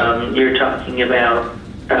 you're talking about,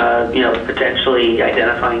 potentially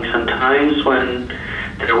identifying some times when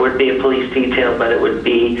there would be a police detail, but it would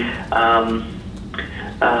be not,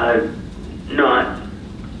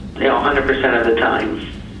 100% of the time.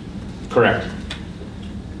 Correct.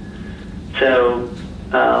 So,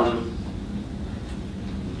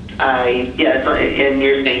 and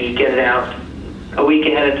you're saying you get it out a week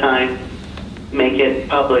ahead of time, make it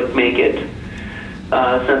public, make it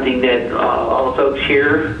something that all the folks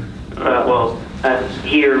here,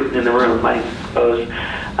 here in the room, I suppose,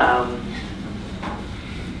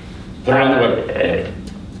 put it on the web.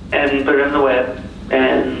 And put it on the web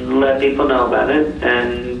and let people know about it.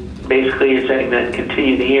 And basically you're saying that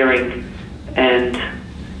continue the hearing and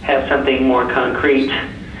have something more concrete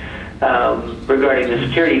regarding the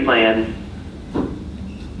security plan.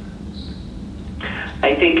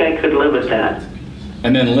 I think I could live with that.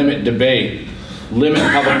 And then limit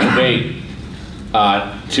public debate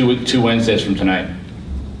two Wednesdays from tonight.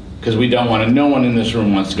 Because no one in this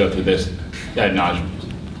room wants to go through this ad nauseum.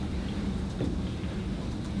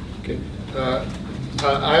 Okay.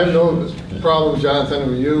 I have no problem, Jonathan,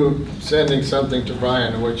 with you sending something to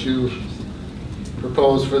Brian, what you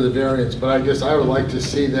propose for the variance, but I guess I would like to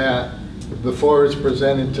see that before it's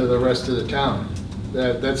presented to the rest of the town.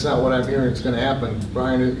 That's not what I'm hearing is going to happen.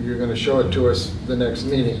 Brian, you're going to show it to us the next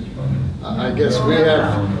meeting. I guess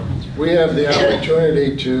we have the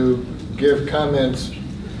opportunity to give comments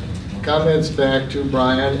back to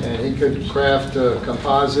Brian, and he could craft a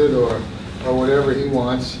composite or whatever he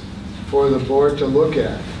wants for the board to look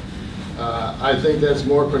at. I think that's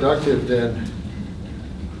more productive than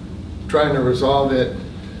trying to resolve it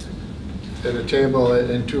at a table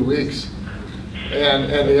in 2 weeks.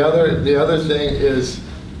 And the other thing is,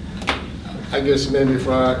 I guess maybe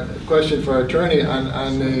for a question for our attorney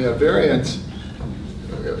on the variance,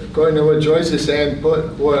 according to what Joyce is saying,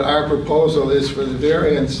 put what our proposal is for the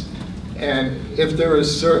variance, and if there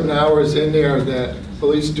is certain hours in there that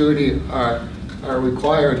police duty are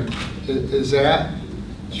required,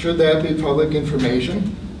 should that be public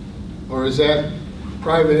information? Or is that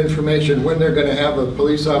private information when they're going to have a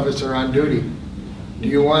police officer on duty? Do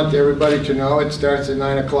you want everybody to know it starts at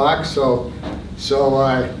 9 o'clock, so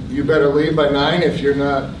you better leave by 9 if you're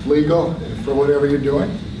not legal for whatever you're doing?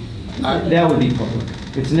 That would be public.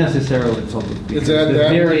 It's necessarily public. Because that the would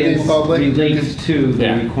be variance public? relates to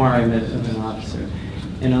the requirement of an officer.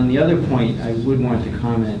 And on the other point, I would want to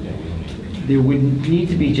comment, there would need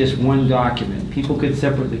to be just one document. People could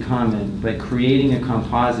separately comment, but creating a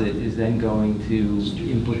composite is then going to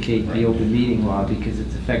implicate the open meeting law because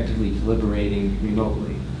it's effectively deliberating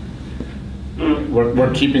remotely.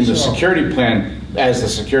 We're keeping the security plan as the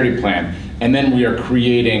security plan, and then we are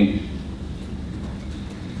creating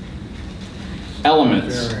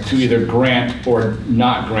elements to either grant or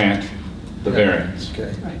not grant the variance.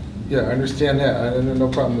 Okay. Yeah, I understand that. I have no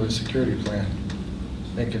problem with the security plan.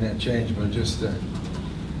 making that change, but just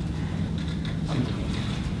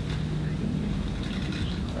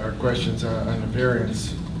our questions on the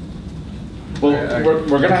variance. Well,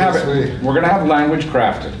 we're gonna have language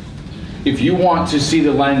crafted. If you want to see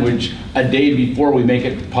the language a day before we make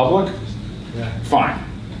it public, fine.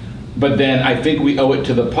 But then I think we owe it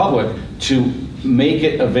to the public to make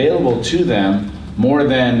it available to them more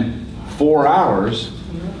than 4 hours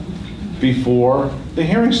before the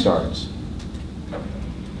hearing starts.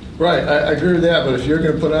 Right, I agree with that, but if you're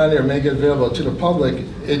going to put it on there and make it available to the public,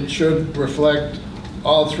 it should reflect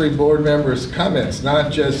all 3 board members' comments,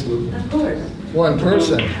 not just one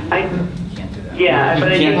person. Yeah,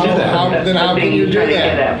 but You can't do that. Then how can you do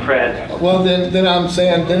that? Fred? Well, then I'm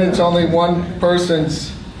saying, then it's only one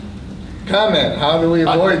person's comment. How do we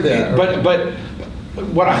avoid that? But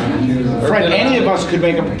Fred, any of us could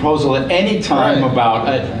make a proposal at any time about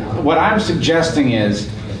it. What I'm suggesting is,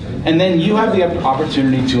 and then you have the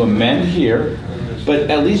opportunity to amend here, but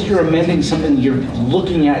at least you're amending something you're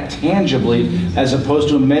looking at tangibly, as opposed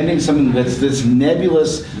to amending something that's this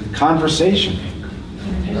nebulous conversation.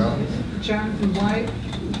 Jonathan, why?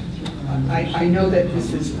 I know that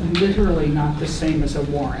this is literally not the same as a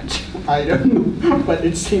warrant item, but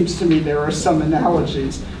it seems to me there are some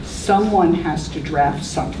analogies. Someone has to draft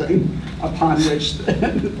something upon which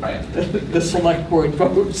the select board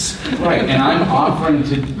votes. Right, and I'm offering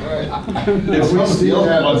to. If we see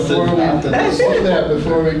that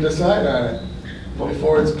before we decide on it,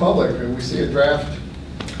 before it's public, and we see a draft.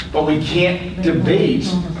 But we can't debate.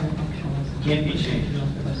 Can't be changed.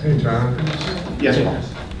 Hey, John. Yes, Paul.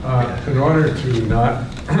 In order to not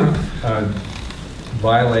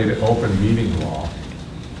violate open meeting law,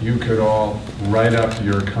 you could all write up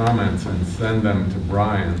your comments and send them to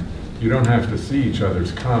Brian. You don't have to see each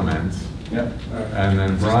other's comments. Yep. And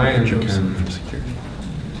then Brian can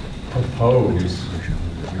propose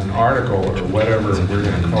an article or whatever we're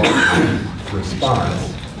going to call it,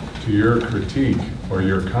 response to your critique or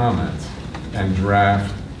your comments, and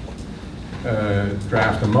draft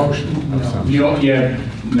a motion of some sort.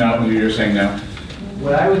 No, you're saying no.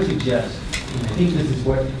 What I would suggest, and I think this is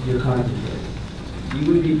what you're contemplating, you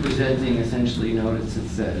would be presenting essentially notice that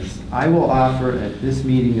says, I will offer at this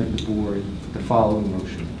meeting of the board the following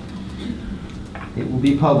motion. It will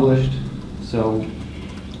be published, so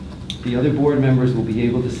the other board members will be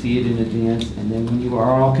able to see it in advance, and then when you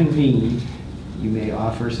are all convened, you may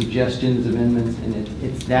offer suggestions, amendments, and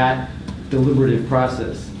it's that deliberative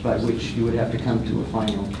process by which you would have to come to a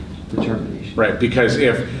final determination. Right, because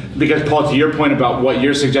Paul, to your point about what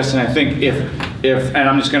you're suggesting, I think if and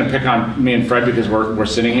I'm just going to pick on me and Fred because we're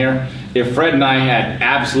sitting here. If Fred and I had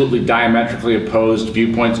absolutely diametrically opposed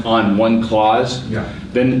viewpoints on one clause,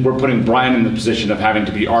 then we're putting Brian in the position of having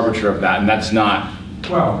to be arbiter of that, and that's not.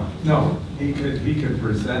 Well, no, he could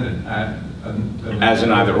present it at as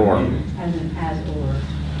an either or. As an as-or.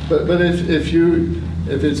 But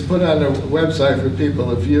if it's put on the website for people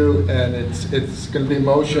to view, and it's going to be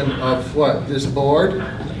motion of what, this board?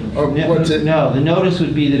 Or what's it? No, the notice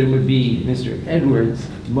would be that it would be Mr. Edwards'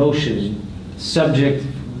 motion, subject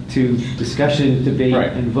to discussion, debate,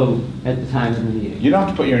 and vote at the time of the meeting. You don't have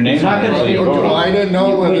to put your name on it until you vote. I didn't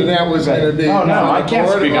know whether that was going to be. Oh, no, I can't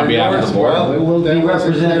speak on behalf of the board. It will be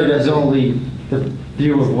represented as only the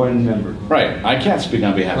view of one member. Right, I can't speak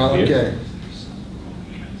on behalf of you. Okay.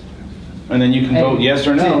 And then you can vote yes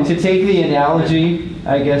or no. To take the analogy,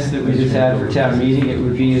 I guess, that we just had for town meeting, it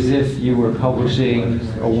would be as if you were publishing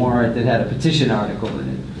a warrant that had a petition article in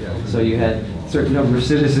it. So you had a certain number of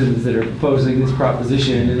citizens that are proposing this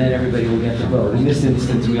proposition, and then everybody will get to vote. In this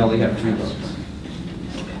instance, we only have 3 votes.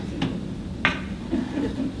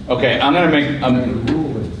 Okay, I'm gonna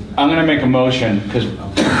make a motion because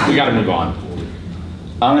we got to move on.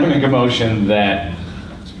 I'm gonna make a motion that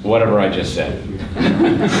whatever I just said.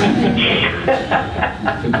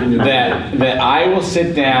 that I will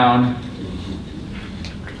sit down,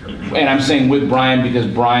 and I'm saying with Brian because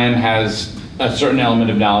Brian has a certain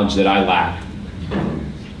element of knowledge that I lack,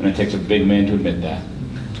 and it takes a big man to admit that.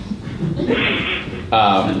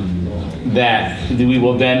 That we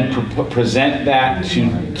will then present that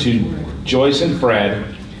to Joyce and Fred,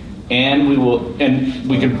 and we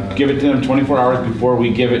can give it to them 24 hours before we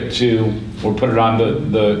give it to or put it on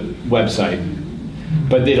the website.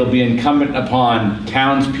 But it'll be incumbent upon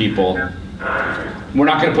townspeople. We're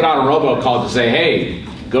not going to put out a robocall to say, "Hey,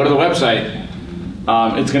 go to the website."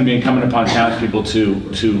 It's going to be incumbent upon townspeople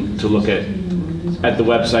to look at the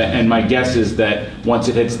website. And my guess is that once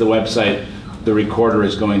it hits the website, the recorder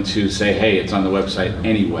is going to say, "Hey, it's on the website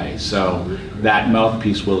anyway." So that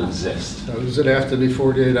mouthpiece will exist. So does it have to be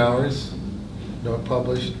 48 hours? Not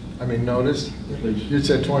published? I mean, notice? You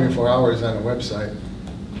said 24 hours on the website.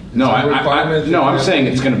 No, Is there a requirement that I'm you saying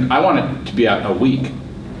have- it's gonna, I want it to be out a week.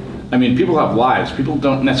 I mean, people have lives. People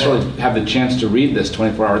don't necessarily have the chance to read this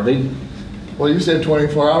 24 hours. Well, you said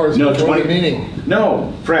 24 hours No, before 20 the meeting.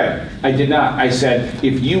 No, Fred, I did not. I said,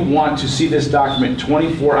 if you want to see this document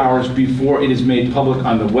 24 hours before it is made public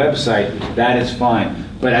on the website, that is fine.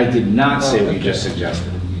 But I did not say what you just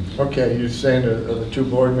suggested. Okay, you're saying the two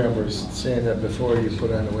board members saying that before you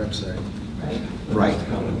put it on the website. Right.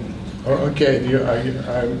 Oh, okay,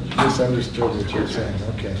 I misunderstood what you're saying,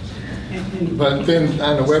 okay. But then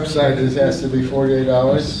on the website, it has to be 48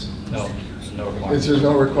 hours? No, there's no requirement. There's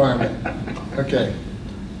no requirement. Okay.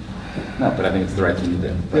 No, but I think it's the right thing to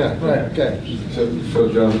do. Yeah, right, okay.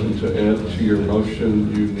 So Jonathan, to add to your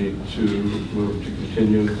motion, you need to move to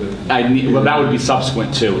continue the... Well, that would be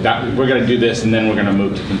subsequent too. We're going to do this and then we're going to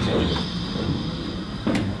move to continue.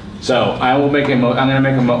 So I will make I'm going to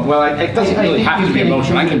make a well, it doesn't I really think have you to be a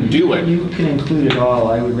motion. I can do it. You can include it all.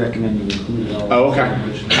 I would recommend you include it all. Oh, okay.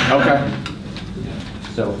 Okay.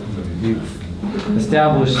 So you've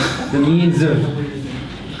established the means of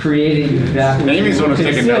creating that. Amy's the one who's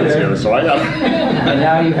taking notes here, so I got And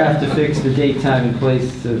now you have to fix the date, time, and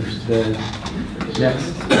place of the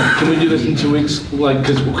next. Can we do this in 2 weeks? Like,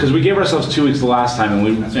 because we gave ourselves 2 weeks the last time, and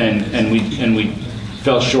we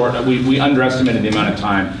fell short. We underestimated the amount of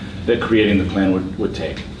time that creating the plan would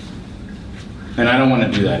take, and I don't want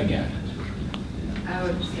to do that again. I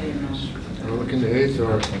would say no. We're looking to 8th,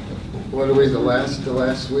 or what are we, the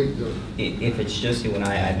last week? If it's just you and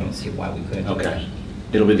I don't see why we couldn't. Okay,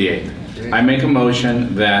 it'll be the 8th. I make a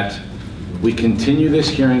motion that we continue this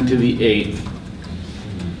hearing to the 8th,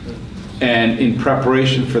 and in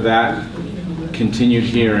preparation for that continued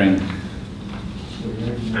hearing,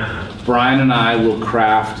 Brian and I will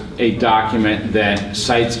craft a document that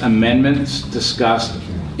cites amendments discussed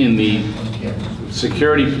in the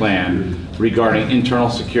security plan regarding internal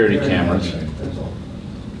security cameras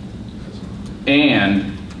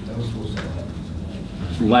and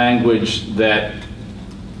language that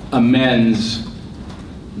amends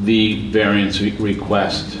the variance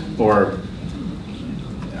request, or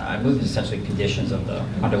I believe it's essentially conditions of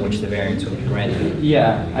under which the variance will be granted.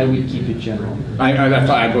 Yeah, I would keep it general.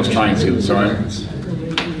 I was trying to, sorry.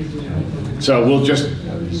 So we'll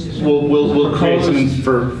create something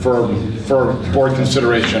for board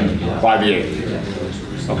consideration by the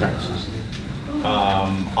 8th. Okay.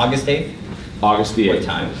 August 8th? August the 8th. What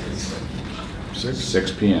time?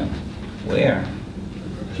 6 p.m. Where?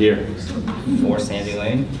 Here. 4 Sandy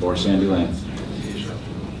Lane? 4 Sandy Lane.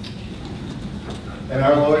 And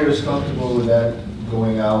our lawyer is comfortable with that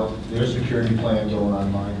going out, their security plan going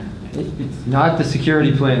online? It's not the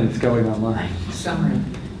security plan that's going online. Summary.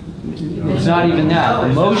 It's not even that.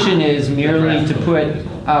 The motion is merely to put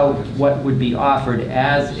out what would be offered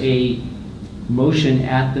as a motion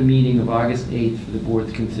at the meeting of August 8th for the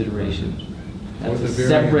board's consideration. That's a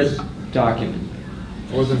separate document.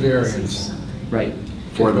 For the variance. Right.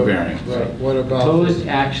 For the variance. Right. What about? Proposed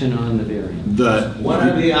action on the variance. What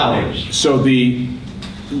are the hours? So the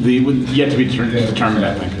yet to be determined,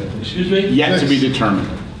 I think. Excuse me? Yet to be determined.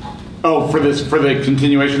 Oh, for the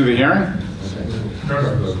continuation of the hearing?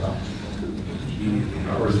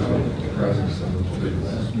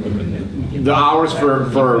 The hours for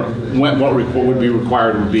what would be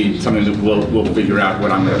required would be something that we'll figure out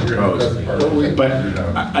what I'm going to propose. But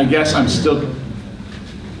I guess I'm still,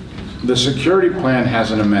 the security plan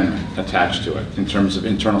has an amendment attached to it in terms of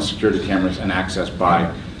internal security cameras and access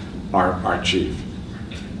by our chief.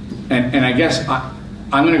 And I guess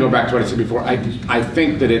I'm going to go back to what I said before. I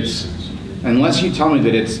think that it's, unless you tell me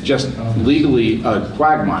that it's just legally a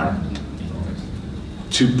quagmire,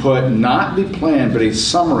 to put not the plan, but a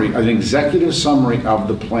summary, an executive summary of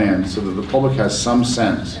the plan so that the public has some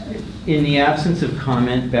sense. In the absence of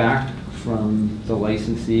comment back from the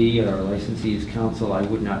licensee or our licensee's counsel, I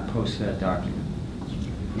would not post that document.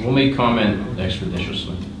 We'll make comment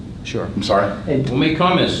expeditiously. Sure. I'm sorry? We'll make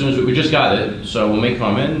comment as soon as we just got it, so we'll make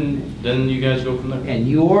comment and then you guys go from there. And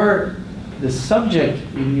the subject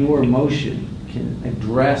in your motion can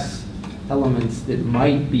address elements that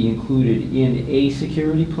might be included in a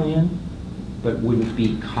security plan, but wouldn't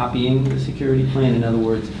be copying the security plan. In other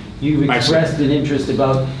words, you've expressed an interest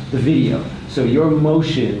about the video. So your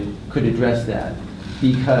motion could address that,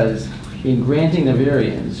 because in granting the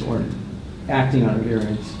variance or acting on a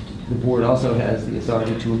variance, the board also has the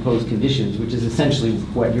authority to impose conditions, which is essentially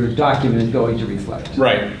what your document is going to reflect.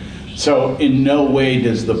 Right. So in no way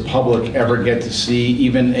does the public ever get to see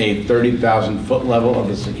even a 30,000-foot level of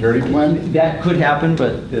the security plan? That could happen,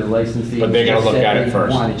 but the licensee But they gotta look at it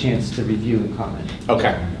first. want a chance to review and comment.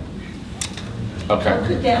 Okay. Okay.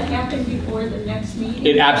 Could that happen before the next meeting?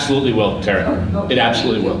 It absolutely will, Terry. It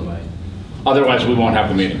absolutely will. Otherwise, we won't have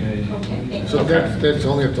the meeting. Okay, thank So you. that's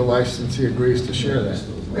only if the licensee agrees to share that.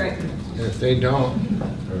 Right. And if they don't,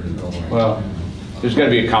 Well, there's got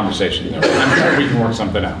to be a conversation there. I'm sure we can work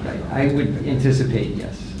something out. I would anticipate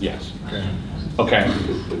yes. Yes. Okay.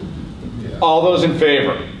 All those in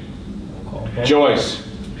favor? Joyce?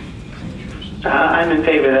 I'm in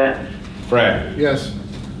favor of that. Fred? yes.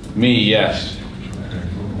 Me, yes.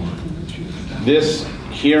 This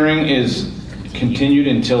hearing is continued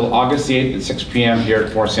until August the 8th at 6 p.m. here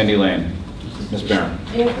at 4 Sandy Lane. Ms. Barron?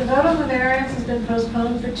 If the vote on the variance has been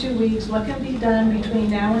postponed for 2 weeks, what can be done between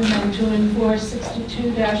now and then to enforce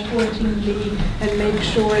 62-14B and make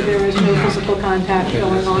sure there is no physical contact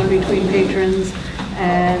going on between patrons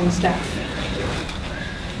and staff?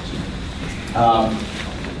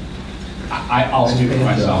 I'll speak for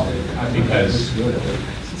myself because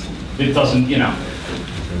it doesn't,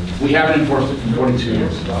 we haven't enforced it for 42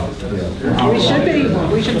 years.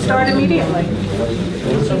 We should start immediately.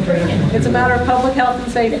 It's a matter of public health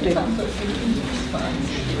and safety.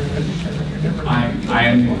 I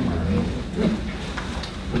am.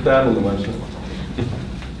 Put that on the website.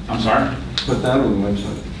 I'm sorry? Put that on the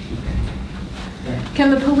website. Can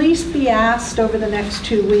the police be asked over the next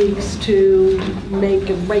 2 weeks to make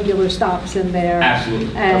regular stops in there?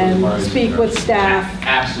 Absolutely. And speak with staff?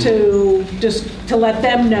 Absolutely. To let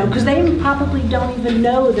them know, because they probably don't even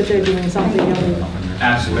know that they're doing something illegal.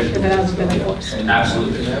 Absolutely. If it hasn't been enforced.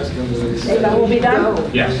 Absolutely. That will be done?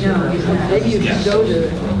 Yes. Maybe you can go to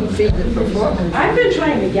see the performance. I've been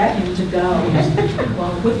trying to get him to go.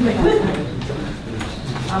 Well, with me.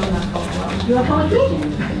 I'm not going. You want to come with me?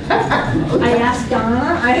 I asked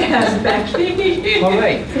Donna, I asked Becky. All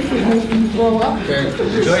right.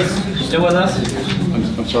 Joyce, still with us?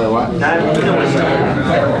 I'm sorry, what?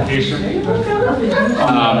 Clarification.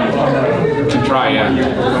 To try, yeah.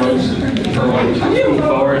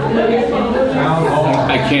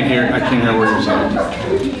 I can't hear what you're saying.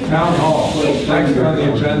 Town hall, next on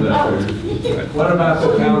the agenda. What about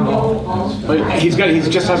the town hall? He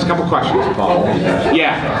just has a couple questions, Paul.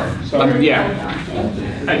 Yeah.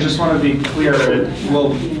 Yeah. I just want to be clear,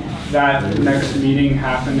 will that next meeting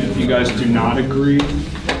happen if you guys do not agree?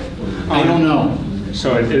 I don't know.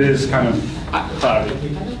 So it is kind of cloudy.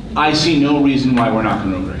 I see no reason why we're not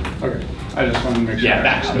going to agree. Okay, I just want to make sure.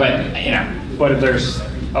 Yeah, But if there's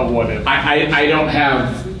a what if? I don't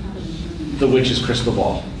have the witch's crystal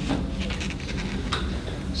ball.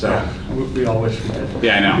 So. Yeah, we all wish we did.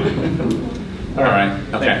 Yeah, I know. All right.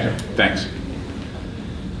 Okay. Thanks.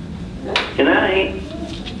 Good night.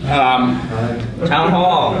 Town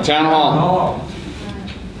hall. Town hall.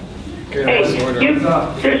 Hey,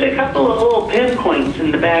 there's a couple of little pinpoints in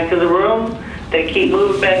the back of the room that keep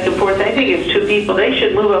moving back and forth. I think it's 2 people. They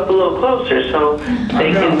should move up a little closer so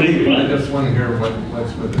they can be seen. I just want to hear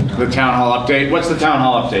what's with it. The town hall update. What's the town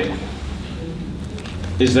hall update?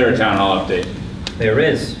 Is there a town hall update? There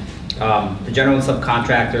is. The general and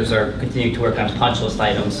subcontractors are continuing to work on punch list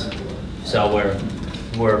items. So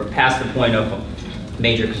we're past the point of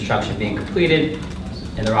major construction being completed,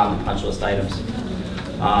 and they're on the punch list items.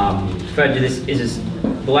 Fred,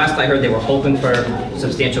 the last I heard, they were hoping for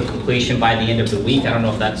substantial completion by the end of the week. I don't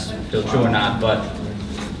know if that's still true or not, but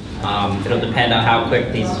it'll depend on how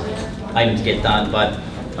quick these items get done. But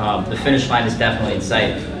the finish line is definitely in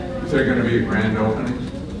sight. Is there going to be a grand opening?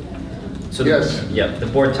 So Yes. The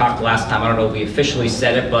board talked last time. I don't know if we officially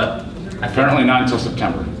said it, but apparently not until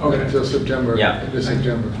September. Okay. Until September. Yeah. This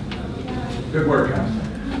September. Good work, guys.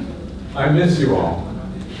 I miss you all.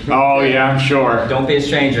 Oh yeah, I'm sure. Don't be a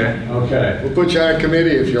stranger. Okay. We'll put you on a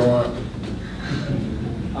committee if you want.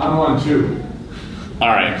 I'm on too. All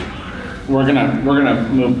right. We're gonna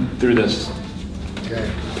move through this Okay.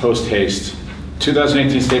 post haste.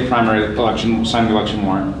 2018 state primary election, signed election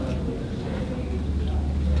warrant.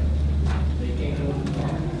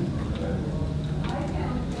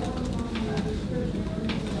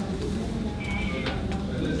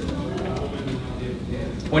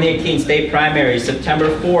 '18 state primary, September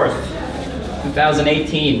 4th,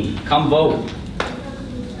 2018. Come vote.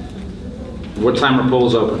 What time are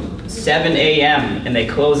polls open? 7 a.m. and they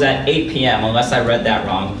close at 8 p.m. unless I read that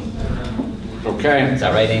wrong. Okay. Is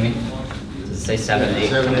that right, Amy? Does it say 7 to 8?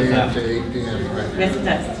 7 a.m. to 8 p.m., right? Yes, it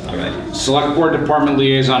does. All right. Select Board Department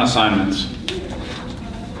Liaison Assignments.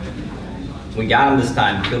 We got them this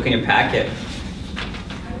time. Look in your packet.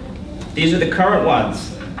 These are the current ones.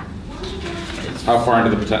 How far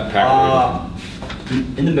into the packet?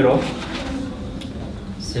 In the middle.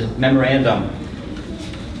 It's a memorandum.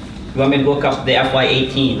 You want me to look up the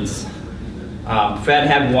FY18s? Fred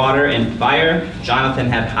had water and fire, Jonathan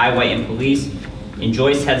had highway and police, and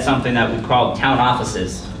Joyce had something that we called town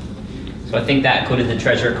offices. So I think that included the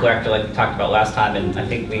treasurer collector like we talked about last time, and I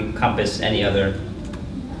think we encompass any other.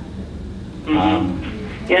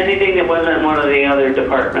 Anything that wasn't one of the other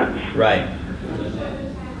departments. Right.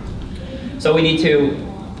 So we need to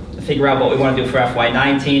figure out what we want to do for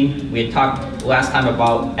FY19. We had talked last time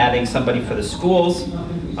about adding somebody for the schools.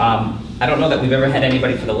 I don't know that we've ever had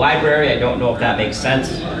anybody for the library. I don't know if that makes sense.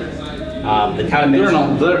 The town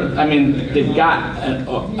administrator. I mean, they've got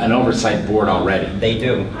an oversight board already. They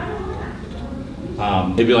do.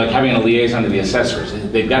 It'd be like having a liaison to the assessors.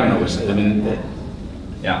 They've got an oversight. I mean,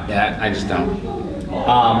 yeah, I just don't.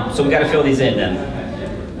 So we got to fill these in then.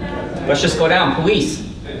 Let's just go down. Police.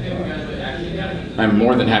 I'm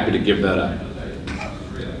more than happy to give that up.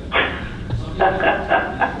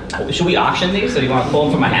 Should we auction these, or do you want to pull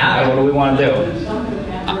them from a hat, or what do we want to do?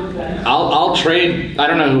 I'll trade. I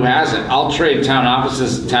don't know who has it. I'll trade town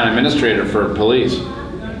offices, town administrator for police.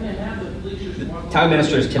 Town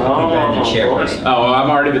administrator is typically better than chairperson. Oh, well,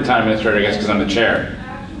 I'm already the town administrator, I guess, because I'm the chair.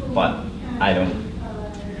 But I don't.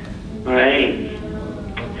 Right.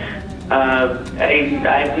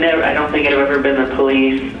 I don't think I've ever been a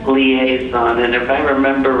police liaison, and if I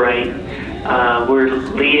remember right, were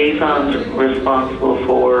liaisons responsible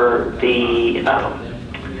for the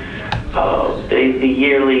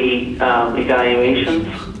yearly evaluations,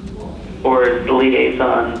 or is the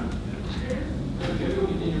liaison?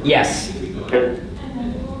 Yes.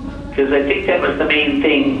 Because I think that was the main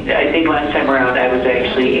thing. I think last time around I was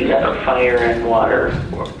actually fire and water.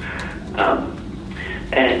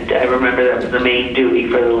 And I remember that was the main duty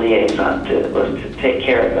for the liaison was to take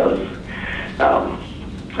care of those,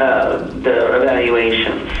 the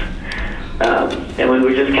evaluations. And we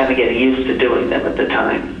were just kind of getting used to doing them at the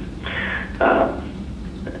time.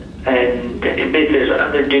 And if there's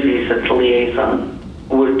other duties that the liaison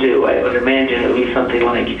would do, I would imagine it would be something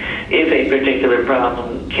like, if a particular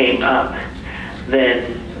problem came up,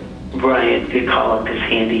 then Brian could call up his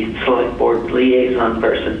handy select board liaison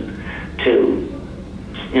person to,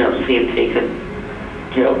 see if they could,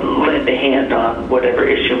 lend a hand on whatever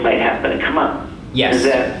issue might happen to come up. Yes. Is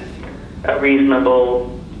that a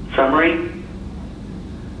reasonable summary?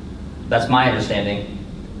 That's my understanding.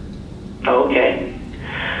 Okay.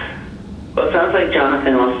 Well, it sounds like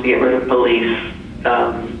Jonathan wants to get rid of police,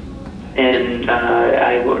 and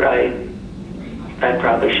I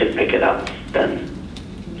probably should pick it up then.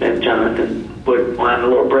 If Jonathan would want a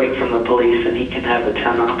little break from the police, and he can have the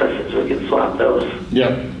town offices, we can swap those.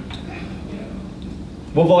 Yep.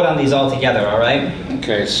 We'll vote on these all together, all right?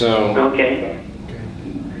 Okay, so. Okay.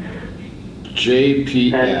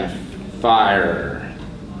 JPF, fire.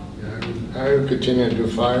 I would continue to do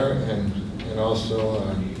fire and also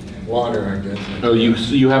water, I guess. Oh,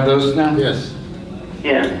 you have those now? Yes.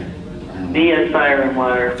 Yeah. Via fire and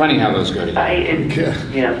water. Funny how those go together.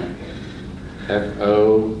 Yeah.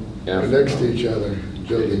 FO. They're next to each other,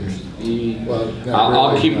 buildings. Well,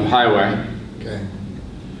 I'll keep highway. Okay.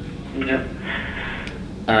 Yeah.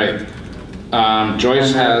 All right.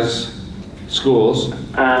 Joyce has schools.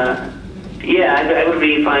 Yeah, I would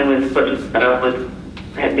be fine with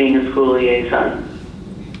being a school liaison.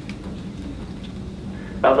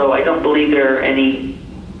 Although I don't believe there are any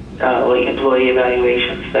employee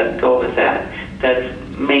evaluations that go with that. That's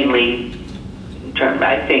mainly,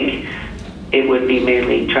 I think it would be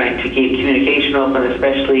mainly trying to keep communication open,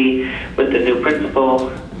 especially with the new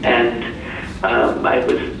principal. And I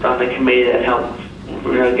was on the committee that helped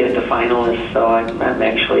get the finalists, so I'm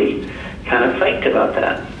actually kind of psyched about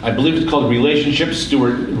that. I believe it's called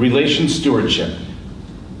relations stewardship.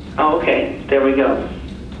 Oh, okay. There we go.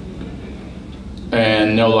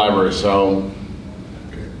 And no library, so.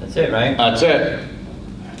 That's it, right? That's it.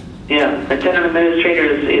 Yeah, the town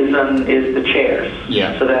administrator is the chairs.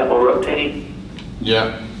 Yeah. So that will rotate.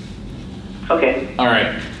 Yeah. Okay. All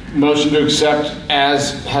right. Motion to accept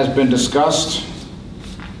as has been discussed.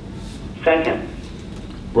 Second.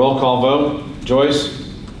 Roll call vote. Joyce?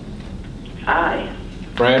 Aye.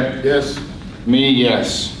 Fred? Yes. Me,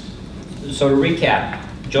 yes. So to recap,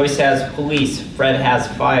 Joyce has police, Fred has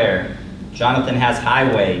fire, Jonathan has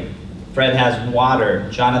highway, Fred has water,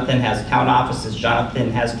 Jonathan has town offices,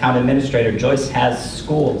 Jonathan has town administrator, Joyce has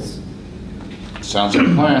schools. Sounds like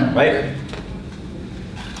a plan. Right?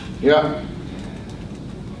 Yeah.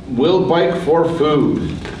 Will bike for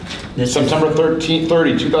food. September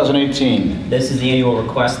 30, 2018. This is the annual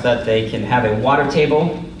request that they can have a water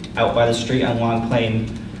table out by the street on Long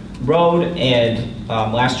Plain Road, and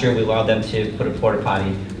last year we allowed them to put a porta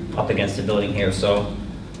potty up against the building here. So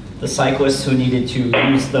the cyclists who needed to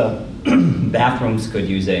use the bathrooms could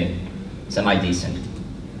use a semi-decent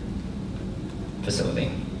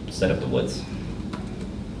facility instead of the woods.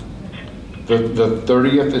 The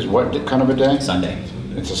 30th is what kind of a day? Sunday.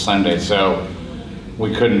 It's a Sunday, so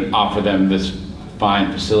we couldn't offer them this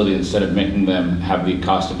fine facility instead of making them have the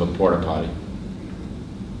cost of a porta potty.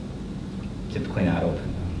 Typically not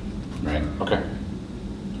open. Right, okay.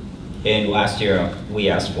 And last year, we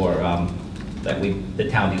asked for that the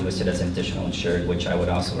town be listed as an additional insured, which I would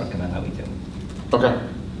also recommend that we do. Okay.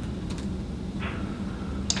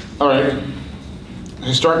 All right.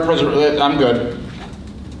 Historic preservation, I'm good.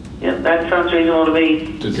 Yeah, that sounds reasonable to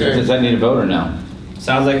me. Does that need a vote or no?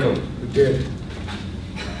 Sounds like It did.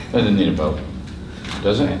 Doesn't need a vote.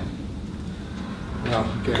 Does it? No,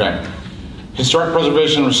 Okay. Historic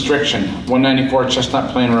preservation restriction, 194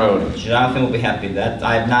 Chestnut Plain Road. Jonathan will be happy that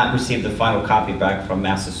I have not received the final copy back from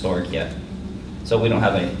Mass Historic yet. So we don't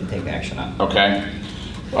have anything to take action on. Okay.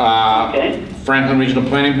 Franklin Regional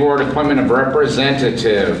Planning Board, appointment of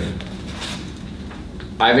representative.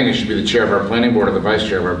 I think it should be the chair of our planning board or the vice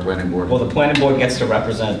chair of our planning board. Well, the planning board gets to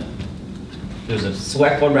represent, there's a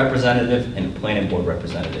select board representative and a planning board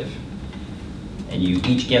representative. And you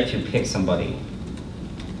each get to pick somebody.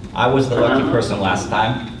 I was the lucky person last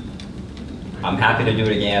time. I'm happy to do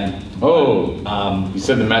it again. Oh, you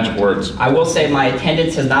said the magic words. I will say my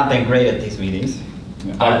attendance has not been great at these meetings.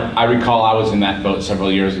 I recall I was in that boat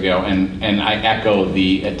several years ago, and I echo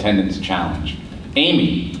the attendance challenge.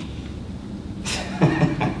 Amy.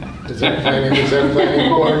 Is that planning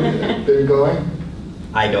board been going?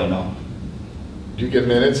 I don't know. Do you get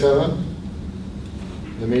minutes of them?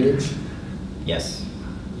 The meetings? Yes.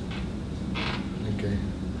 Okay.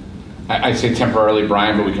 I say temporarily,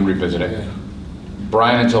 Brian, but we can revisit it. Yeah.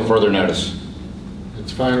 Brian, until further notice.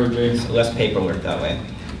 It's fine with me. So less paperwork that way.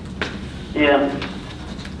 Yeah.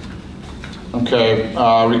 Okay,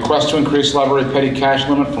 request to increase library petty cash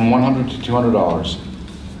limit from $100 to $200.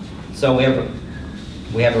 So we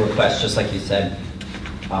have a request, just like you said.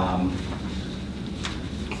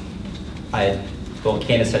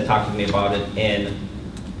 Candace had talked to me about it, and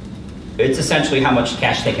it's essentially how much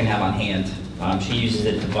cash they can have on hand. She uses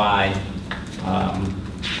it to buy,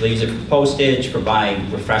 they use it for postage, for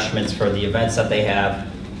buying refreshments for the events that they have,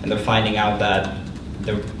 and they're finding out that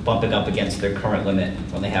they're bumping up against their current limit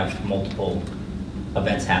when they have multiple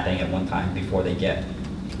events happening at one time before they get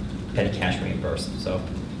petty cash reimbursed. So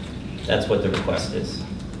that's what the request is.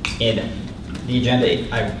 And the agenda,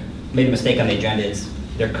 I made a mistake on the agenda.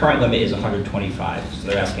 Their current limit is $125, so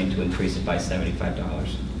they're asking to increase it by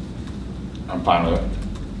 $75. I'm fine with it.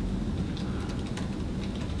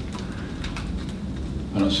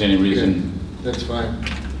 I don't see any reason. That's fine.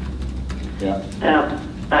 Yeah.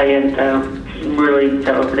 They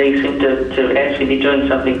seem to actually be doing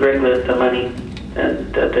something great with the money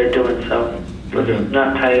that they're doing, so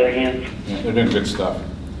not tie their hands. Yeah, they're doing good stuff.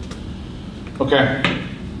 Okay,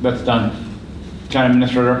 that's done. Town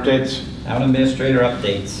administrator updates? Town administrator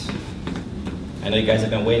updates. I know you guys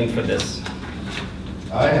have been waiting for this.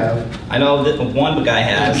 I have. I know that one guy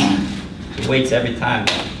has. He waits every time.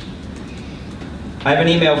 I have an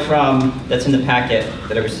email that's in the packet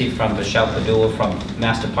that I received from Michelle Padula from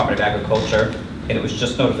Mass Department of Agriculture, and it was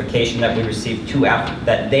just notification that they received two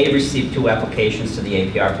applications to the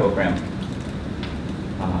APR program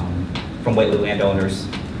from Whately landowners.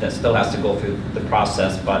 That still has to go through the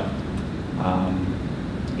process, but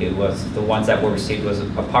it was the ones that were received was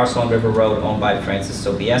a parcel on River Road owned by Francis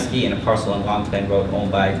Sobieski and a parcel on Long Plain Road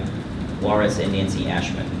owned by Lawrence and Nancy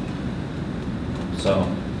Ashman. So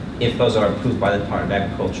if those are approved by the Department of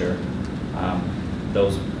Agriculture,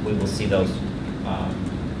 we will see those.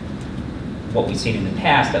 What we've seen in the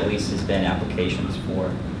past, at least, has been applications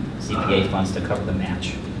for CPA funds to cover the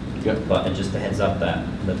match. Yep. But just a heads up that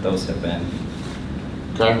those have been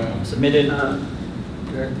submitted.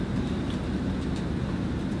 Okay.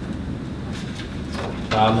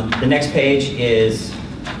 The next page is,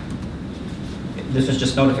 this was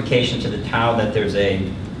just notification to the town that there's a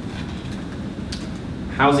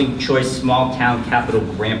Housing Choice Small Town Capital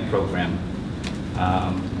Grant Program.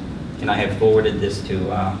 And I have forwarded this to,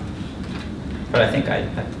 but I think I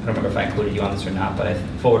don't remember if I included you on this or not, but I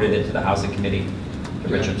forwarded it to the Housing Committee, to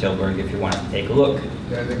Richard Tilburg, if you wanted to take a look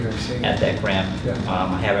Yeah, I think I've seen at it. that grant. Yeah.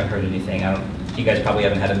 I haven't heard anything. You guys probably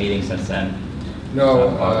haven't had a meeting since then. No,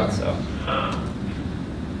 about it, so.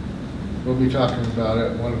 We'll be talking about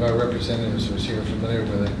it. One of our representatives was here familiar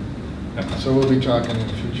with it. So we'll be talking in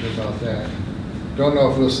the future about that. Don't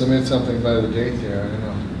know if we'll submit something by the date there, I don't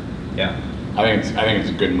know. Yeah. I think it's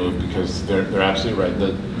a good move because they're absolutely right.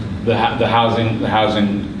 The housing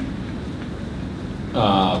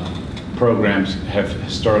programs have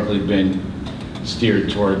historically been steered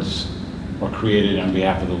towards or created on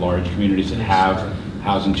behalf of the large communities that have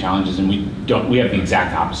housing challenges, and we have the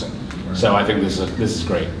exact opposite. So I think this is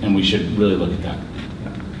great, and we should really look at that.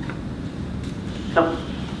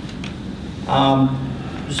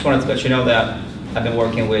 Just wanted to let you know that I've been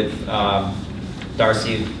working with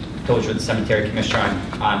Darcy, told you, the cemetery commissioner,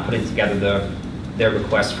 on putting together their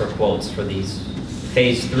request for quotes for these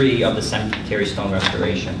phase 3 of the cemetery stone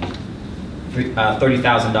restoration.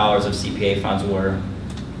 $30,000 of CPA funds were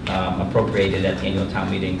appropriated at the annual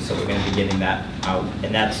town meeting, so we're going to be getting that out,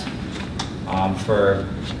 and that's for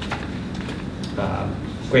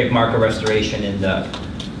grave marker restoration in the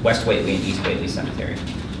West Whately and East Whately cemetery.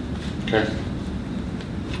 Okay.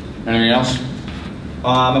 Anything else?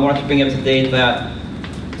 I wanted to bring up to date that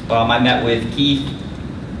I met with Keith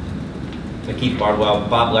Bardwell,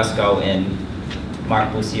 Bob Lesko, and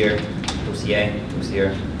Mark Boussier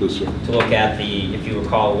to look at the, if you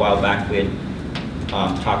recall a while back, we had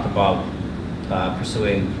talked about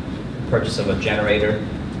pursuing purchase of a generator,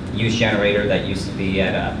 used generator that used to be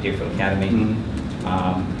at Deerfield Academy.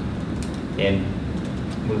 And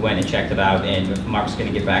we went and checked it out, and Mark's going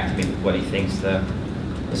to get back to me with what he thinks the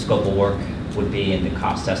scope of work would be and the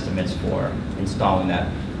cost estimates for installing that,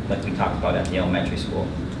 like we talked about at the elementary school,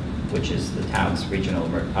 which is the town's regional,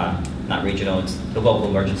 not regional, it's the local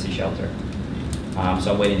emergency shelter.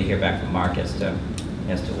 So I'm waiting to hear back from Mark as to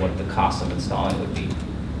what the cost of installing would be,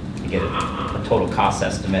 to get a total cost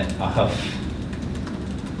estimate of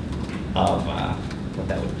what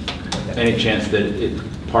that would. Any chance that it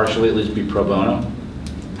partially at least be pro bono?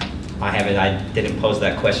 I didn't pose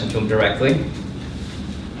that question to him directly.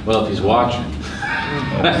 Well, if he's watching.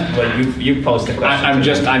 Well, you posed the question. I'm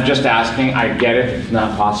just asking. I get it. It's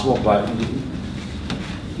not possible, but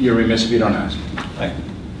you're remiss if you don't ask. Right.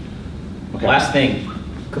 Okay. Last thing,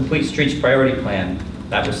 complete streets priority plan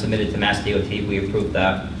that was submitted to Mass DOT. We approved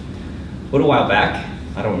that a little while back.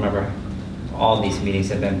 I don't remember. All of these meetings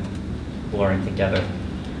have been blurring together.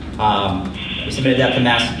 We submitted that to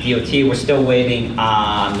Mass DOT. We're still waiting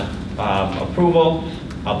on approval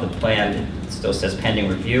of the plan. It still says pending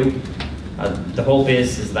review. The hope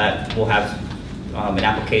is that we'll have an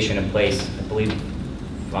application in place, I believe,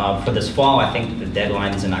 for this fall. I think the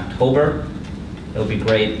deadline is in October. It would be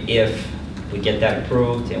great if we get that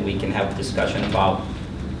approved and we can have a discussion about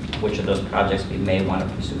which of those projects we may want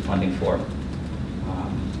to pursue funding for.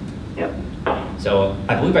 Yep. So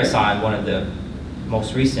I believe I saw in one of the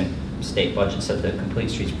most recent state budgets that the Complete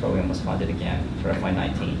Streets program was funded again for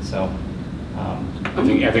FY19. So I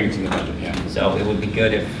think it's in the budget, yeah. So it would be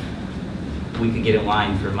good if we could get in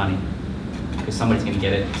line for money, because somebody's going to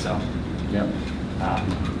get it. So yep.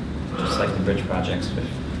 Just like the bridge projects.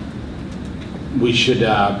 We should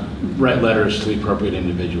write letters to the appropriate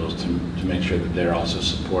individuals to make sure that they're also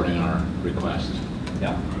supporting our request.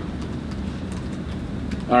 Yeah.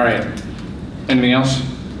 All right. Anything else?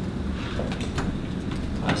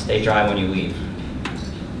 Stay dry when you leave.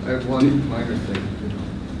 I have one minor thing.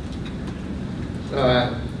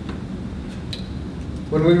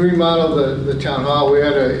 When we remodeled the town hall, we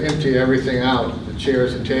had to empty everything out, the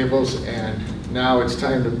chairs and tables, and now it's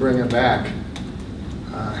time to bring them back.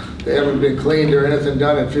 They haven't been cleaned or anything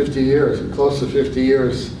done in 50 years, close to 50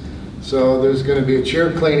 years. So there's going to be a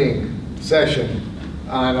chair cleaning session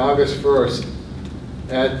on August 1st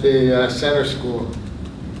at the center school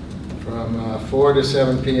from 4 to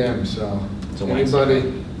 7 p.m. So it's a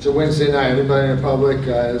Wednesday night. Anybody in the public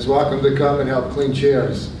is welcome to come and help clean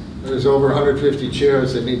chairs. There's over 150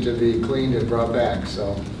 chairs that need to be cleaned and brought back.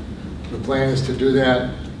 So the plan is to do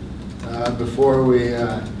that before we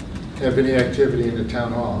have any activity in the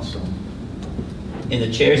town hall. So. In the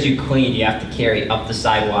chairs you clean, you have to carry up the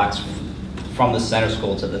sidewalks from the center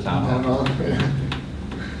school to the town hall.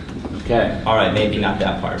 Okay. All right, maybe not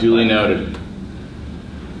that part. Duly noted.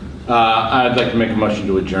 I'd like to make a motion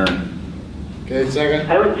to adjourn. Okay, second.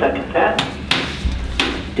 I would second that.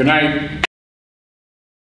 Good night.